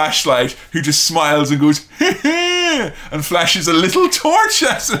of a flashlight who just smiles and goes, and flashes a little torch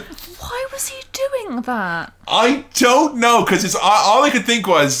at him. Why was he doing that? I don't know, because it's all I could think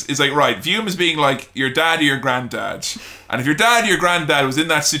is like, right, view him as being like your dad or your granddad. And if your dad or your granddad was in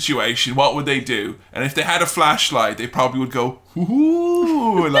that situation, what would they do? And if they had a flashlight, they probably would go,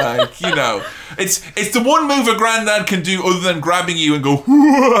 ooh, like, you know. It's the one move a granddad can do other than grabbing you and go,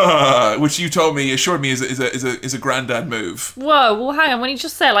 ooh, which you assured me is a granddad move. Whoa, well, hang on. When you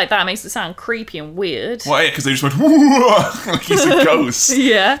just say it like that, it makes it sound creepy and weird. Well, yeah, because they just went, ooh, like he's a ghost.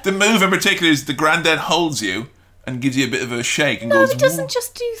 Yeah. The move in particular is the granddad holds you and gives you a bit of a shake and goes, No, he doesn't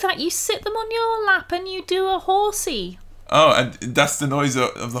just do that. You sit them on your lap and you do a horsey. Oh, and that's the noise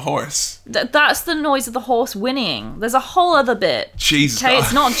of the horse. That's the noise of the horse whinnying. There's a whole other bit. Jesus. Okay,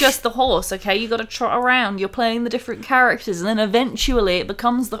 it's not just the horse, okay? You got to trot around. You're playing the different characters, and then eventually it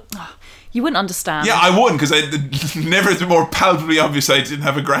becomes the... You wouldn't understand. Yeah, I wouldn't, because never the more palpably obvious I didn't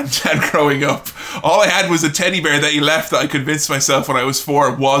have a granddad growing up. All I had was a teddy bear that he left that I convinced myself when I was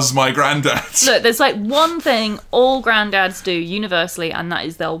 4 was my granddad. Look, there's like one thing all granddads do universally, and that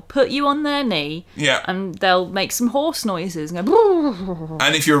is they'll put you on their knee, Yeah. and they'll make some horse noises and go...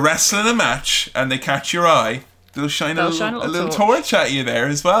 And if you're wrestling a match and they catch your eye, they'll shine a little torch at you there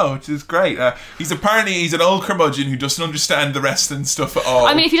as well, which is great. He's an old curmudgeon who doesn't understand the wrestling stuff at all.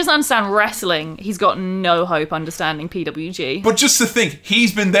 I mean, if he doesn't understand wrestling, he's got no hope understanding PWG. But just to think,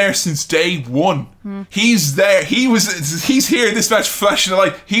 he's been there since day one. He's there. He's here in this match flashing a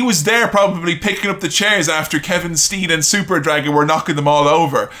light. He was there probably picking up the chairs after Kevin Steen and Super Dragon were knocking them all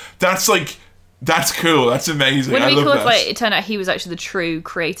over. That's cool. That's amazing. Wouldn't it be cool if that. it turned out he was actually the true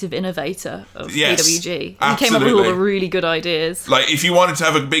creative innovator of Yes, PWG? He absolutely. came up with all the really good ideas. Like, if you wanted to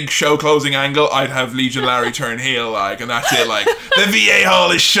have a big show closing angle, I'd have Legion Larry turn heel, and that's it. Like, the VA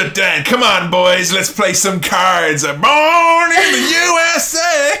hall is shut down. Come on, boys, let's play some cards. Born in the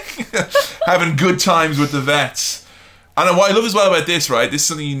USA. Having good times with the vets. And what I love as well about this, right? This is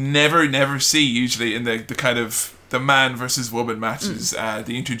something you never see usually in the kind of the man versus woman matches, the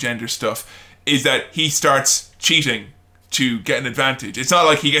intergender stuff. Is that he starts cheating to get an advantage. It's not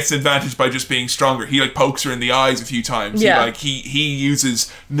like he gets an advantage by just being stronger. He pokes her in the eyes a few times. Yeah. He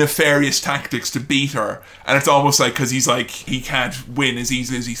uses nefarious tactics to beat her, and it's almost like because he's he can't win as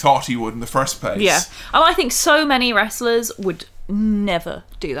easily as he thought he would in the first place. Yeah. Oh, I think so many wrestlers would never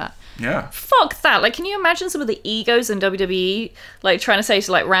do that. Yeah. Fuck that. Like, can you imagine some of the egos in WWE, trying to say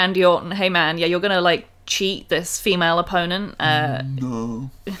to, Randy Orton, hey man, yeah, you're gonna, cheat this female opponent? No.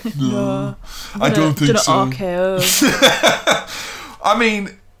 I don't think so. RKO. I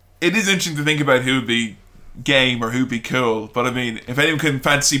mean, it is interesting to think about who would be game or who'd be cool, but I mean, if anyone can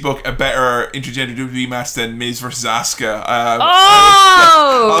fantasy book a better intergender WWE match than Miz versus Asuka,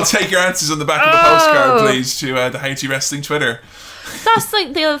 I'll take your answers on the back of the postcard, please, to the How To Wrestling Twitter. That's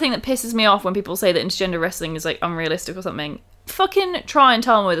the other thing that pisses me off when people say that intergender wrestling is unrealistic or something. Fucking try and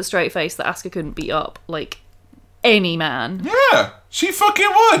tell me with a straight face that Asuka couldn't beat up any man. Yeah, she fucking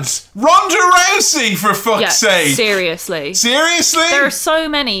would. Ronda Rousey, for fuck's sake. Seriously. Seriously? There are so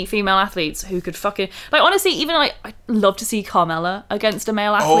many female athletes who could fucking... honestly, even I'd love to see Carmella against a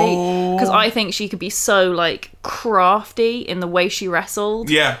male athlete. Because I think she could be so, crafty in the way she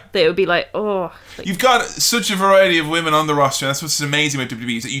wrestled. Yeah. That it would be You've got such a variety of women on the roster. That's what's amazing about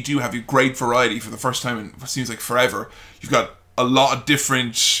WWE, is that you do have a great variety for the first time in what seems like forever. You've got a lot of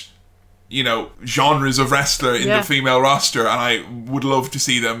different... genres of wrestler in the female roster, and I would love to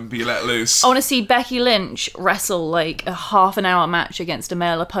see them be let loose. I want to see Becky Lynch wrestle a half an hour match against a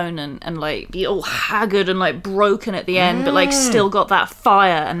male opponent and be all haggard and broken at the end, but still got that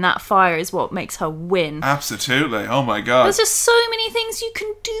fire, and that fire is what makes her win. Absolutely. Oh my god. There's just so many things you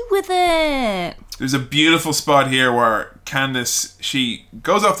can do with it. There's a beautiful spot here where Candice, she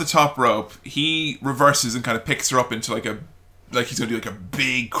goes off the top rope, he reverses and kind of picks her up into he's going to do a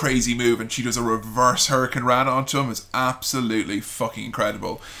big crazy move, and she does a reverse Hurricane Rana onto him. It's absolutely fucking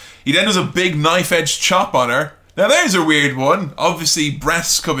incredible. He then does a big knife edge chop on her. Now there's a weird one. Obviously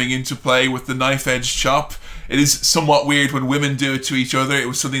breasts coming into play with the knife edge chop. It is somewhat weird when women do it to each other. It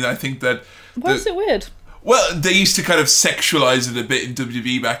was something that I think that... Why is it weird? Well, they used to kind of sexualize it a bit in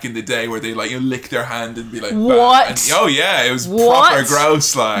WWE back in the day, where they lick their hand and be like, what? And, oh yeah, it was proper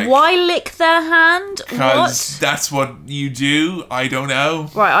gross. Why lick their hand? Because that's what you do. I don't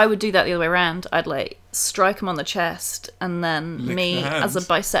know. Right, I would do that the other way around. I'd strike them on the chest, and then lick me the as a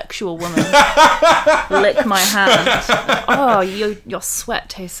bisexual woman lick my hand. Oh, your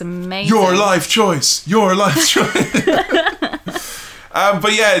sweat tastes amazing. Your life choice.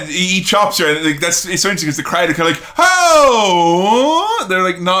 But yeah, he chops her, and it's so interesting because the crowd are kind of oh,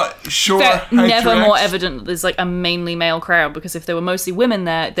 they're not sure. They're how never to more react. evident that there's a mainly male crowd, because if there were mostly women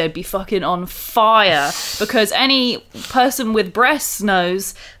there, they'd be fucking on fire. Because any person with breasts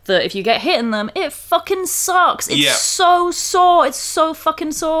knows that if you get hit in them, it fucking sucks. It's so sore. It's so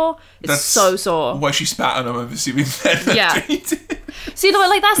fucking sore. That's so sore. Why she spat on him, I'm assuming. Yeah. See,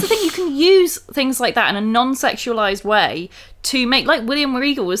 that's the thing. You can use things like that in a non-sexualized way to make, William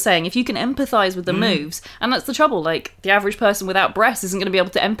Regal was saying, if you can empathize with the moves, and that's the trouble. The average person without breasts isn't going to be able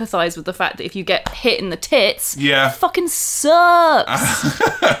to empathize with the fact that if you get hit in the tits, it fucking sucks.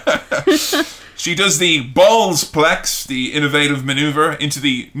 She does the balls plex, the innovative maneuver, into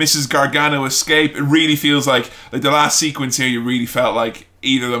the Mrs. Gargano escape. It really feels like the last sequence here, you really felt like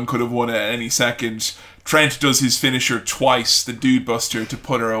either of them could have won it at any second. Trent does his finisher twice, the Dude Buster, to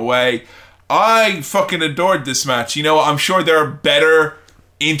put her away. I fucking adored this match. You know, I'm sure there are better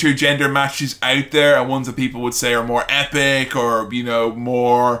intergender matches out there, and ones that people would say are more epic or, you know,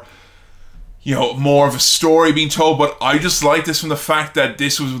 more of a story being told, but I just like this from the fact that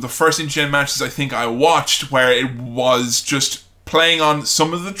this was the first intergender matches I think I watched where it was just playing on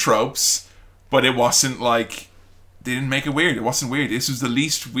some of the tropes, but it wasn't like, they didn't make it weird. It wasn't weird. This was the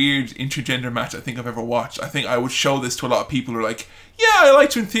least weird intergender match I think I've ever watched. I think I would show this to a lot of people who are like, yeah, I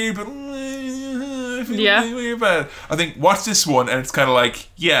liked it in theory, but I feel really weird about it. I think watch this one and it's kind of like,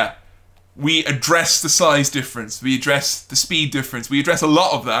 yeah, we address the size difference, we address the speed difference, we address a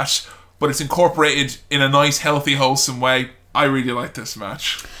lot of that, but it's incorporated in a nice, healthy, wholesome way. I really like this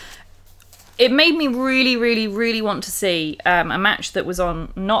match. It made me really, really, really want to see a match that was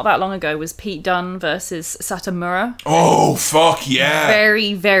on not that long ago, was Pete Dunne versus Satomura. Oh, fuck yeah.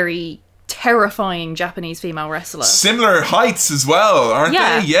 Very, very terrifying Japanese female wrestler. Similar heights as well, aren't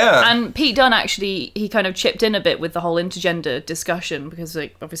they? Yeah. And Pete Dunne actually, he kind of chipped in a bit with the whole intergender discussion because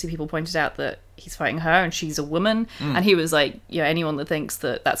like, obviously people pointed out that he's fighting her and she's a woman. And he was like, you know, anyone that thinks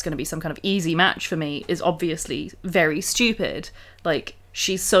that that's going to be some kind of easy match for me is obviously very stupid. Like,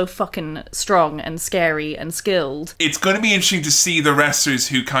 she's so fucking strong and scary and skilled. It's going to be interesting to see the wrestlers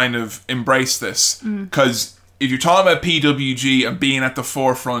who kind of embrace this. Because if you're talking about PWG and being at the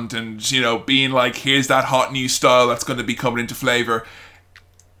forefront and, you know, being like, here's that hot new style that's going to be coming into flavour,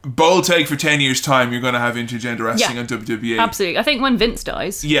 bold take for 10 years' time, you're going to have intergender wrestling on WWE. Absolutely. I think when Vince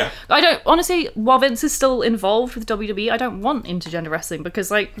dies... Yeah. I don't... Honestly, while Vince is still involved with WWE, I don't want intergender wrestling because,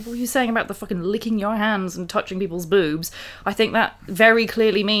 like, what were you saying about the fucking licking your hands and touching people's boobs? I think that very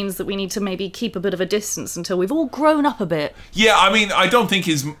clearly means that we need to maybe keep a bit of a distance until we've all grown up a bit. Yeah, I mean, I don't think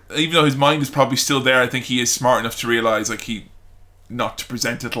even though his mind is probably still there, I think he is smart enough to realise, like, not to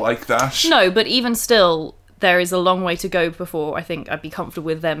present it like that. No, but even still... There is a long way to go before I think I'd be comfortable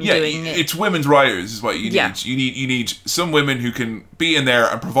with them doing it. It's women's writers is what you need. Yeah. You need some women who can be in there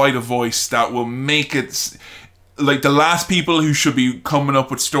and provide a voice that will make it... Like, the last people who should be coming up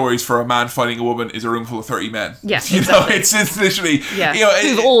with stories for a man fighting a woman is a room full of 30 men. Yes, exactly. It's literally... Yeah, you know,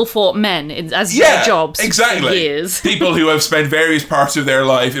 who've all fought men as their jobs exactly. for years. People who have spent various parts of their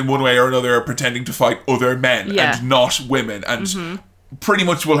life in one way or another pretending to fight other men and not women. And... pretty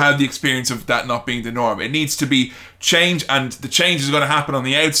much will have the experience of that not being the norm. It needs to be changed, and the change is going to happen on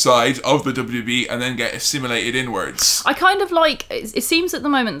the outside of the WWE and then get assimilated inwards. I kind of like, it seems at the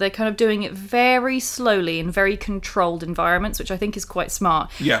moment they're kind of doing it very slowly in very controlled environments, which I think is quite smart.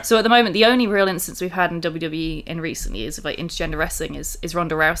 Yeah. So at the moment, the only real instance we've had in WWE in recent years of like intergender wrestling is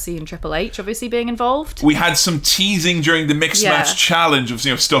Ronda Rousey and Triple H obviously being involved. We had some teasing during the mixed match challenge of,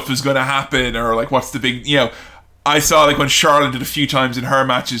 you know, stuff is going to happen, or like what's the big, you know, I saw like when Charlotte did a few times in her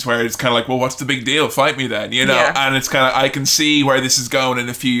matches where it's kind of like, well, what's the big deal? Fight me then, you know? Yeah. And it's kind of, I can see where this is going in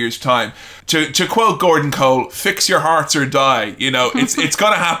a few years' time. To quote Gordon Cole, fix your hearts or die. You know, it's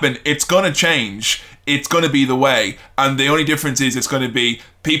going to happen. It's going to change. It's going to be the way. And the only difference is it's going to be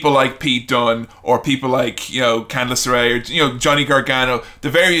people like Pete Dunne or people like, you know, Candice LeRae or, you know, Johnny Gargano, the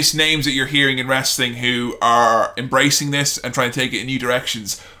various names that you're hearing in wrestling who are embracing this and trying to take it in new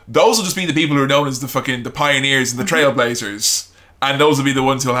directions. Those will just be the people who are known as the pioneers and the trailblazers. And those will be the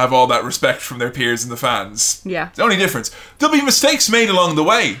ones who'll have all that respect from their peers and the fans. Yeah. It's the only difference. There'll be mistakes made along the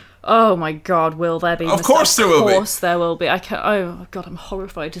way. Oh my God, will there be? Of course there will be. Of course there will be. Oh God, I'm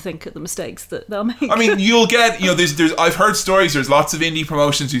horrified to think of the mistakes that they'll make. I mean, you'll get, you know, there's I've heard stories, there's lots of indie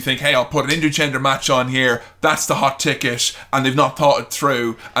promotions who think, hey, I'll put an intergender match on here, that's the hot ticket, and they've not thought it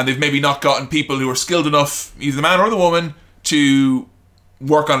through, and they've maybe not gotten people who are skilled enough, either the man or the woman, to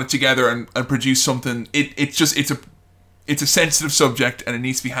work on it together and produce something. It's a sensitive subject and it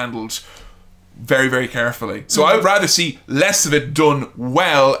needs to be handled very, very carefully. So I would rather see less of it done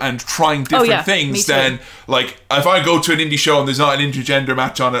well and trying different things than, like, if I go to an indie show and there's not an intergender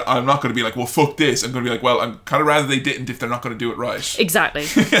match on it, I'm not going to be like, well, fuck this. I'm going to be like, well, I'm kind of rather they didn't if they're not going to do it right. Exactly.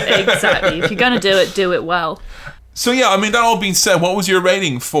 If you're going to do it well. So yeah, I mean, that all being said, what was your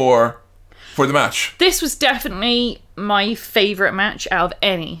rating for the match? This was definitely my favourite match out of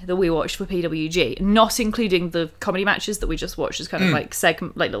any that we watched for PWG, not including the comedy matches that we just watched as kind of like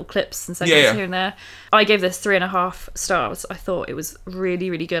little clips and segments here and there. I gave this 3.5 stars. I thought it was really,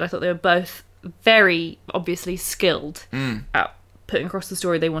 really good. I thought they were both very obviously skilled at putting across the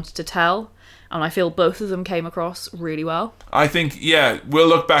story they wanted to tell, and I feel both of them came across really well. I think, we'll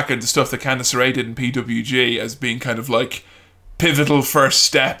look back at the stuff that Candice LeRae did in PWG as being kind of like pivotal first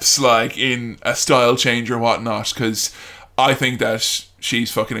steps, like in a style change or whatnot, because I think that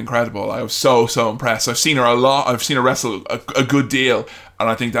she's fucking incredible. I was so impressed. I've seen her a lot. I've seen her wrestle a good deal, and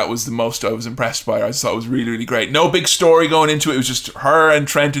I think that was the most I was impressed by her. I just thought it was really, really great. No big story going into it. It was just her and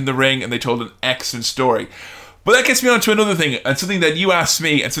Trent in the ring, and they told an excellent story. But that gets me on to another thing, and something that you asked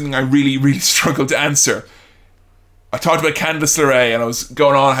me, and something I really, really struggled to answer. I talked about Candice LeRae, and I was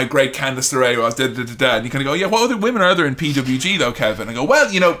going on how great Candice LeRae was, and you kind of go, yeah, what other women are there in PWG though, Kevin? I go, well,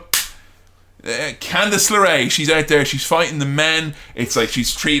 Candice LeRae, she's out there, she's fighting the men. It's like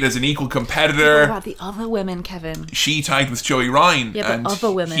she's treated as an equal competitor. What about the other women, Kevin? She tagged with Joey Ryan, and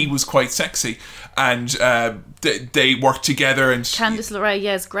other women. He was quite sexy, and they worked together. And Candice LeRae,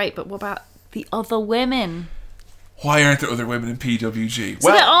 yeah, is great, but what about the other women? Why aren't there other women in PWG?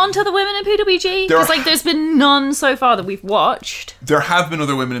 So there aren't other women in PWG? Because there's been none so far that we've watched. There have been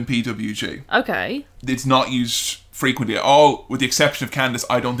other women in PWG. Okay. It's not used frequently at all, with the exception of Candice.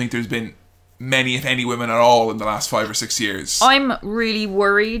 I don't think there's been many, if any, women at all in the last 5 or 6 years. I'm really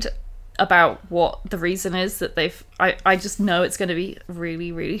worried about what the reason is that they've... I just know it's going to be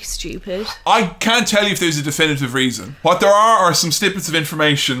really, really stupid. I can't tell you if there's a definitive reason. What there are some snippets of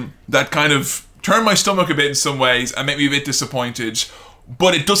information that kind of turn my stomach a bit in some ways and make me a bit disappointed,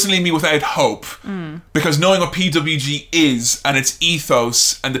 but it doesn't leave me without hope. Because knowing what PWG is and its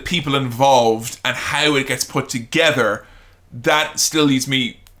ethos and the people involved and how it gets put together, that still leads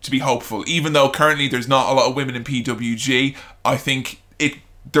me to be hopeful. Even though currently there's not a lot of women in PWG, I think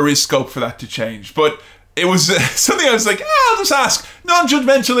there is scope for that to change. But it was something I was like, I'll just ask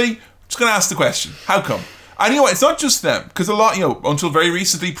non-judgmentally. Just going to ask the question. How come? And you know what, it's not just them, because a lot, until very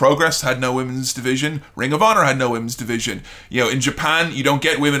recently, Progress had no women's division, Ring of Honor had no women's division. In Japan, you don't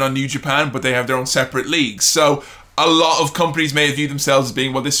get women on New Japan, but they have their own separate leagues. So a lot of companies may view themselves as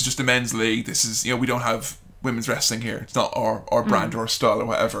being, well, this is just a men's league. This is, we don't have women's wrestling here. It's not our brand or style or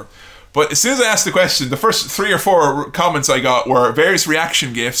whatever. But as soon as I asked the question, the first 3 or 4 comments I got were various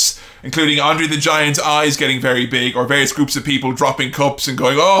reaction gifs, including Andre the Giant's eyes getting very big, or various groups of people dropping cups and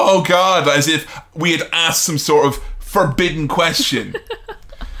going, oh God, as if we had asked some sort of forbidden question.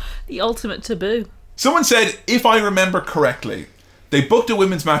 The ultimate taboo. Someone said, if I remember correctly, they booked a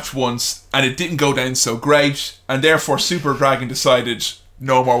women's match once and it didn't go down so great, and therefore Super Dragon decided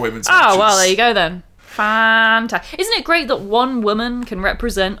no more women's matches. Oh, well, there you go then. Fantastic. Isn't it great that one woman can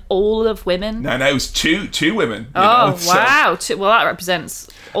represent all of women? No, it was two women. Wow. Well, that represents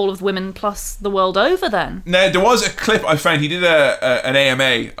all of women plus the world over then. Now, there was a clip I found. He did an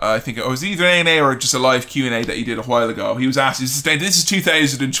AMA. I think it was either an AMA or just a live Q&A that he did a while ago. He was asked, this is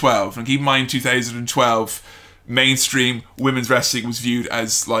 2012. And keep in mind, 2012, mainstream women's wrestling was viewed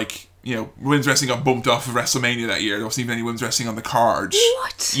as like... women's wrestling got bumped off of WrestleMania that year. There wasn't even any women's wrestling on the card.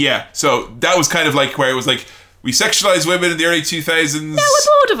 What? Yeah, so that was kind of like where it was like, we sexualized women in the early 2000s. Now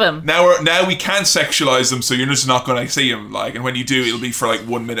we're bored of them. Now we can't sexualize them, so you're just not going to see them. And when you do, it'll be for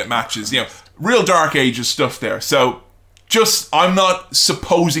 1 minute matches. Real dark ages stuff there. So I'm not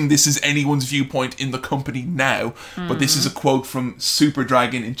supposing this is anyone's viewpoint in the company now, but this is a quote from Super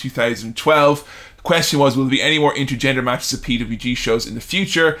Dragon in 2012. Question was, will there be any more intergender matches at PWG shows in the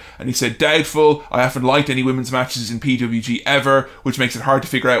future? And he said, doubtful. I haven't liked any women's matches in PWG ever, which makes it hard to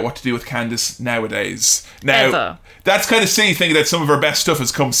figure out what to do with Candice nowadays. Now, that's kind of silly thinking that some of her best stuff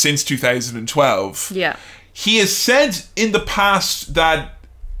has come since 2012. Yeah. He has said in the past that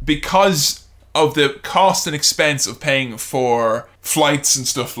because of the cost and expense of paying for flights and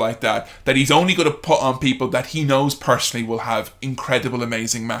stuff like that he's only going to put on people that he knows personally will have incredible,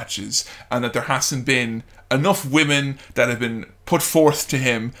 amazing matches, and that there hasn't been enough women that have been put forth to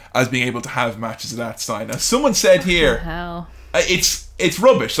him as being able to have matches of that style. Now, someone said here, hell. It's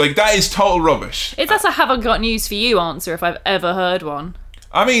rubbish. That is total rubbish. That's a haven't got news for you answer if I've ever heard one.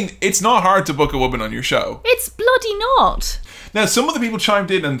 I mean, it's not hard to book a woman on your show. It's bloody not. Now, some of the people chimed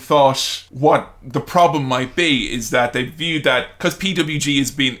in and thought what the problem might be is that they viewed that, because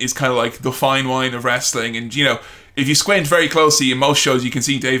PWG is kind of like the fine wine of wrestling, and if you squint very closely in most shows, you can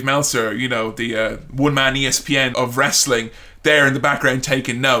see Dave Meltzer, the one-man ESPN of wrestling, there in the background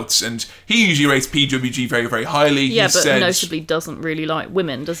taking notes, and he usually rates PWG very, very highly. Yeah, but notably doesn't really like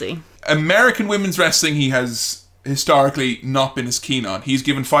women, does he? American women's wrestling, he has historically not been as keen on. He's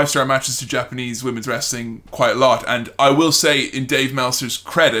given 5-star matches to Japanese women's wrestling quite a lot, and I will say, in Dave Meltzer's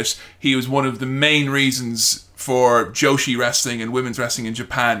credit, he was one of the main reasons for Joshi wrestling and women's wrestling in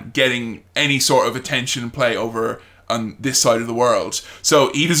Japan getting any sort of attention and play over on this side of the world.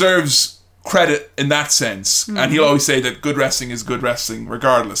 So he deserves credit in that sense. And he'll always say that good wrestling is good wrestling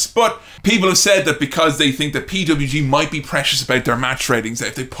regardless. But people have said that because they think that PWG might be precious about their match ratings, that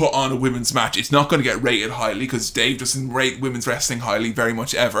if they put on a women's match, it's not going to get rated highly, because Dave doesn't rate women's wrestling highly very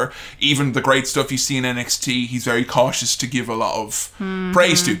much ever. Even the great stuff you see in NXT, he's very cautious to give a lot of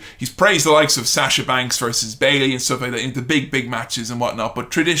praise to. He's praised the likes of Sasha Banks versus Bayley and stuff like that in the big matches and whatnot, but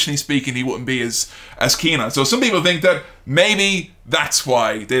traditionally speaking, he wouldn't be as keen on. So some people think that maybe that's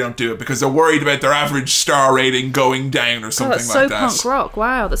why they don't do it, because they're worried about their average star rating going down or something that's like so that. punk rock.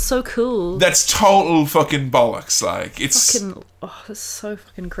 Wow, that's so cool. That's total fucking bollocks. Like, it's that's so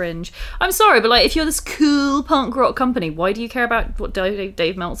fucking cringe. I'm sorry, but like, if you're this cool punk rock company, why do you care about what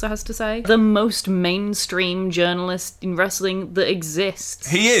Dave Meltzer has to say? The most mainstream journalist in wrestling that exists.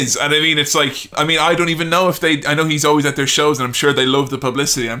 He is, and I mean, it's like, I don't even know if I know he's always at their shows, and I'm sure they love the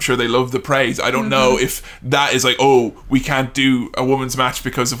publicity, I'm sure they love the praise. I don't know if that is like, oh, we can't do a women's match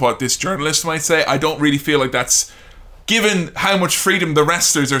because of what this journalist might say. I don't really feel like that's, given how much freedom the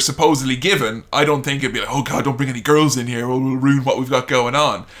wrestlers are supposedly given, I don't think it'd be like, oh god, don't bring any girls in here, we'll ruin what we've got going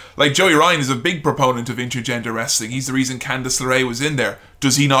on. Like, Joey Ryan is a big proponent of intergender wrestling. He's the reason Candice LeRae was in there.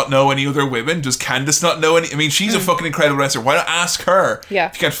 Does he not know any other women? Does Candice not know any? I mean, she's a fucking incredible wrestler. Why not ask her if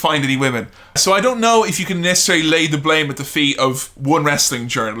you can't find any women? So I don't know if you can necessarily lay the blame at the feet of one wrestling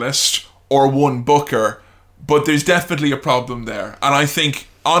journalist or one booker, but there's definitely a problem there. And I think,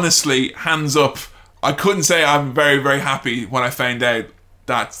 honestly, hands up, I couldn't say I'm very, very happy when I found out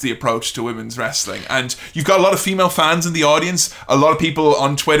that's the approach to women's wrestling. And you've got a lot of female fans in the audience, a lot of people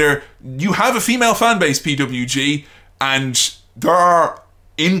on Twitter. You have a female fan base, PWG, and there are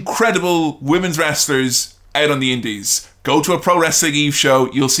incredible women's wrestlers out on the indies. Go to a Pro Wrestling Eve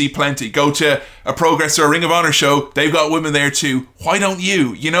show, you'll see plenty. Go to a Progress or a Ring of Honor show, they've got women there too. Why don't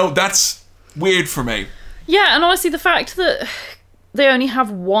you? You know, that's weird for me. Yeah, and honestly, the fact that they only have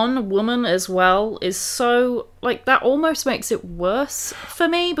one woman as well is so, like, that almost makes it worse for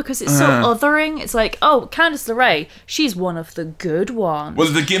me, because it's so othering. It's like, oh, Candice LeRae, she's one of the good ones. Well,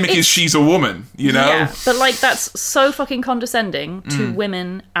 the gimmick is she's a woman, you know? Yeah, but like, that's so fucking condescending to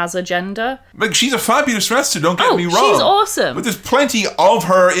women as a gender. Like, she's a fabulous wrestler, don't get me wrong. She's awesome. But there's plenty of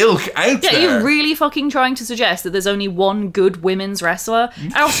her ilk out there. Yeah, you're really fucking trying to suggest that there's only one good women's wrestler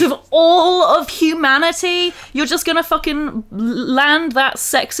out of all of humanity? You're just gonna fucking land that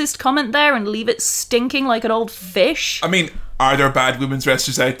sexist comment there and leave it stinking like an old fish? I mean, are there bad women's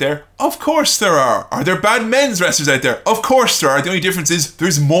wrestlers out there? Of course there are. Are there bad men's wrestlers out there? Of course there are. The only difference is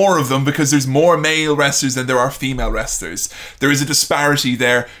there's more of them, because there's more male wrestlers than there are female wrestlers. There is a disparity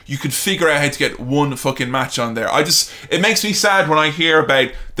there. You could figure out how to get one fucking match on there. It makes me sad when I hear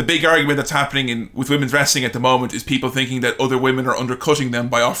about the big argument that's happening with women's wrestling at the moment, is people thinking that other women are undercutting them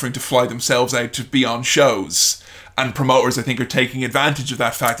by offering to fly themselves out to be on shows. And promoters, I think, are taking advantage of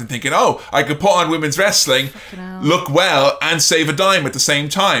that fact and thinking, oh, I could put on women's wrestling, look well, and save a dime at the same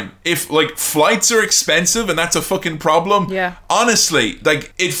time. If, like, flights are expensive and that's a fucking problem, honestly,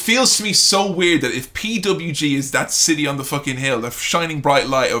 like, it feels to me so weird that if PWG is that city on the fucking hill, the shining bright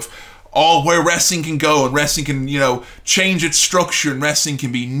light of where wrestling can go, and wrestling can, you know, change its structure, and wrestling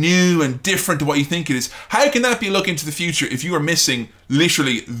can be new and different to what you think it is. How can that be a look into the future if you are missing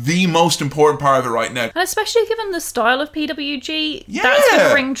literally the most important part of it right now? And especially given the style of PWG, that's going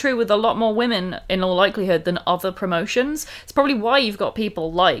to ring true with a lot more women in all likelihood than other promotions. It's probably why you've got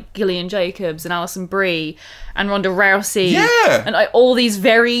people like Gillian Jacobs and Alison Brie and Ronda Rousey and all these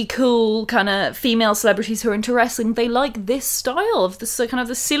very cool kind of female celebrities who are into wrestling. They like this style of the kind of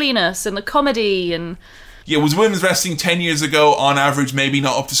the silliness and the comedy. And yeah, was women's wrestling 10 years ago on average maybe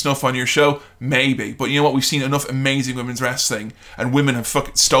not up to snuff on your show? Maybe. But you know what? We've seen enough amazing women's wrestling, and women have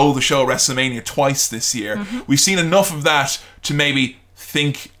fucking stole the show at WrestleMania twice this year. We've seen enough of that to maybe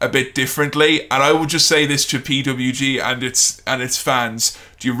think a bit differently. And I would just say this to PWG and its fans: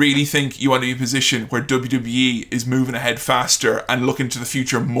 do you really think you want to be in a position where WWE is moving ahead faster and looking to the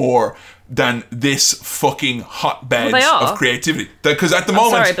future more than this fucking hotbed of creativity? Because at the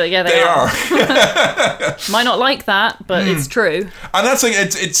moment, sorry, but yeah, they are. Might not like that, but it's true. And that's like,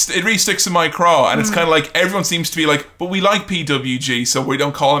 it really sticks in my craw. And it's kind of like, everyone seems to be like, but we like PWG, so we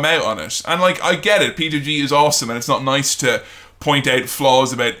don't call him out on it. And like, I get it. PWG is awesome, and it's not nice to point out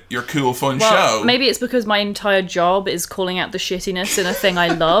flaws about your cool, fun show. Maybe it's because my entire job is calling out the shittiness in a thing I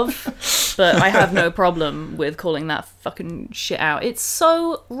love, but I have no problem with calling that fucking shit out. It's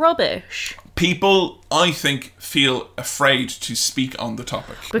so rubbish. People, I think, feel afraid to speak on the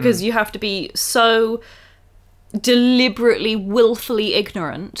topic. Because you have to be so deliberately, willfully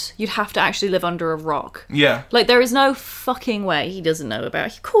ignorant. You'd have to actually live under a rock. Yeah. Like, there is no fucking way he doesn't know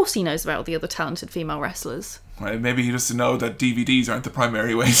about... Of course he knows about the other talented female wrestlers. Right, maybe he doesn't know that DVDs aren't the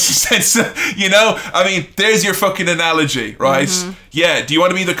primary way to censor. You know, I mean, there's your fucking analogy, right? Yeah, do you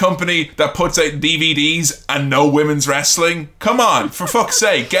want to be the company that puts out DVDs and no women's wrestling? Come on, for fuck's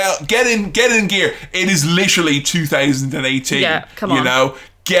sake, get in gear. It is literally 2018. Yeah, come on. You know,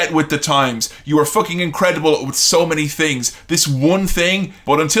 get with the times. You are fucking incredible with so many things. This one thing,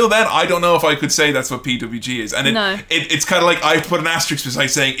 but until then, I don't know if I could say that's what PWG is. And it's kind of like I have to put an asterisk beside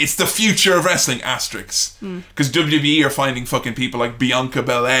saying it's the future of wrestling, asterisks. Because WWE are finding fucking people like Bianca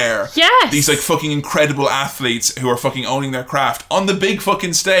Belair. Yes! These like fucking incredible athletes who are fucking owning their craft on the big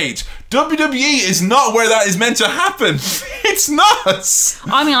fucking stage. WWE is not where that is meant to happen. It's not.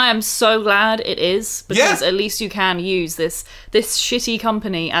 I mean, I am so glad it is, because at least you can use this shitty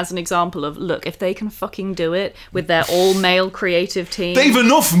company as an example of, look, if they can fucking do it with their all-male creative team. They've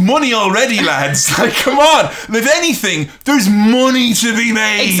enough money already, lads. Like, come on. If anything, there's money to be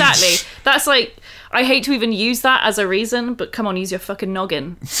made. Exactly. That's like, I hate to even use that as a reason, but come on, use your fucking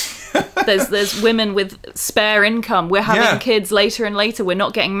noggin. There's women with spare income. We're having kids later and later. We're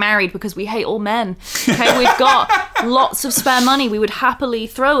not getting married because we hate all men. Okay, we've got lots of spare money we would happily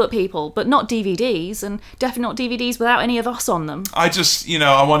throw at people, but not DVDs, and definitely not DVDs without any of us on them. I just,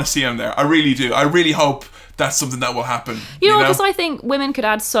 I want to see them there. I really do. I really hope that's something that will happen. You know, because I think women could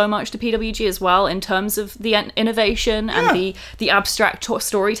add so much to PWG as well in terms of the innovation and the abstract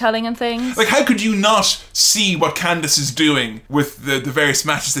storytelling and things. Like, how could you not see what Candice is doing with the various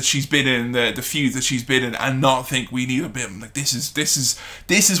matches that she's been in, the feuds that she's been in, and not think we need a bit? Like, this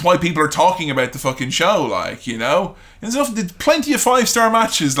is why people are talking about the fucking show. Like, there's plenty of 5-star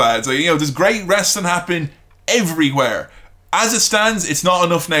matches, lads. Like, there's great wrestling happening everywhere. As it stands, it's not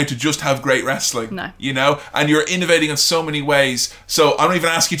enough now to just have great wrestling. No. And you're innovating in so many ways. So I don't even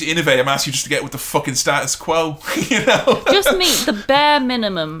ask you to innovate. I'm asking you just to get with the fucking status quo. Just meet the bare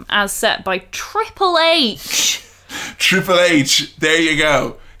minimum as set by Triple H. Triple H, there you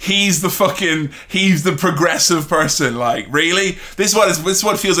go. He's the progressive person. Like, really? This is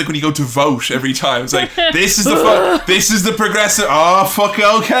what it feels like when you go to vote every time. It's like, this is the progressive. Oh, fuck,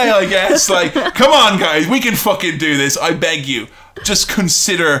 okay, I guess. Like, come on, guys, we can fucking do this. I beg you. Just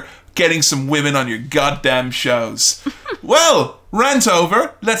consider getting some women on your goddamn shows. Well, rant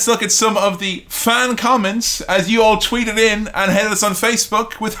over. Let's look at some of the fan comments as you all tweeted in and headed us on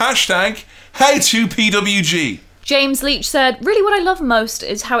Facebook with hashtag #HowToPWG. James Leach said, really what I love most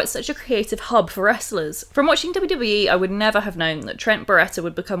is how it's such a creative hub for wrestlers. From watching WWE, I would never have known that Trent Barretta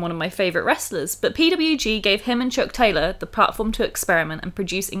would become one of my favourite wrestlers, but PWG gave him and Chuck Taylor the platform to experiment and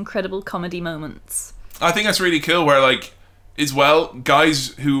produce incredible comedy moments. I think that's really cool where, like, as well, guys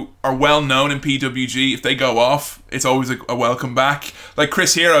who are well known in PWG, if they go off, it's always a welcome back. Like,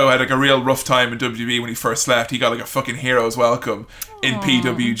 Chris Hero had like a real rough time in WWE when he first left. He got like a fucking hero's welcome in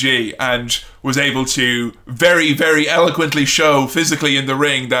PWG and was able to very, very eloquently show physically in the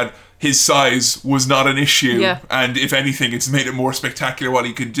ring that his size was not an issue. Yeah. And if anything, it's made it more spectacular what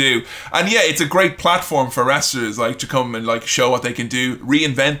he could do. And yeah, it's a great platform for wrestlers, like, to come and like show what they can do,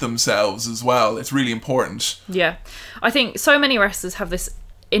 reinvent themselves as well. It's really important. Yeah. I think so many wrestlers have this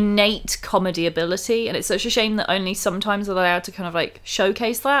innate comedy ability, and it's such a shame that only sometimes are allowed to kind of like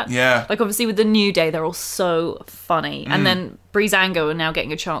showcase that. Yeah. Like, obviously with the New Day, they're all so funny. And then Breezango are now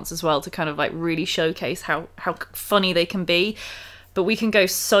getting a chance as well to kind of like really showcase how funny they can be. But we can go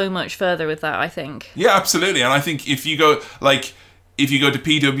so much further with that, I think. Yeah, absolutely. And I think if you go to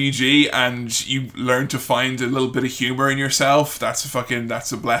PWG and you learn to find a little bit of humor in yourself, that's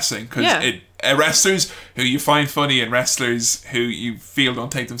a blessing. Because wrestlers who you find funny and wrestlers who you feel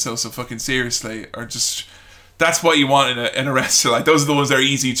don't take themselves so fucking seriously are just, that's what you want in a wrestler. Like, those are the ones that are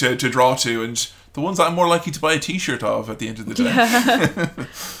easy to draw to, and the ones that I'm more likely to buy a t-shirt of at the end of the day. Yeah.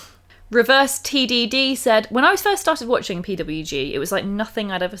 Reverse TDD said, when I first started watching PWG, it was like nothing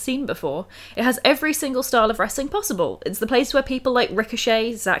I'd ever seen before. It has every single style of wrestling possible. It's the place where people like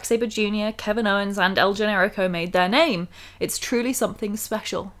Ricochet, Zack Sabre Jr., Kevin Owens, and El Generico made their name. It's truly something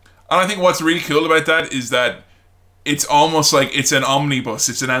special. And I think what's really cool about that is that it's almost like it's an omnibus,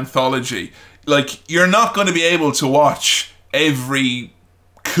 it's an anthology. Like, you're not going to be able to watch every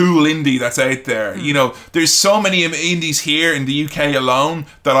cool indie that's out there. There's so many indies here in the UK alone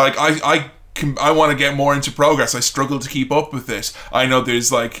that I want to get more into Progress. I struggle to keep up with this. I know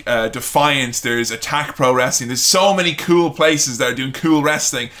there's like Defiance, there's Attack Pro Wrestling, there's so many cool places that are doing cool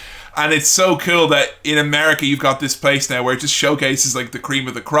wrestling, and it's so cool that in America you've got this place now where it just showcases like the cream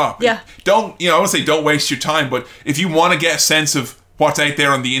of the crop. Yeah. I would say don't waste your time, but if you want to get a sense of what's out there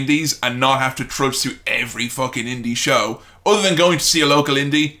on the indies and not have to trudge through every fucking indie show, other than going to see a local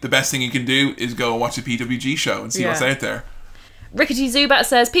indie, the best thing you can do is go and watch a PWG show and see what's out there. Rickety Zubat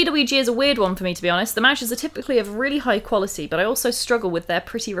says, PWG is a weird one for me, to be honest. The matches are typically of really high quality, but I also struggle with their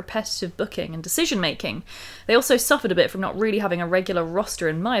pretty repetitive booking and decision making. They also suffered a bit from not really having a regular roster,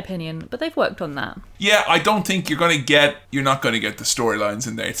 in my opinion, but they've worked on that. Yeah, I don't think you're not going to get the storylines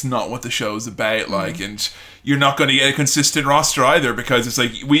in there. It's not what the show's about, like, and you're not going to get a consistent roster either, because it's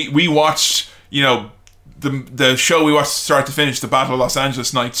like, we watched, you know, the show we watched start to finish, the Battle of Los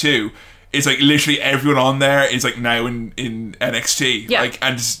Angeles Night 2, it's like literally everyone on there is like now in NXT. Yeah. Like,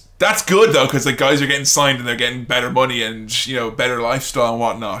 and that's good though, because the guys are getting signed and they're getting better money and, you know, better lifestyle and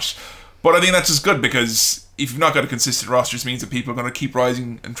whatnot. But I think that's just good, because if you've not got a consistent roster, it means that people are going to keep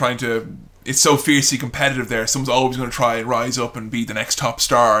rising and trying to. It's so fiercely competitive there. Someone's always going to try and rise up and be the next top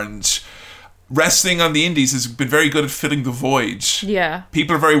star. And wrestling on the indies has been very good at filling the void. Yeah.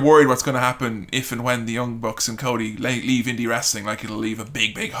 People are very worried what's going to happen if and when the Young Bucks and Cody leave indie wrestling. Like, it'll leave a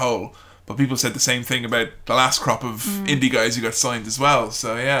big, big hole. But people said the same thing about the last crop of indie guys who got signed as well.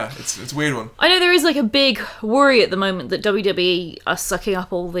 So yeah, it's a weird one. I know there is like a big worry at the moment that WWE are sucking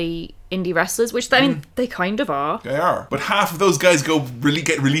up all the indie wrestlers, which I mean, they kind of are. They are. But half of those guys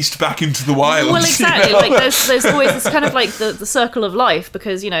get released back into the wild. Well, exactly. You know? Like there's always this kind of like the circle of life,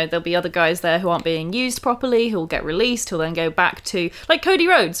 because, you know, there'll be other guys there who aren't being used properly, who will get released, who'll then go back to, like Cody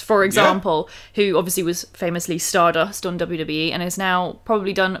Rhodes, for example, who obviously was famously Stardust on WWE and has now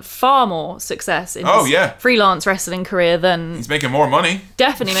probably done far more success in his freelance wrestling career than... He's making more money.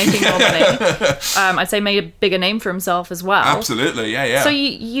 Definitely making more money. I'd say made a bigger name for himself as well. Absolutely, yeah. So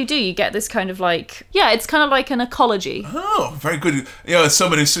you get this kind of like, it's kind of like an ecology. Oh, very good. You know, as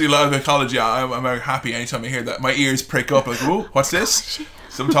someone who's studied a lot of ecology, I'm very happy anytime I hear that. My ears prick up like, whoa, what's this?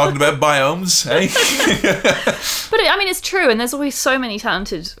 Someone talking about biomes, eh? But I mean, it's true, and there's always so many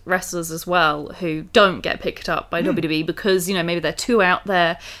talented wrestlers as well who don't get picked up by WWE because, you know, maybe they're too out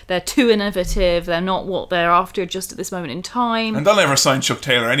there, they're too innovative, they're not what they're after just at this moment in time. And they'll never sign Chuck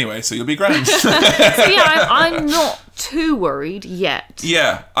Taylor anyway, so you'll be grand. So yeah, I'm not too worried yet.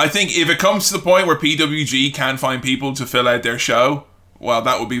 Yeah, I think if it comes to the point where PWG can find people to fill out their show, well,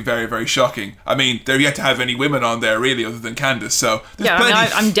 that would be very, very shocking. I mean, they're yet to have any women on there, really, other than Candice, so...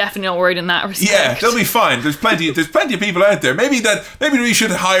 I'm definitely not worried in that respect. Yeah, they'll be fine. There's plenty of people out there. Maybe we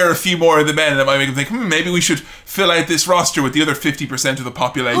should hire a few more of the men, and that might make them think, maybe we should fill out this roster with the other 50% of the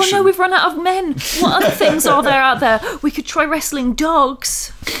population. Oh no, we've run out of men. What other things are there out there? We could try wrestling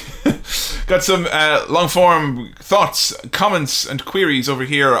dogs. Got some long-form thoughts, comments and queries over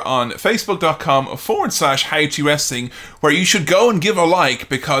here on facebook.com/howtowrestling, where you should go and give a like,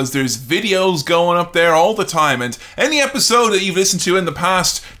 because there's videos going up there all the time, and any episode that you've listened to in the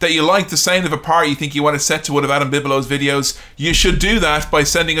past that you like the sound of a part you think you want to set to one of Adam Bigelow's videos, you should do that by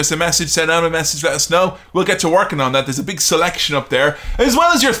sending us a message. Send out a message, let us know. We'll get to working on that. There's a big selection up there, as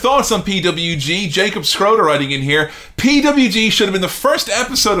well as your thoughts on PWG. Jacob Schroeder writing in here, PWG should have been the first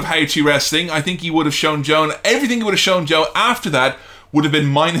episode of How To Wrestling. I think you would have shown Joe, everything you would have shown Joe after that would have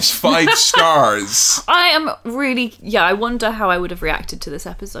been -5 stars. I am really... Yeah, I wonder how I would have reacted to this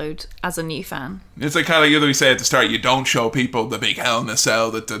episode as a new fan. It's like kind of like we say at the start, you don't show people the big Hell in a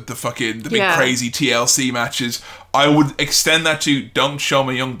Cell, the big crazy TLC matches. I would extend that to don't show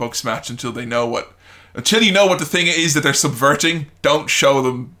me a Young Bucks match until you know what the thing is that they're subverting. Don't show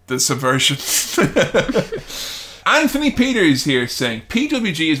them the subversion. Anthony Peters here saying,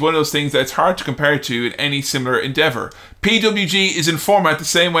 PWG is one of those things that it's hard to compare to in any similar endeavour. PWG is in format the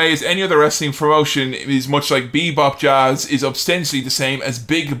same way as any other wrestling promotion. It is much like Bebop Jazz is ostensibly the same as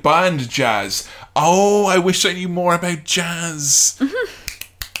Big Band Jazz. Oh, I wish I knew more about jazz.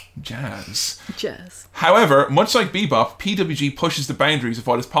 Jazz. However, much like Bebop, PWG pushes the boundaries of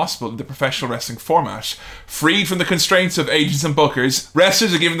what is possible in the professional wrestling format. Freed from the constraints of agents and bookers,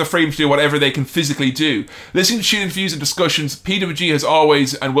 wrestlers are given the freedom to do whatever they can physically do. Listening to shooting views and discussions, PWG has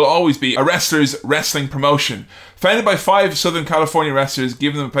always and will always be a wrestler's wrestling promotion. Founded by 5 Southern California wrestlers,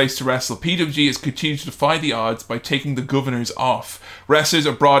 giving them a place to wrestle, PWG has continued to defy the odds by taking the governors off. Wrestlers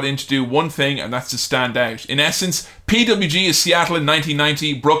are brought in to do one thing, and that's to stand out. In essence, PWG is Seattle in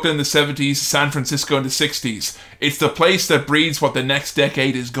 1990, Brooklyn in the 70s, San Francisco in the 60s. It's the place that breeds what the next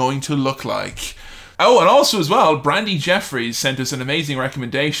decade is going to look like. Oh, and also as well, Brandy Jeffries sent us an amazing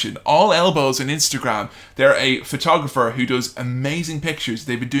recommendation. All Elbows on Instagram. They're a photographer who does amazing pictures.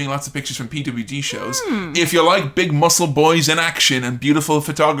 They've been doing lots of pictures from PWG shows. If you like big muscle boys in action and beautiful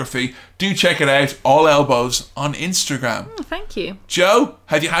photography, do check it out. All Elbows on Instagram. Thank you. Joe,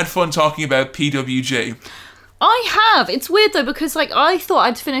 have you had fun talking about PWG? I have. It's weird though, because like I thought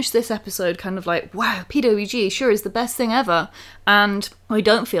I'd finish this episode kind of like, wow, PWG sure is the best thing ever. And I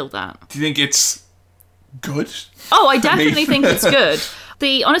don't feel that. Do you think it's good? Oh, I definitely think it's good.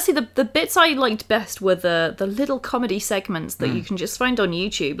 Honestly, the bits I liked best were the little comedy segments that you can just find on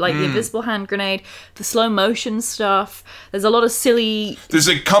YouTube, like the invisible hand grenade, the slow motion stuff. There's a lot of silly... There's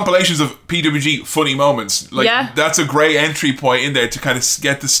like compilations of PWG funny moments. Like, that's a great entry point in there to kind of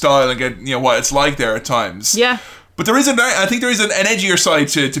get the style and get, you know, what it's like there at times. Yeah. But I think there is an edgier side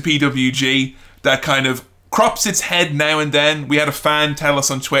to PWG that kind of crops its head now and then. We had a fan tell us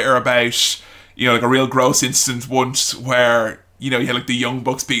on Twitter about, you know, like a real gross incident once where, you know, you had like the Young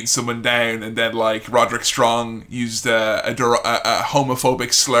Bucks beating someone down, and then like Roderick Strong used a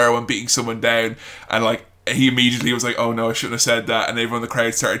homophobic slur when beating someone down, and like he immediately was like, oh no, I shouldn't have said that, and everyone in the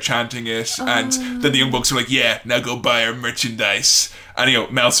crowd started chanting it, and then the Young Bucks were like, yeah, now go buy our merchandise. And, you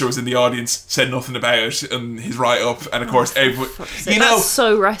know, Meltzer was in the audience, said nothing about it in his write-up, and of course everyone, you know, that's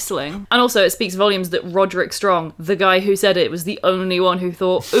so wrestling. And also it speaks volumes that Roderick Strong, the guy who said it, was the only one who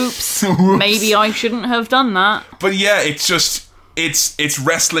thought, oops, maybe I shouldn't have done that. But yeah, it's just, it's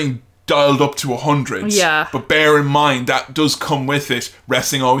wrestling dialed up to 100. Yeah. But bear in mind, that does come with it.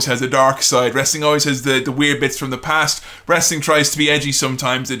 Wrestling always has a dark side. Wrestling always has the weird bits from the past. Wrestling tries to be edgy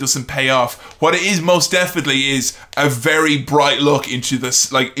sometimes. It doesn't pay off. What it is most definitely is a very bright look into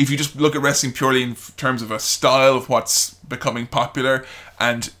this. Like, if you just look at wrestling purely in terms of a style of what's becoming popular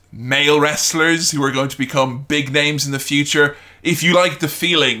and male wrestlers who are going to become big names in the future, if you like the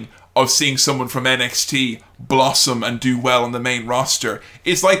feeling of seeing someone from NXT blossom and do well on the main roster,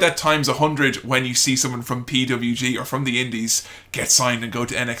 it's like that times 100 when you see someone from PWG or from the indies get signed and go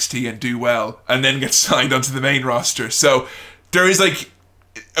to NXT and do well, and then get signed onto the main roster. So there is like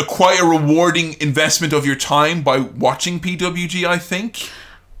quite a rewarding investment of your time by watching PWG, I think.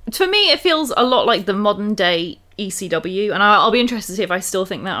 For me, it feels a lot like the modern day ECW, and I'll be interested to see if I still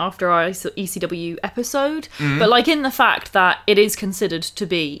think that after our ECW episode. But like, in the fact that it is considered to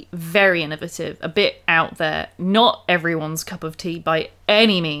be very innovative, a bit out there, not everyone's cup of tea by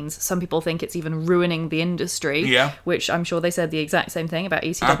any means. Some people think it's even ruining the industry. Yeah. Which I'm sure they said the exact same thing about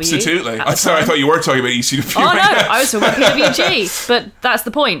ECW. Absolutely. I'm sorry, I thought you were talking about ECW. Oh no, I was talking about PWG. But that's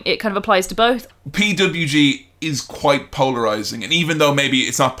the point. It kind of applies to both. PWG is quite polarizing, and even though maybe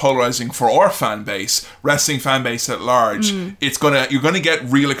it's not polarizing for our fan base, wrestling fan base at large, you're gonna get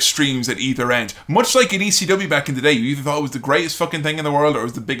real extremes at either end. Much like in ECW back in the day, you either thought it was the greatest fucking thing in the world or it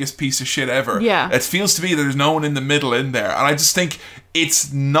was the biggest piece of shit ever. Yeah. It feels to me that there's no one in the middle in there, and I just think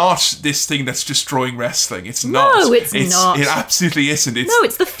it's not this thing that's destroying wrestling. It's not. No, it's not. It absolutely isn't.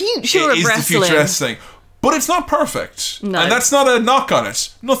 It's the future of wrestling. It is the future of wrestling. But it's not perfect. No. And that's not a knock on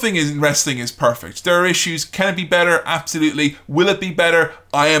it. Nothing in wrestling is perfect. There are issues. Can it be better? Absolutely. Will it be better?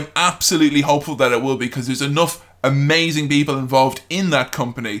 I am absolutely hopeful that it will, because there's enough amazing people involved in that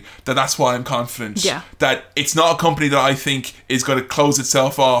company that's why I'm confident that it's not a company that I think is going to close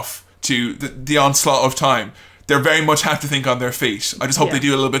itself off to the onslaught of time. They very much have to think on their feet. I just hope they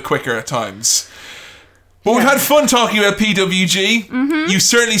do it a little bit quicker at times. But we've had fun talking about PWG. You've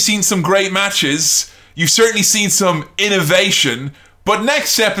certainly seen some great matches. You've certainly seen some innovation, but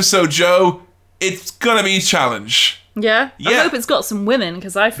next episode, Joe, it's gonna be a challenge. Yeah? I hope it's got some women,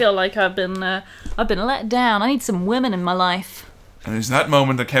 because I feel like I've been let down. I need some women in my life. And it's that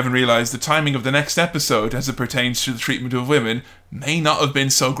moment that Kevin realised the timing of the next episode, as it pertains to the treatment of women, may not have been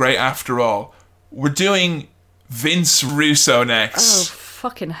so great after all. We're doing Vince Russo next. Oh,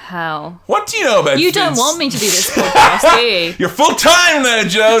 fucking hell. What do you know about Vince? You don't want me to do this podcast, do you? You're full time now,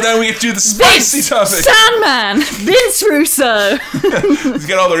 Joe. Now we get to do the spicy topic. Sandman! Vince Russo! Let's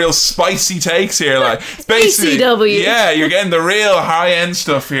get all the real spicy takes here. Like, basically, ECW. Yeah, you're getting the real high-end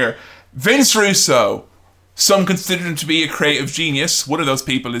stuff here. Vince Russo. Some consider him to be a creative genius. One of those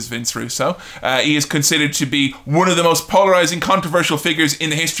people is Vince Russo. He is considered to be one of the most polarizing, controversial figures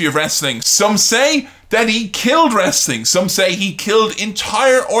in the history of wrestling. Some say that he killed wrestling. Some say he killed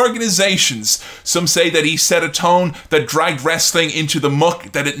entire organizations. Some say that he set a tone that dragged wrestling into the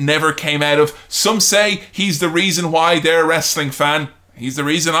muck that it never came out of. Some say he's the reason why they're a wrestling fan. He's the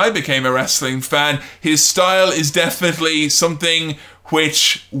reason I became a wrestling fan. His style is definitely something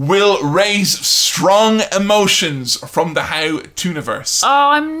which will raise strong emotions from the How-Tuniverse.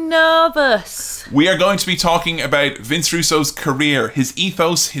 Oh, I'm nervous. We are going to be talking about Vince Russo's career, his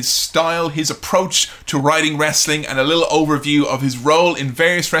ethos, his style, his approach to writing wrestling, and a little overview of his role in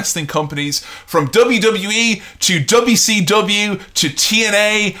various wrestling companies, from WWE to WCW to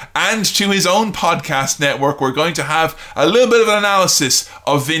TNA and to his own podcast network. We're going to have a little bit of an analysis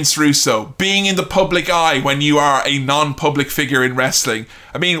of Vince Russo being in the public eye when you are a non-public figure in wrestling. Wrestling.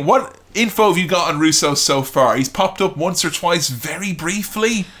 I mean, what info have you got on Russo so far? He's popped up once or twice very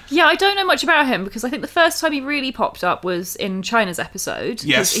briefly. Yeah, I don't know much about him because I think the first time he really popped up was in China's episode.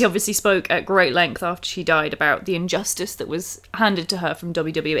 Yes. He obviously spoke at great length after she died about the injustice that was handed to her from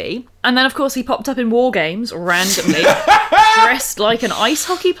WWE. And then, of course, he popped up in War Games randomly, dressed like an ice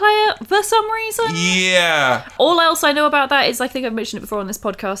hockey player for some reason. Yeah. All else I know about that is, I think I've mentioned it before on this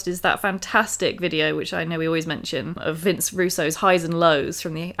podcast, is that fantastic video, which I know we always mention, of Vince Russo's highs and lows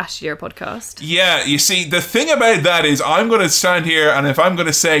from the Ashura podcast. Yeah, you see, the thing about that is I'm going to stand here and if I'm going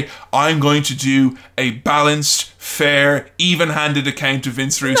to say I'm going to do a balanced, fair, even-handed account of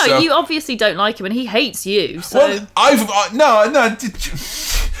Vince Russo. No, you obviously don't like him and he hates you, so... Well,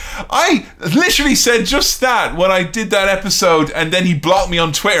 I literally said just that when I did that episode, and then he blocked me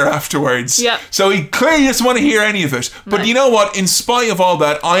on Twitter afterwards. Yeah. So he clearly doesn't want to hear any of it. But No. you know what? In spite of all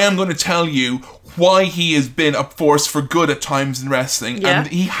that, I am going to tell you why he has been a force for good at times in wrestling. Yeah. And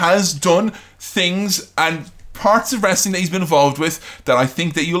he has done things and parts of wrestling that he's been involved with that I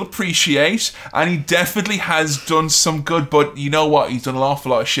think that you'll appreciate, and he definitely has done some good. But you know what? He's done an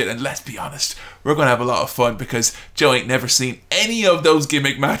awful lot of shit, and let's be honest, we're going to have a lot of fun because Joe ain't never seen any of those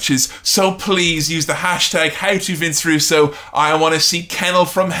gimmick matches. So please use the hashtag #HowToVinceRusso. I want to see Kennel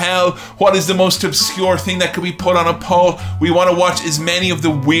from Hell. What is the most obscure thing that could be put on a poll? We want to watch as many of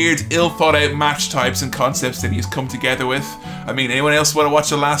the weird, ill-thought-out match types and concepts that he has come together with. I mean, anyone else want to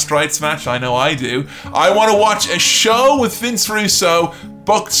watch a Last Rites match? I know I do. I want to watch a show with Vince Russo,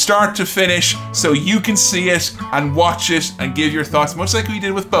 booked start to finish, so you can see it and watch it and give your thoughts, much like we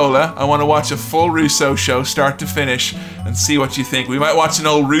did with Bola. I want to watch a full Russo show start to finish and see what you think. We might watch an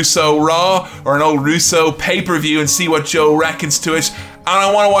old Russo Raw or an old Russo pay-per-view and see what Joe reckons to it. And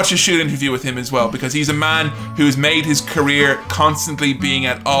I want to watch a shoot interview with him as well, because he's a man who has made his career constantly being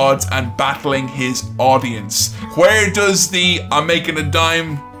at odds and battling his audience. Where does the I'm making a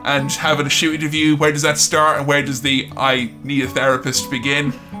dime and having a shoot interview, where does that start, and where does the I need a therapist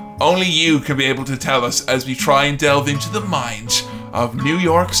begin? Only you can be able to tell us as we try and delve into the mind of New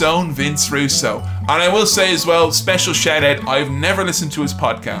York's own Vince Russo. And I will say as well, special shout out, I've never listened to his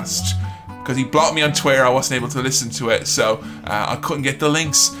podcast because he blocked me on Twitter. I wasn't able to listen to it, so I couldn't get the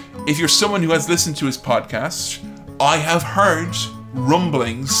links. If you're someone who has listened to his podcast, I have heard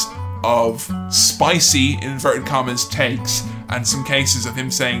rumblings of spicy, in inverted commas, takes and some cases of him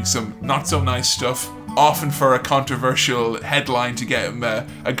saying some not so nice stuff, often for a controversial headline to get him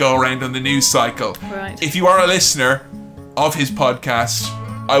a go around on the news cycle. Right. If you are a listener of his podcast,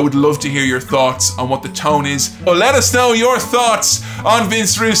 I would love to hear your thoughts on what the tone is. So let us know your thoughts on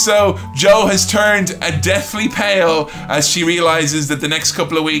Vince Russo. Joe has turned a deathly pale as she realizes that the next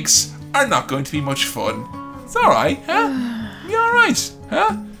couple of weeks are not going to be much fun. It's alright, huh? Be alright,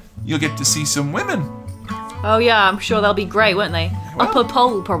 huh? You'll get to see some women. Oh yeah, I'm sure they'll be great, won't they? Well- Upper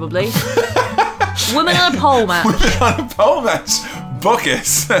pole, probably. Women on a pole match. On a pole match. Book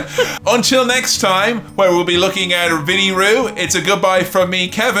it. Until next time, where we'll be looking at Vinny Roo, it's a goodbye from me,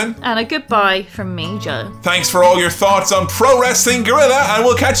 Kevin. And a goodbye from me, Joe. Thanks for all your thoughts on Pro Wrestling Guerrilla, and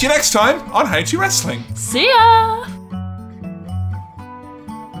we'll catch you next time on How to Wrestling. See ya!